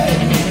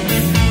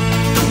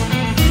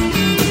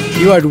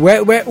 You had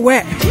Wet, Wet,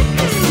 Wet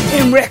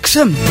in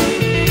Wrexham.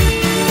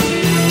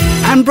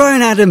 And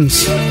Bryan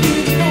Adams.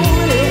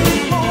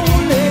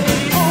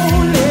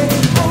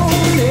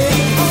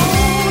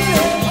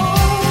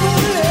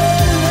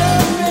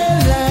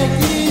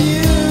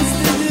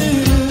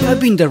 I've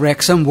been to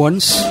Wrexham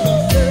once.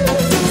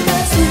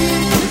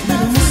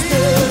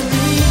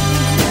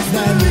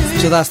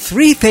 So that's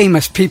three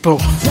famous people.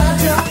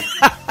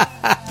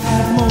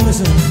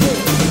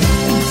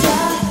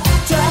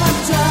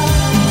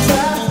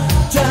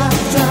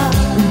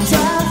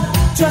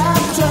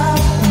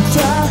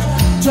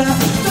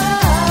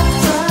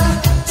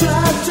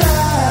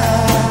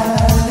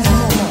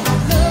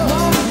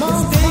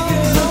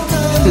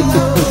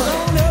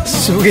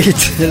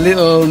 Sweet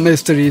little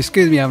mystery.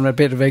 Excuse me, having a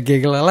bit of a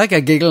giggle. I like a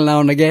giggle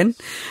now and again.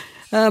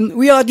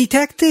 We are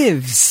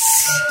detectives.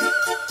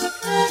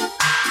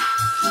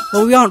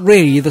 Well, we aren't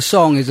really. The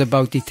song is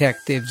about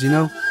detectives, you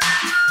know.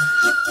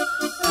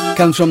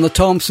 Comes from the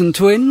Thompson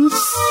Twins.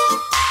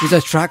 It's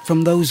a track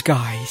from those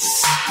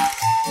guys.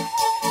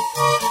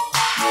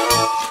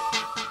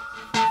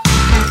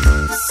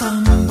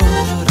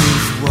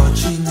 Somebody's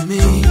watching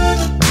me.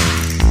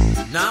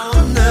 Now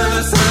I'm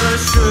nervous and I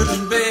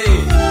shouldn't be.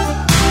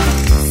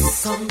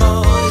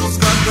 Somebody's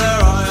got their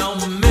eye on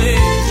me.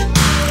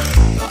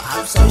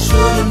 Perhaps I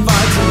should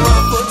invite him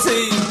up for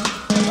tea.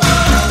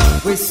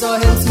 We saw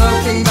him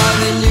smoking by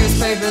the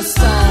newspaper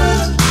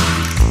stand.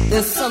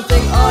 There's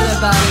something odd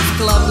about his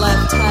gloved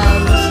left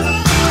hand.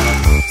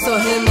 Saw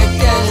him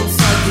again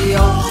inside the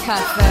old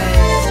cafe.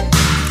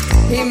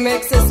 He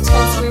makes us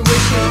tense, we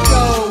wish he'd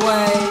go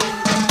away.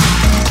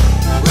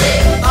 We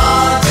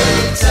are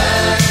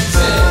detectives.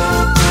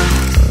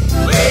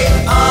 We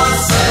are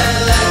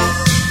select.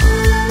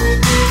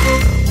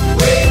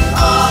 We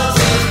are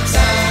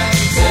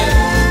detectives.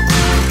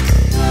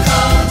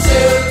 Come to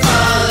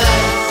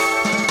collect.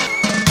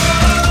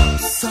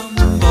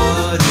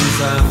 Somebody's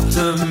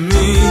after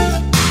me.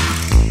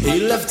 He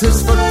left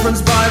his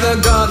footprints by the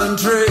garden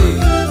tree.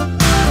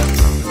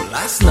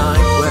 Last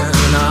night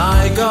when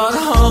I got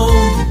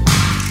home,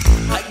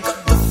 I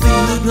got the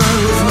feeling I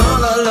was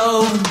not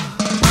alone.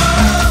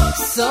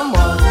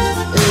 Someone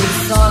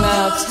is on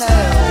our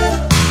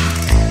tail.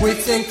 We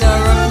think they're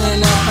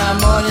opening up our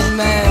morning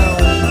mail.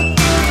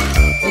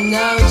 And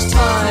now each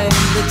time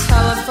the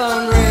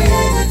telephone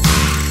rings,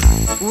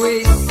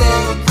 we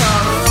think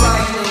of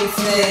frightening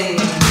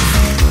things.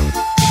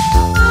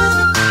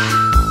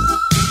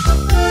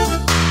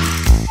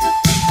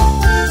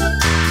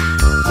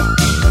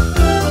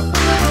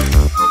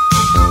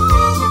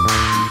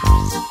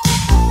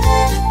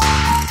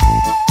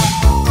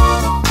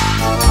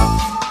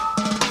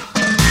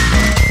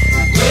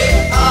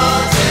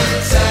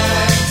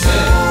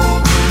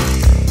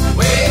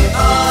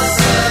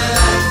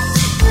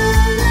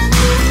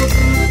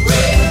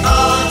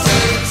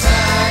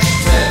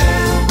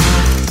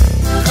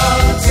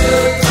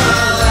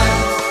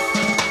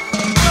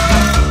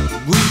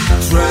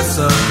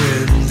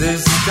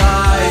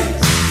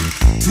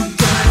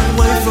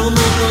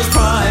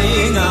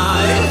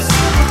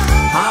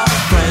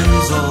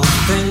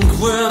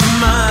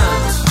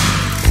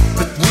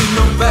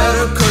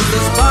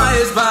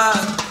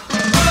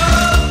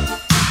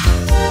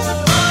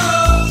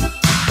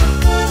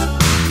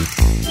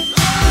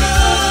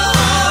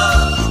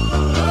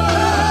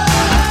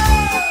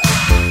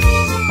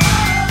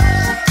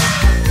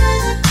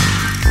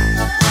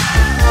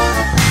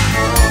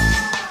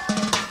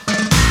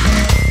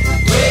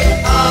 We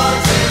are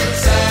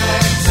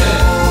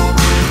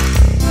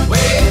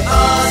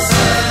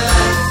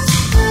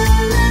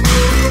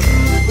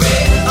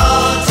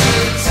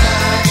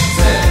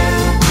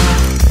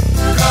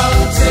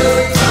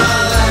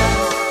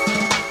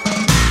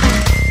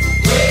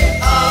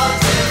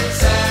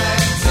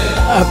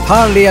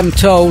Apparently, I'm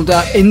told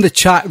in the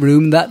chat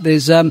room that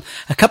there's a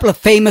couple of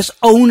famous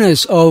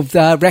owners of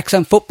the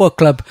Wrexham Football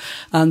Club,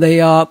 and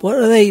they are, what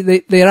are they?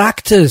 They're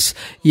actors.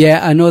 Yeah,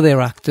 I know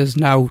they're actors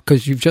now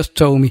because you've just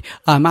told me.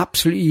 I'm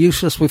absolutely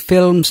useless with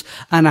films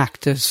and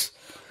actors.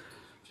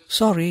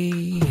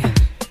 Sorry.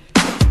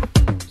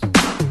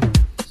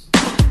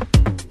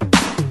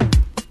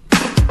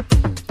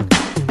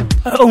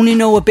 I only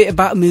know a bit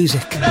about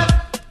music.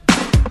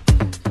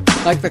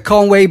 Like the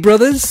Conway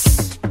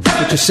Brothers,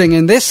 which are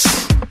singing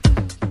this.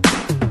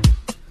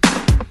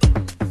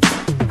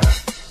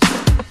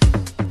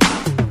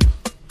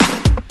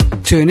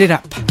 Turn it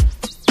up.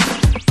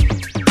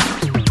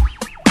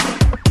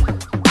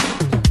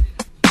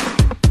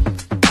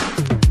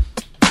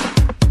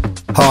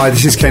 Hi,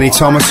 this is Kenny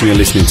Thomas, and you're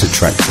listening to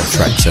Tracks.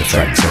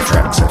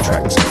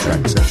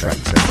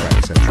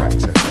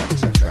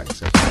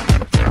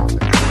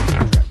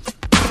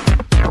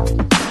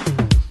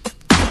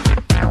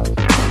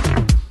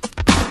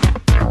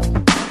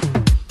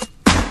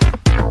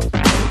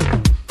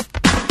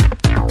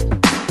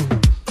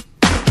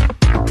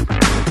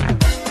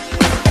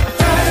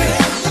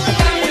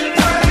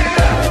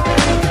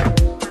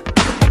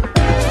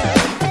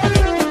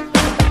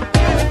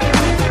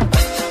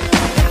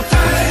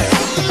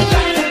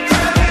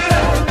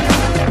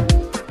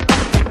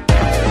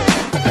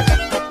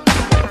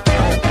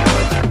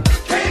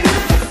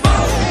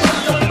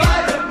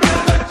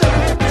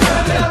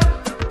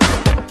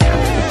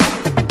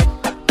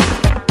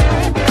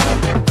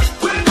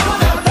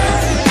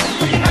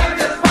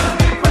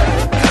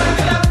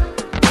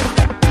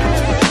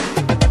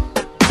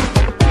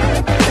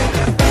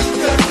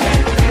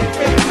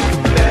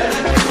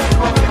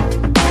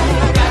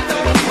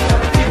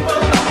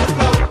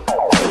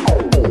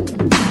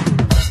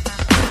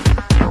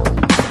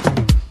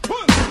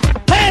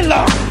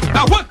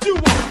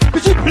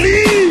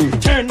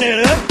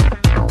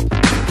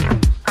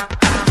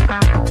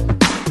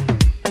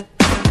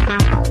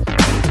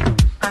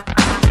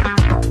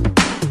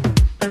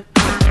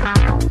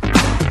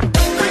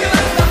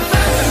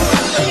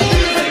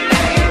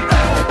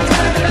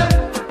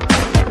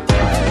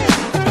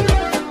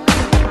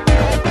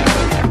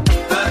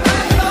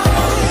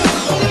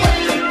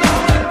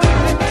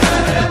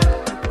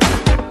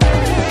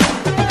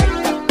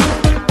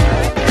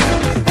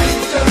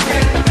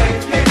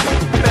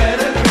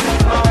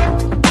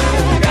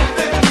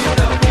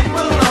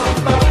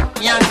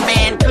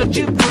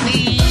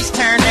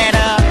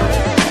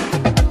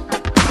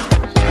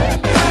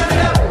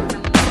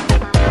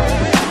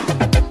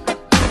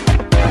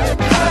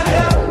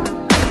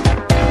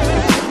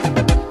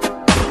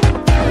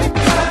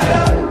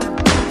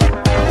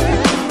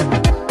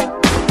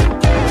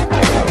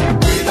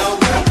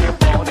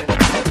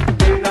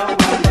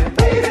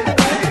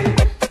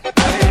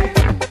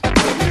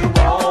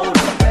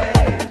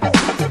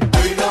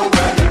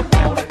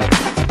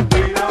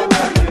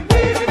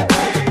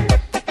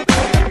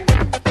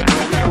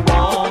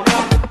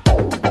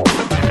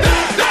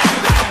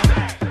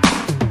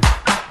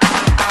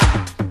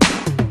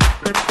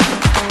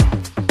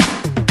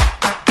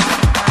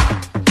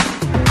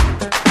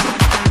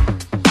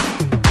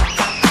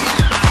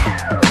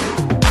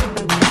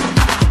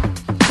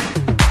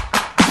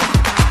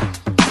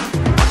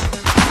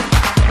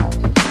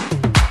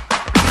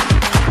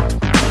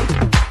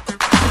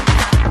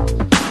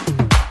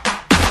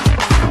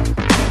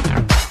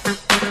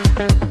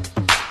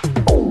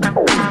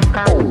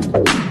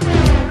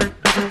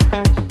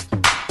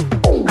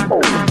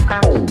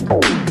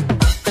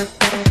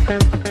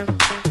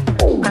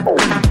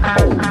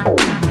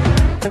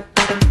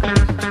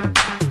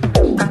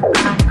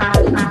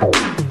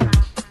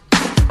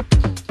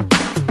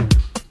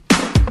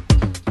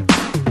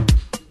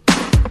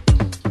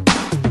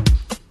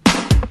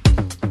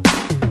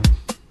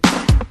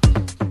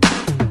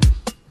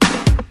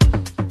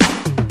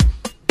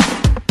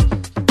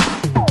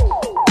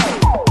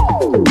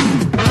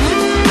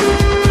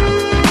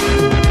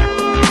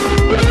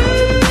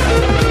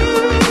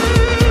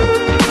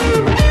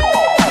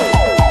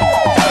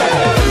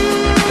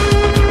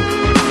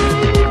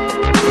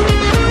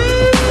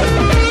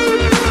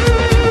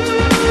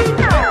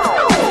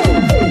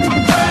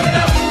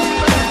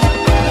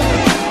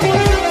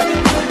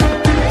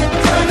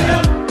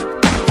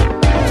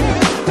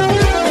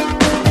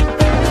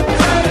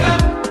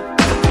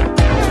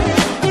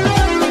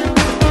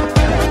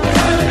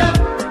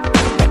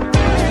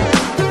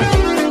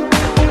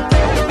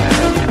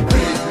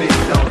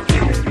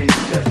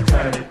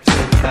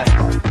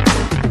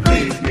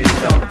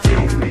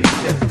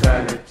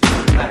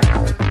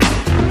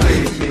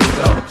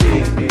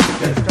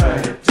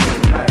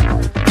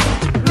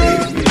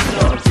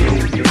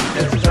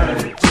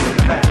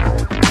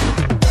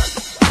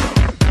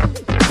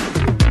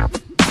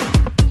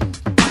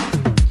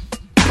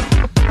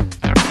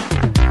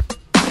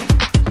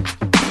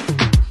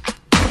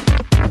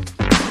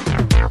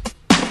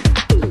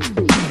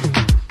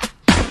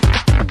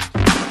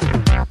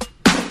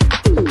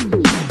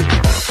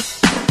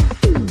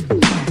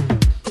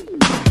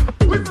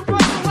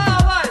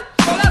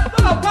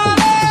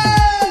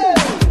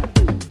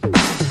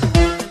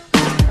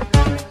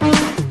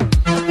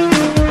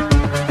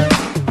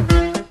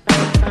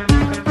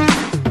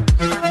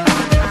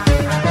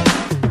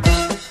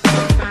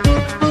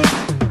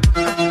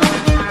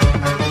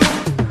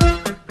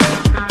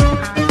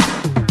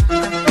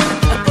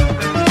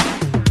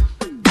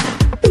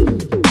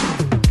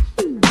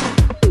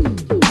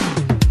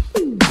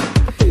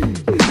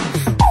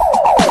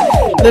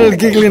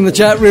 giggle in the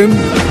chat room.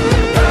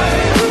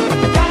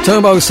 Talking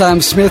about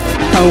Sam Smith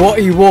and what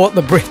he wore at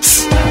the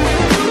Brits.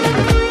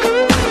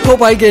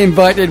 Hope I get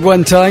invited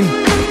one time.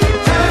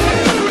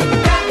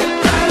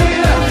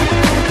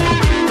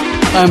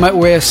 I might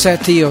wear a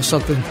settee or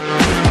something.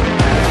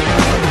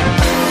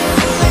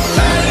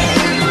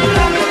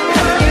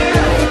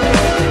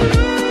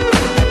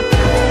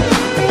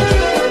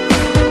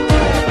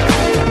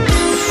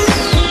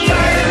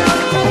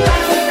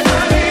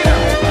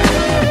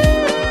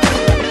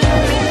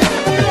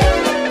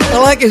 I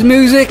like his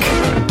music.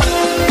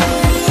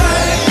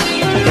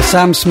 But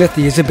Sam Smith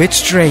is a bit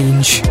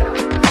strange.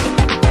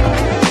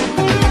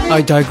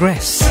 I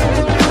digress.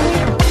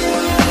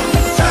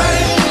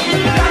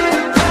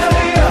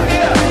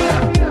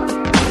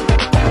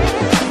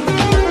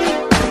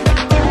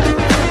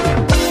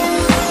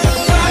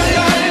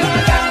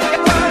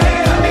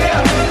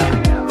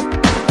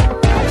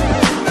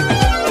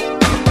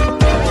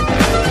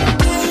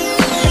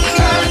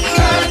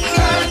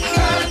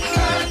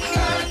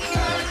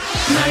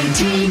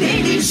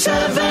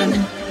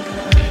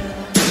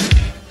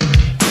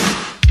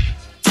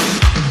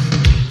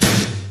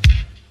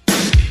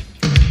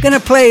 Gonna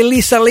play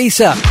Lisa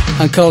Lisa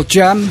and called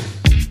Jam.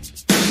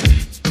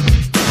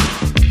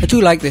 I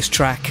do like this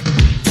track.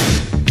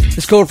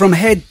 It's called From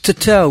Head to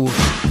Toe.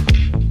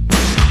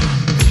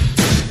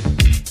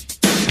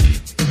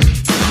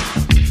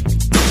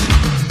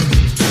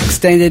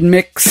 Extended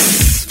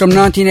mix from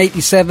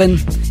 1987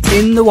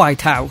 in the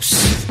White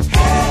House.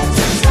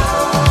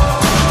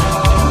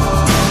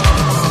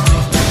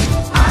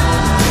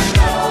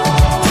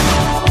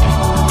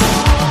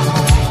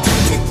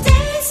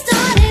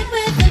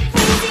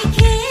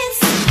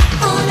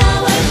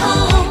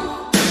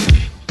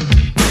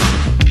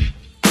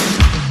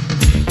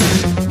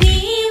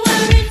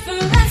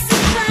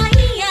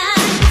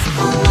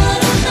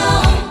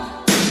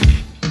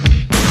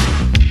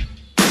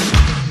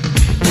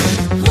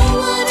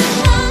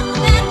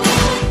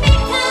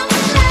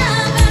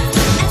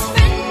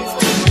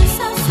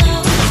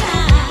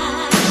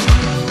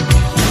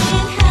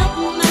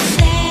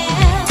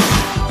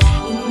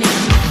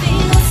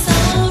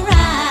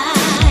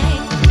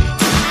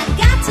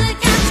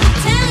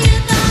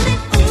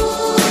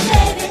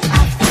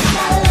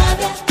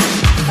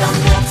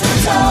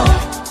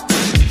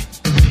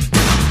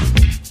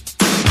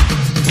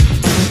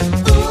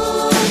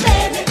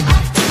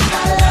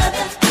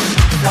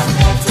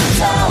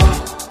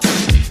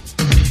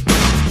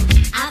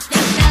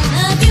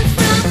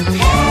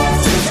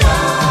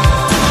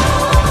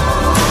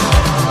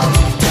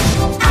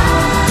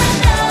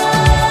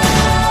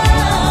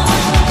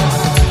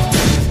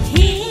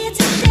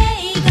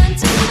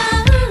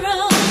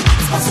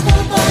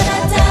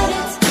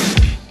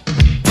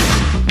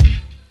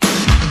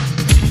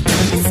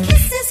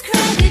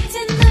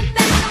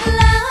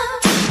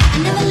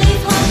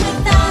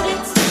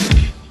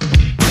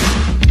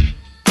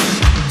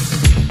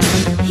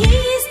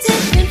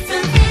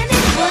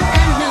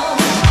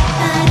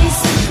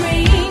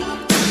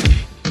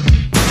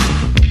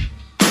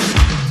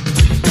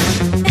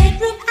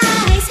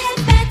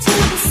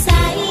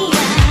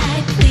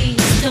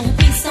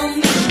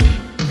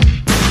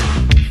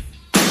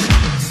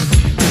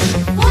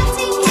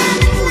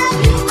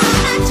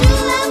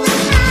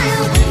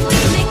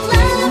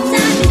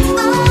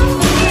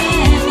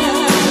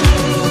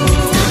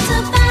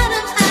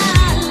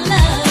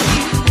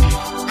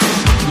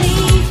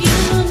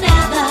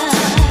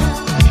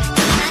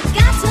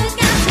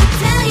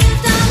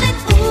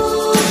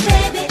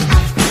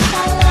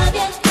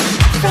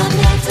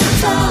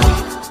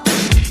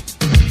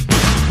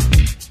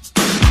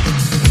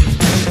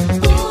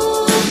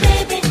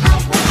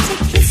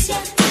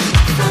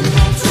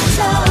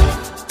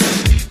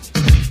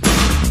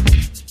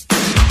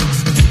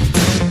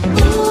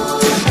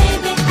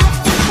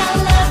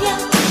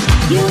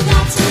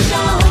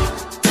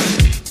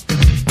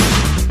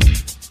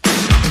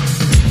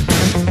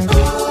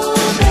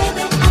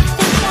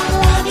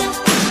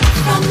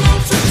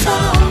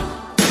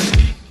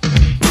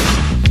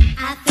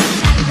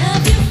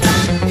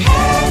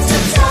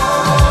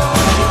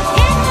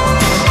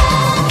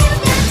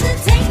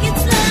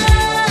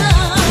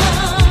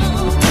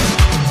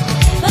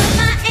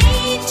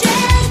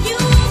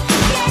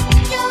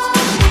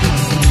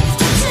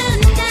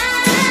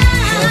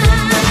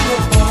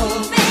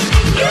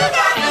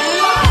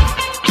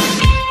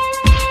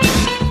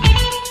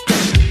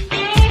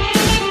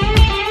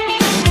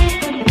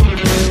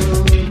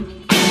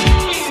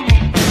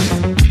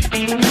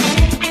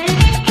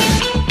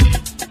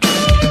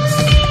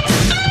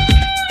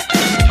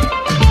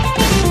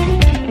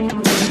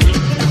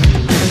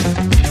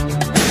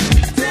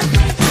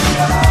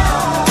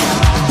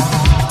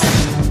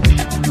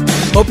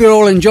 Hope you're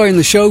all enjoying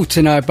the show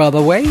tonight, by the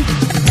way.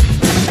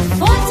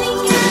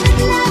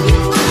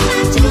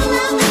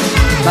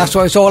 That's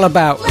what it's all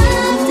about.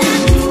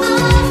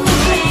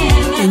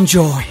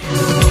 Enjoy.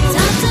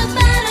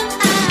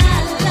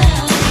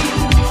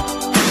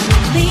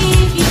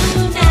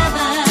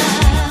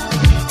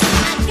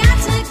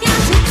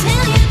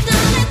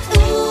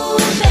 Ooh,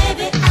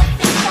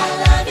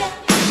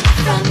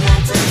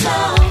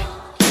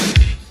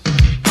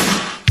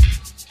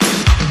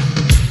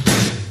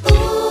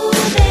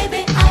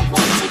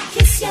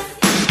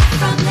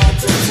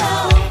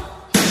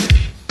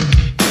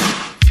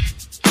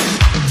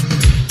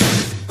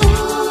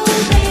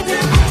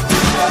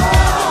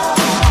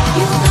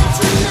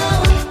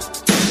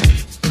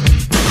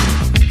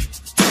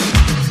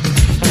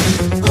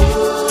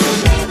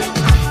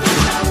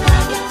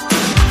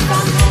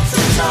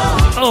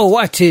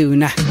 What a tune.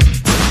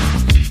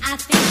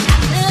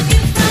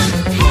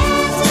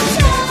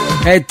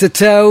 Head to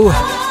toe.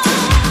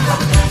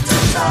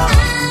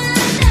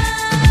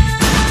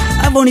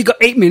 I've only got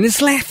 8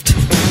 minutes left.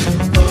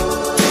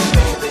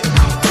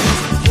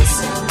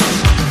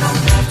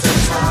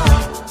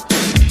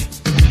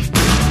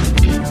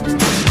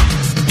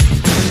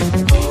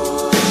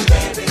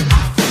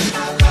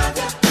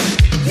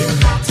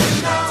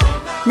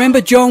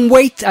 Remember John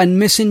Waite and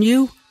Missing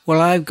You?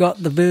 Well, I've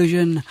got the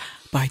version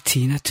by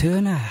Tina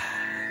Turner.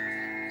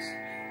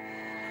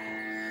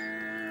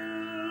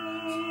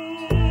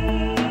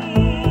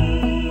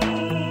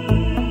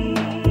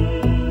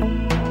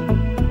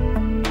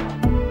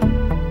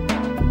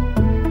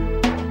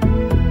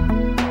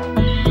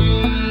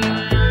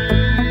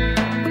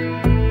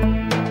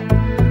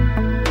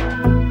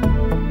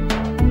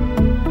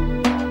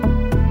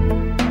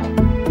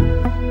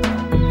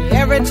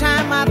 Every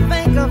time I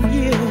think of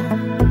you,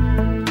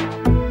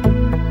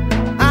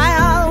 I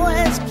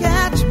always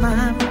catch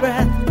my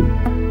breath,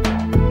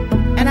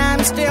 and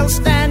I'm still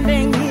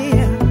standing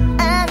here,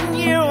 and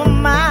you're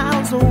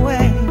miles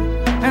away,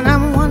 and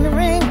I'm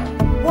wondering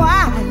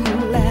why you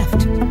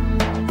left.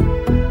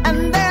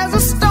 And there's a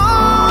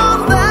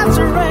storm that's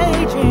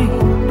raging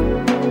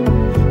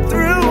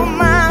through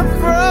my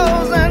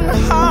frozen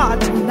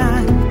heart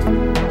tonight.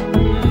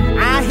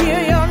 I hear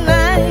your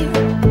name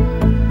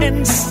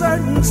in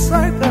certain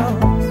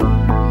circles,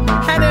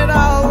 and it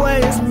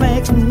always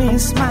makes me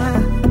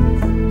smile.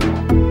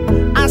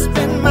 I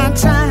spend my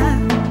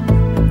time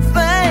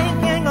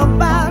thinking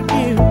about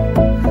you,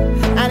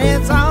 and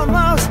it's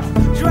almost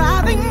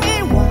driving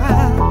me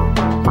wild.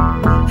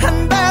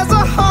 And there's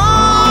a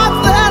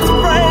heart that's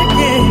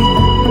breaking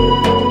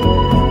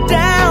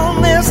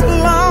down this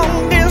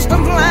long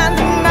distance line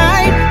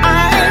tonight. I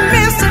ain't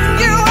missing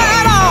you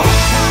at all.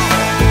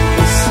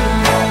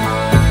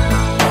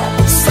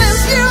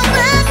 Since you've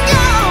been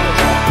gone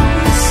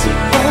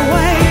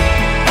away,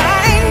 I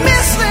ain't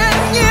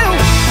missing you.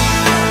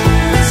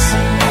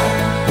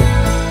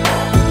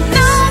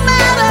 No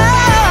matter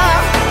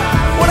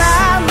what I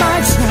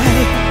might say,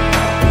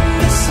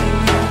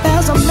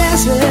 there's a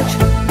message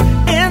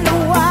in the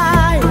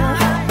wire,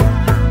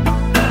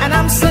 and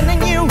I'm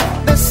sending you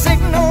the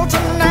signal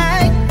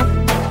tonight.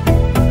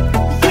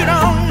 You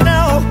don't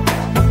know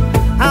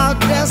how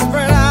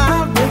desperate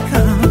I've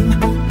become,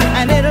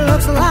 and it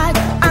looks like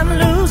I'm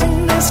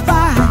losing this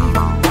fight.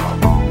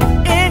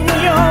 In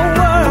your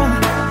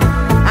world,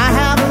 I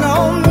have no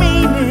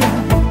meaning,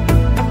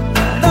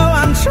 though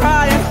I'm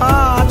trying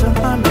hard to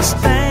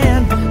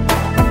understand.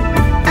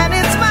 And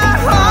it's my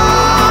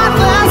heart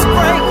that's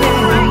breaking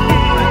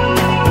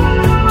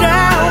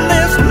down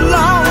this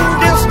long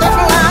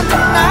distance line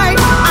tonight.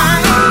 I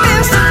ain't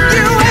missing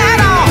you at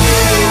all.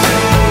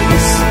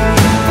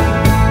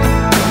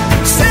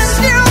 Since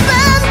you've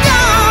been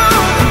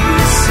gone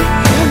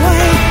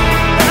away,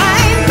 I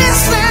ain't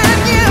missing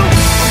you.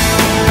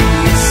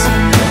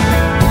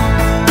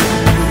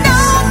 No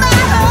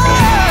matter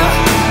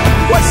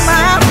what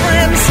my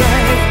friends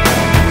say,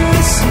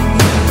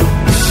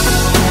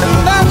 and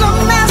there's a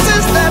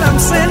message that I'm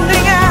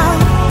sending out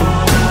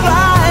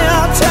via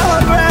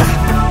telegraph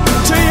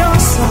to your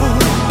soul.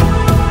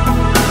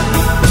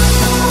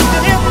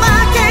 And if I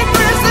can't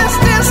resist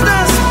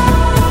distance,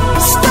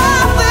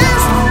 stop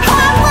this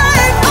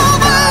heartbreak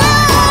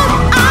overload.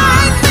 I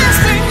ain't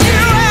missing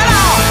you at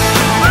all.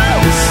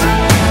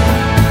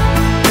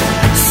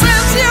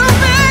 Since you've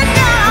been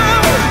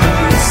gone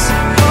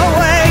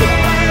away,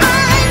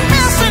 I ain't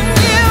missing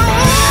you.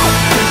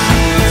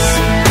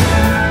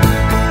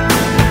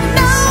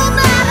 No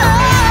matter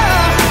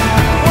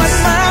what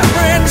my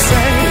friends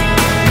say,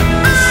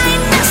 I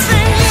ain't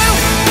missing you.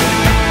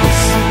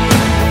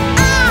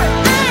 I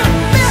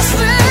ain't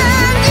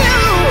missing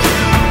you.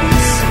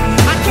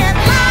 I can't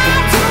lie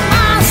to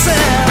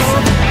myself.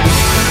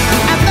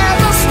 And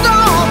there's a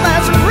storm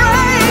that's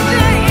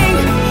raging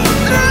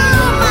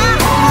through my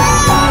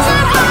frozen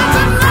heart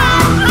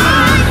tonight. I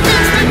ain't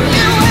missing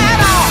you at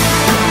all.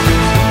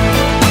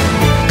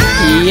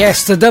 Yes,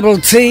 the double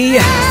T.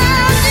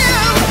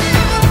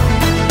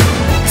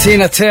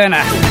 Tina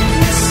Turner.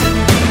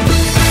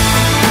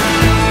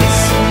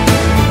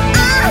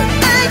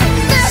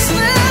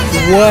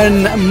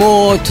 One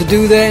more to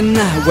do then.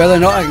 Whether or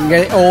not I can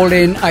get it all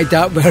in, I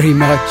doubt very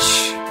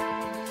much.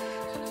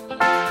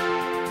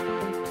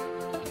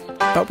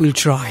 But we'll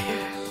try.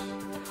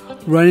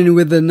 Running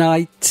with the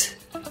Night.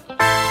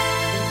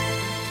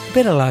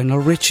 Bit of Lionel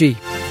Richie.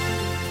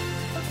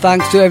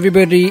 Thanks to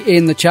everybody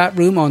in the chat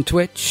room on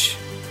Twitch.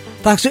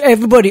 Thanks to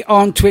everybody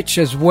on Twitch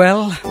as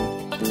well.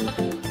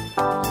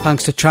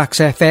 Thanks to Trax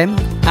FM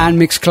and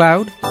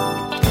Mixcloud.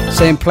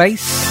 Same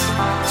place,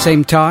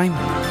 same time,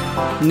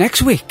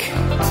 next week.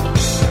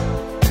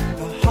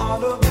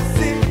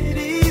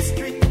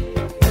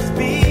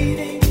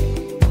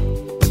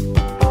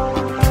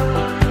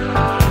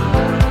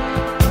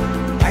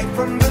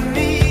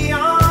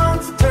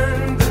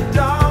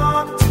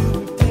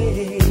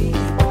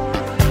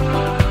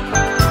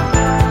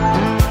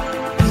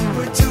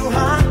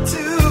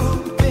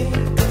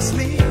 Sleep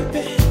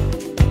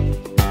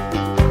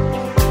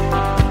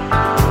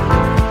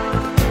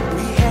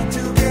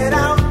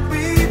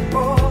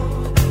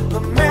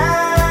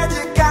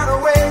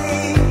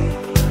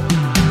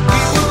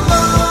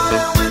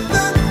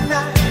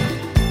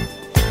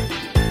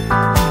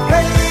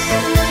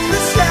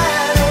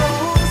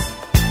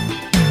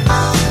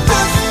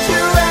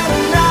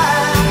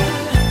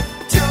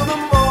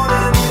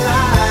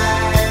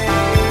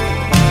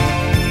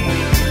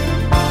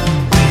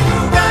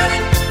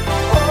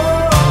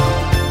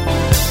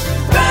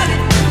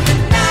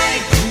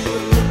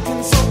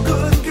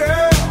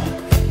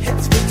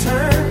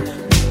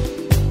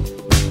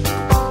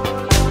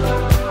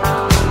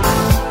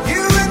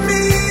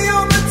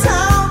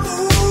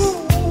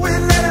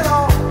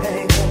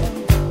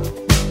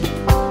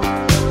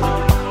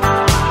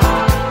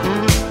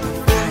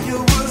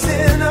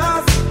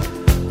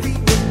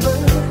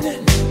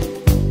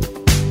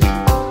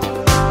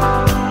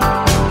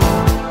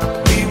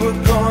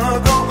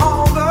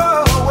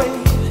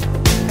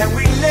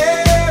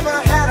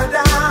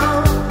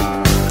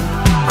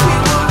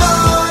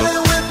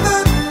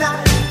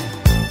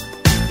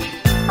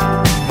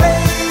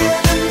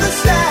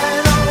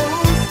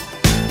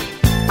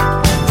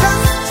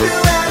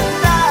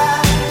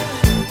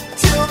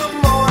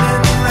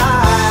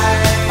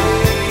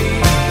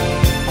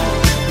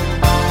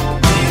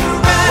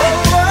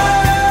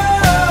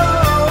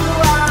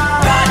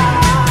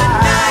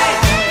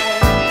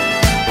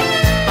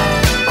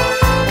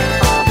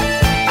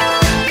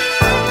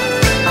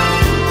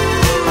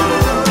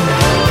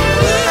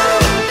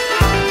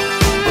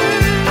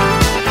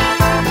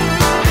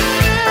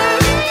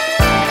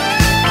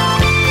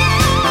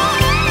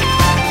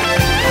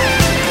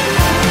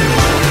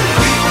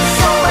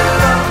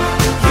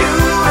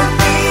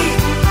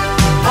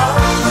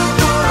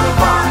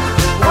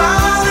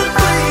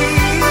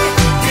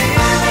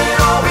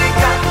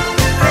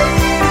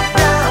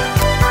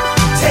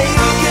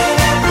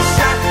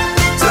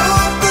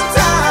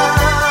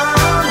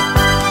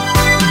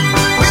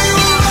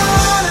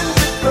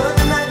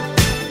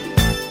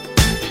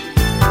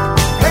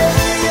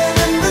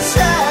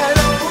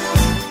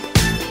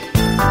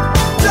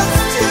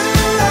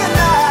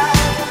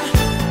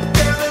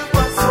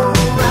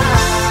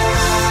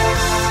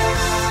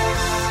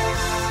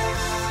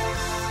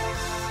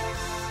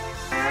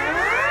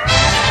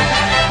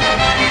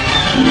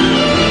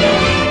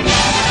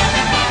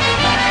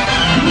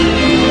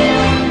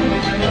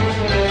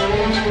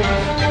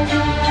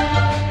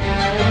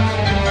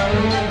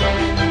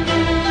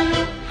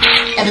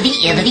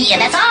end of the year.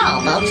 That's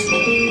all,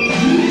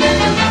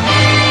 folks.